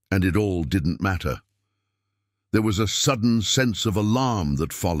 and it all didn't matter. There was a sudden sense of alarm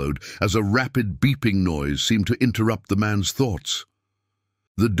that followed, as a rapid beeping noise seemed to interrupt the man's thoughts.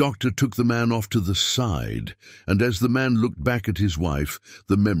 The doctor took the man off to the side, and as the man looked back at his wife,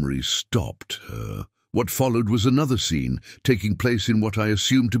 the memory stopped. What followed was another scene, taking place in what I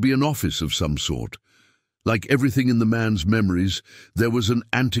assumed to be an office of some sort. Like everything in the man's memories, there was an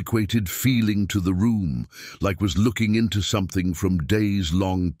antiquated feeling to the room, like was looking into something from days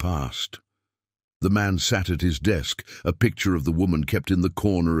long past. The man sat at his desk, a picture of the woman kept in the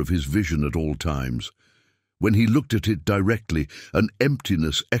corner of his vision at all times. When he looked at it directly, an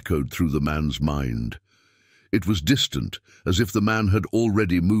emptiness echoed through the man's mind. It was distant, as if the man had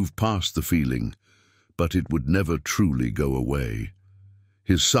already moved past the feeling, but it would never truly go away.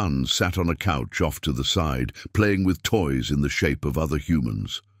 His son sat on a couch off to the side, playing with toys in the shape of other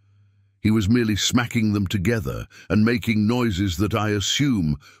humans. He was merely smacking them together and making noises that I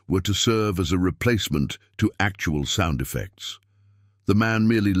assume were to serve as a replacement to actual sound effects. The man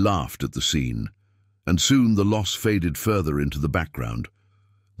merely laughed at the scene, and soon the loss faded further into the background.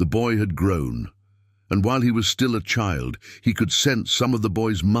 The boy had grown, and while he was still a child, he could sense some of the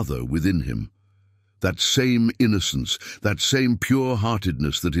boy's mother within him. That same innocence, that same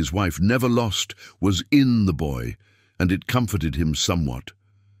pure-heartedness that his wife never lost was in the boy, and it comforted him somewhat.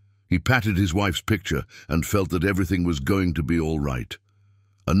 He patted his wife's picture and felt that everything was going to be all right.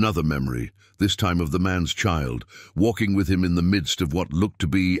 Another memory, this time of the man's child, walking with him in the midst of what looked to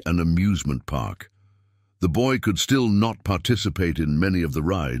be an amusement park. The boy could still not participate in many of the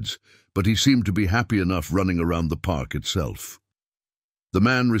rides, but he seemed to be happy enough running around the park itself. The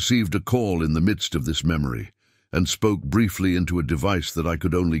man received a call in the midst of this memory, and spoke briefly into a device that I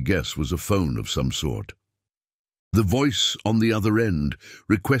could only guess was a phone of some sort. The voice on the other end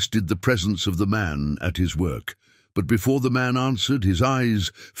requested the presence of the man at his work, but before the man answered, his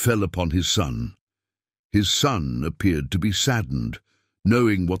eyes fell upon his son. His son appeared to be saddened,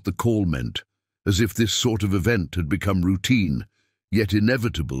 knowing what the call meant, as if this sort of event had become routine, yet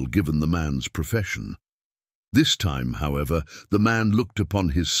inevitable given the man's profession. This time, however, the man looked upon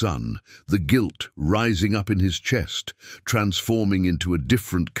his son, the guilt rising up in his chest, transforming into a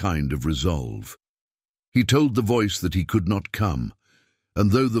different kind of resolve. He told the voice that he could not come,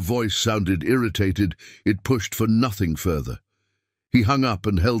 and though the voice sounded irritated, it pushed for nothing further. He hung up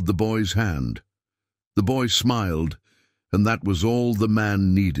and held the boy's hand. The boy smiled, and that was all the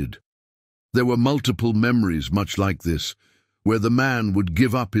man needed. There were multiple memories much like this, where the man would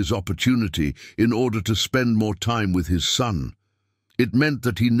give up his opportunity in order to spend more time with his son. It meant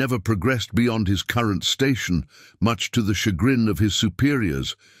that he never progressed beyond his current station, much to the chagrin of his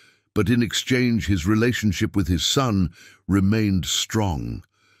superiors, but in exchange his relationship with his son remained strong.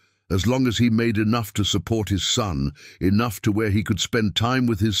 As long as he made enough to support his son, enough to where he could spend time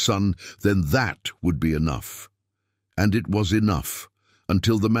with his son, then that would be enough. And it was enough,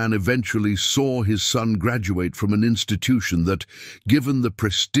 until the man eventually saw his son graduate from an institution that, given the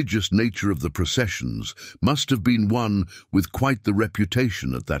prestigious nature of the processions, must have been one with quite the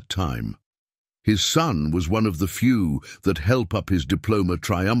reputation at that time. His son was one of the few that held up his diploma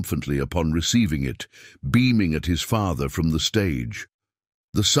triumphantly upon receiving it, beaming at his father from the stage.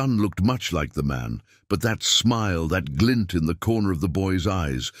 The son looked much like the man, but that smile, that glint in the corner of the boy's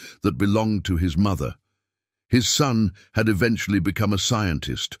eyes, that belonged to his mother. His son had eventually become a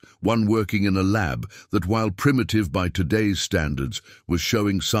scientist, one working in a lab that, while primitive by today's standards, was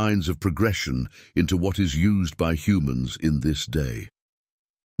showing signs of progression into what is used by humans in this day.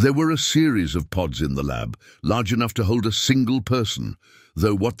 There were a series of pods in the lab, large enough to hold a single person,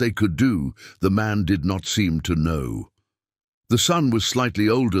 though what they could do, the man did not seem to know. The son was slightly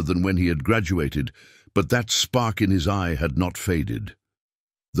older than when he had graduated, but that spark in his eye had not faded.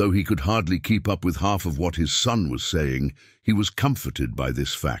 Though he could hardly keep up with half of what his son was saying, he was comforted by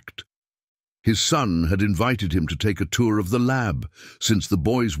this fact. His son had invited him to take a tour of the lab, since the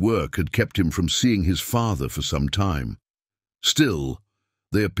boy's work had kept him from seeing his father for some time. Still,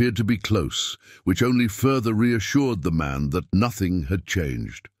 they appeared to be close, which only further reassured the man that nothing had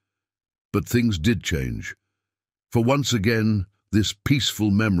changed. But things did change. For once again, this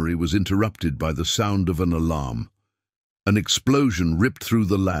peaceful memory was interrupted by the sound of an alarm. An explosion ripped through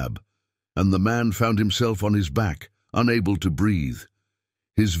the lab, and the man found himself on his back, unable to breathe.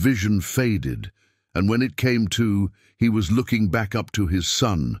 His vision faded, and when it came to, he was looking back up to his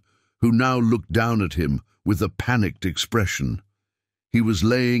son, who now looked down at him with a panicked expression. He was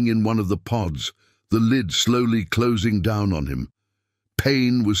laying in one of the pods, the lid slowly closing down on him.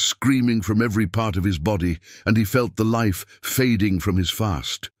 Pain was screaming from every part of his body, and he felt the life fading from his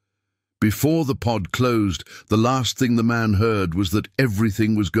fast. Before the pod closed, the last thing the man heard was that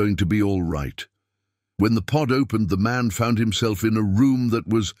everything was going to be all right. When the pod opened, the man found himself in a room that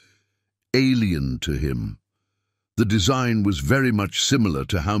was alien to him. The design was very much similar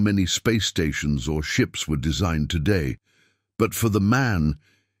to how many space stations or ships were designed today, but for the man,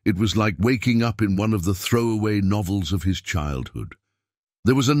 it was like waking up in one of the throwaway novels of his childhood.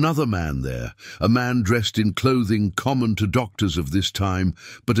 There was another man there, a man dressed in clothing common to doctors of this time,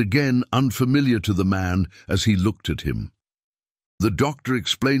 but again unfamiliar to the man as he looked at him. The doctor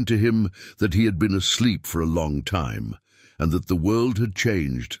explained to him that he had been asleep for a long time, and that the world had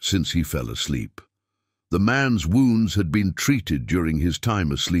changed since he fell asleep. The man's wounds had been treated during his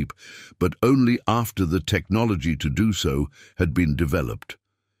time asleep, but only after the technology to do so had been developed.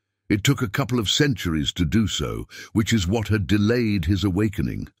 It took a couple of centuries to do so, which is what had delayed his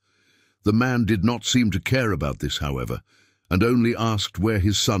awakening. The man did not seem to care about this, however, and only asked where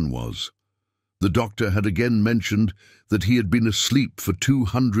his son was. The doctor had again mentioned that he had been asleep for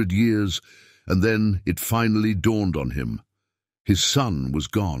 200 years, and then it finally dawned on him. His son was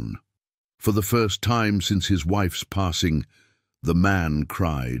gone. For the first time since his wife's passing, the man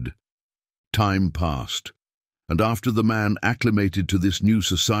cried. Time passed, and after the man acclimated to this new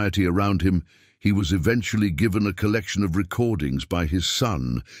society around him, he was eventually given a collection of recordings by his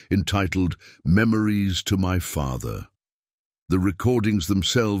son entitled Memories to My Father. The recordings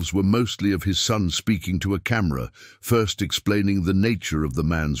themselves were mostly of his son speaking to a camera, first explaining the nature of the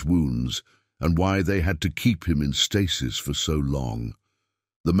man's wounds and why they had to keep him in stasis for so long.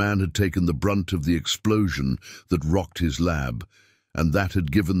 The man had taken the brunt of the explosion that rocked his lab, and that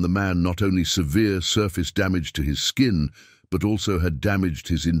had given the man not only severe surface damage to his skin, but also had damaged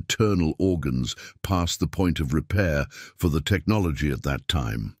his internal organs past the point of repair for the technology at that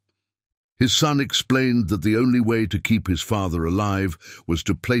time. His son explained that the only way to keep his father alive was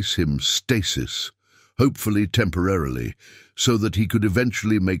to place him stasis, hopefully temporarily, so that he could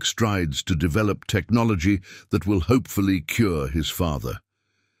eventually make strides to develop technology that will hopefully cure his father.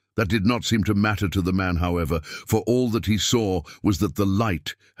 That did not seem to matter to the man, however, for all that he saw was that the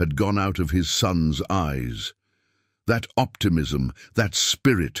light had gone out of his son's eyes. That optimism, that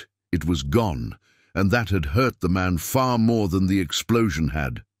spirit, it was gone, and that had hurt the man far more than the explosion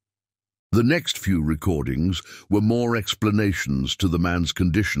had. The next few recordings were more explanations to the man's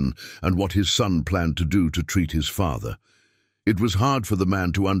condition and what his son planned to do to treat his father. It was hard for the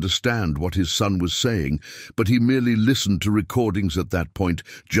man to understand what his son was saying, but he merely listened to recordings at that point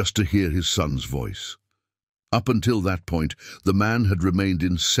just to hear his son's voice. Up until that point, the man had remained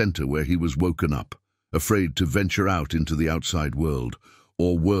in center where he was woken up, afraid to venture out into the outside world,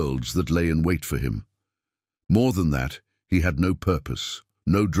 or worlds that lay in wait for him. More than that, he had no purpose,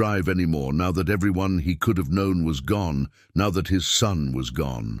 no drive anymore now that everyone he could have known was gone, now that his son was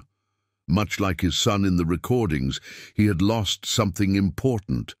gone. Much like his son in the recordings, he had lost something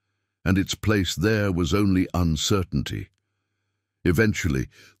important, and its place there was only uncertainty. Eventually,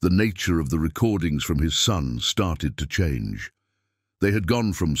 the nature of the recordings from his son started to change. They had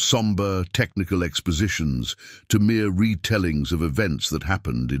gone from somber, technical expositions to mere retellings of events that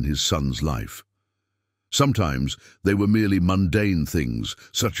happened in his son's life. Sometimes they were merely mundane things,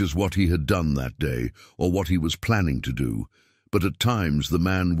 such as what he had done that day or what he was planning to do, but at times the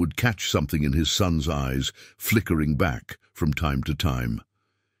man would catch something in his son's eyes, flickering back from time to time.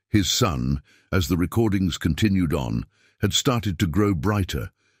 His son, as the recordings continued on, had started to grow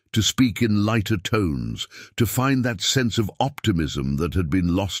brighter, to speak in lighter tones, to find that sense of optimism that had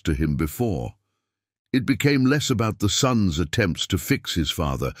been lost to him before. It became less about the son's attempts to fix his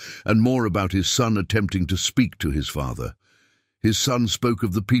father, and more about his son attempting to speak to his father. His son spoke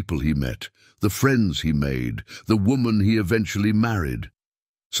of the people he met, the friends he made, the woman he eventually married.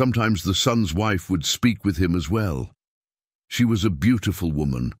 Sometimes the son's wife would speak with him as well. She was a beautiful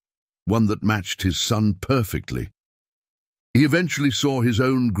woman, one that matched his son perfectly. He eventually saw his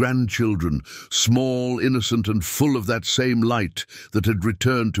own grandchildren, small, innocent, and full of that same light that had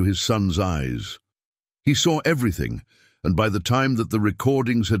returned to his son's eyes. He saw everything, and by the time that the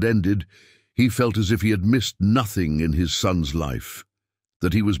recordings had ended, he felt as if he had missed nothing in his son's life,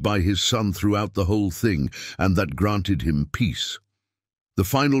 that he was by his son throughout the whole thing, and that granted him peace. The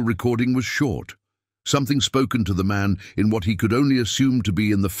final recording was short, something spoken to the man in what he could only assume to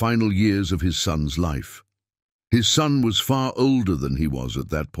be in the final years of his son's life. His son was far older than he was at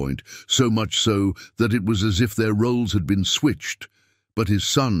that point, so much so that it was as if their roles had been switched, but his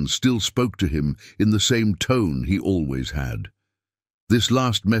son still spoke to him in the same tone he always had. This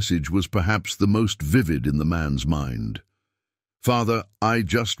last message was perhaps the most vivid in the man's mind. "Father, I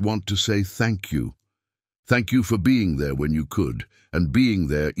just want to say thank you. Thank you for being there when you could, and being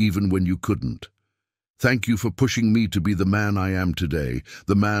there even when you couldn't. Thank you for pushing me to be the man I am today,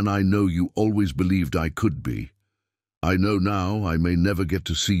 the man I know you always believed I could be. I know now I may never get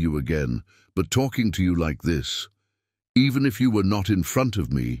to see you again, but talking to you like this, even if you were not in front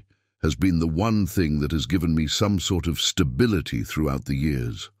of me, has been the one thing that has given me some sort of stability throughout the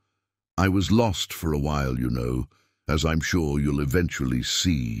years. I was lost for a while, you know, as I'm sure you'll eventually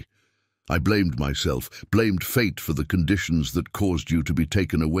see. I blamed myself, blamed fate for the conditions that caused you to be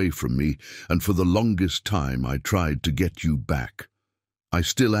taken away from me, and for the longest time I tried to get you back. I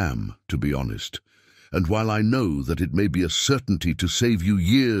still am, to be honest. And while I know that it may be a certainty to save you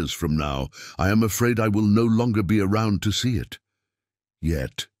years from now, I am afraid I will no longer be around to see it.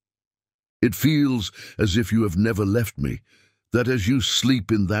 Yet. It feels as if you have never left me, that as you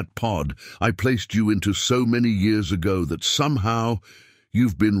sleep in that pod I placed you into so many years ago that somehow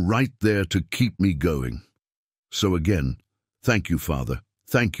you've been right there to keep me going. So again, thank you, Father.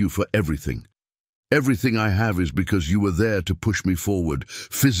 Thank you for everything. Everything I have is because you were there to push me forward,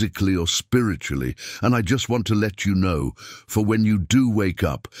 physically or spiritually, and I just want to let you know, for when you do wake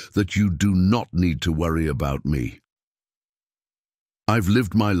up, that you do not need to worry about me. I've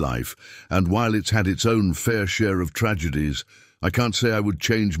lived my life, and while it's had its own fair share of tragedies, I can't say I would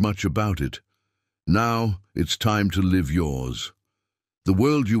change much about it. Now it's time to live yours. The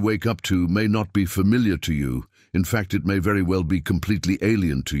world you wake up to may not be familiar to you. In fact, it may very well be completely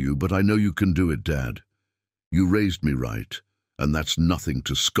alien to you, but I know you can do it, Dad. You raised me right, and that's nothing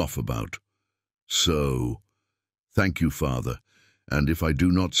to scoff about. So, thank you, Father, and if I do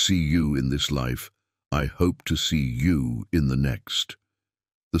not see you in this life, I hope to see you in the next.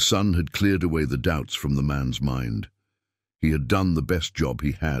 The son had cleared away the doubts from the man's mind. He had done the best job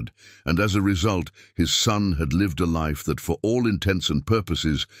he had, and as a result, his son had lived a life that for all intents and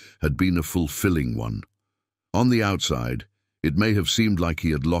purposes had been a fulfilling one. On the outside, it may have seemed like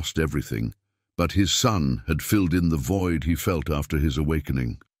he had lost everything, but his son had filled in the void he felt after his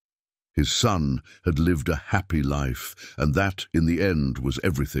awakening. His son had lived a happy life, and that, in the end, was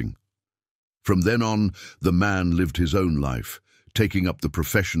everything. From then on, the man lived his own life, taking up the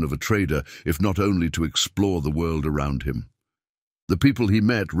profession of a trader, if not only to explore the world around him. The people he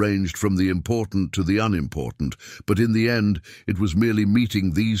met ranged from the important to the unimportant, but in the end, it was merely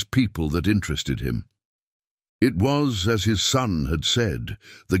meeting these people that interested him. It was, as his son had said,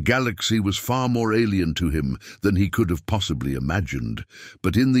 the galaxy was far more alien to him than he could have possibly imagined,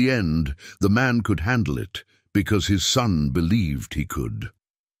 but in the end, the man could handle it, because his son believed he could.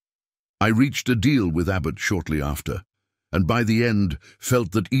 I reached a deal with Abbott shortly after, and by the end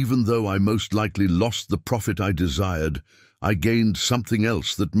felt that even though I most likely lost the profit I desired, I gained something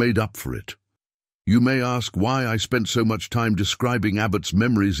else that made up for it. You may ask why I spent so much time describing Abbott's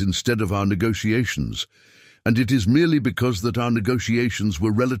memories instead of our negotiations, and it is merely because that our negotiations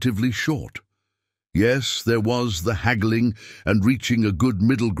were relatively short. Yes, there was the haggling and reaching a good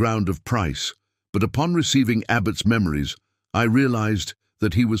middle ground of price, but upon receiving Abbott's memories, I realized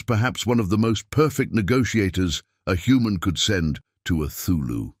that he was perhaps one of the most perfect negotiators a human could send to a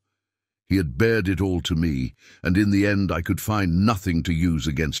Thulu. He had bared it all to me, and in the end I could find nothing to use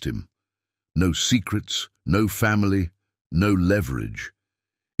against him. No secrets, no family, no leverage.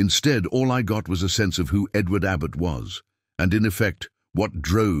 Instead, all I got was a sense of who Edward Abbott was, and in effect, what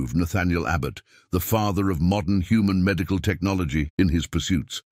drove Nathaniel Abbott, the father of modern human medical technology, in his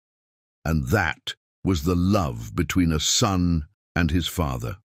pursuits. And that was the love between a son and his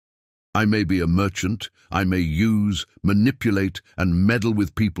father. I may be a merchant, I may use, manipulate, and meddle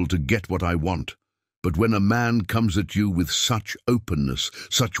with people to get what I want, but when a man comes at you with such openness,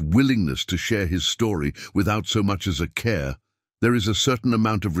 such willingness to share his story without so much as a care, there is a certain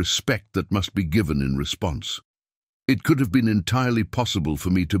amount of respect that must be given in response. It could have been entirely possible for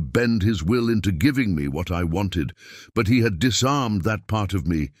me to bend his will into giving me what I wanted, but he had disarmed that part of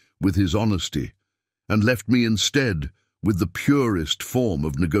me with his honesty, and left me instead with the purest form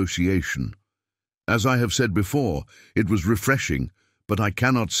of negotiation. As I have said before, it was refreshing, but I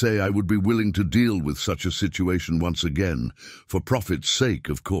cannot say I would be willing to deal with such a situation once again, for profit's sake,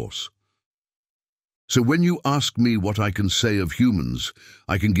 of course. So when you ask me what I can say of humans,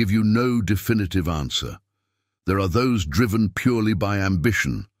 I can give you no definitive answer. There are those driven purely by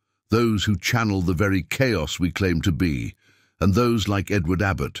ambition, those who channel the very chaos we claim to be, and those like Edward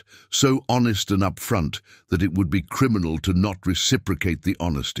Abbott, so honest and upfront that it would be criminal to not reciprocate the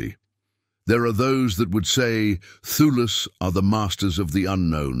honesty. There are those that would say Thulus are the masters of the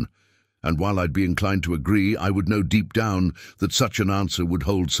unknown, and while I'd be inclined to agree, I would know deep down that such an answer would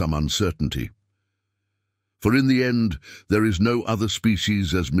hold some uncertainty. For in the end, there is no other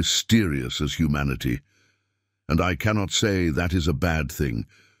species as mysterious as humanity, and I cannot say that is a bad thing,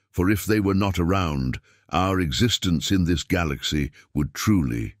 for if they were not around, our existence in this galaxy would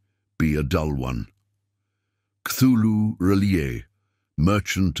truly be a dull one. Cthulhu Relier,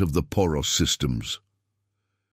 Merchant of the Poros Systems.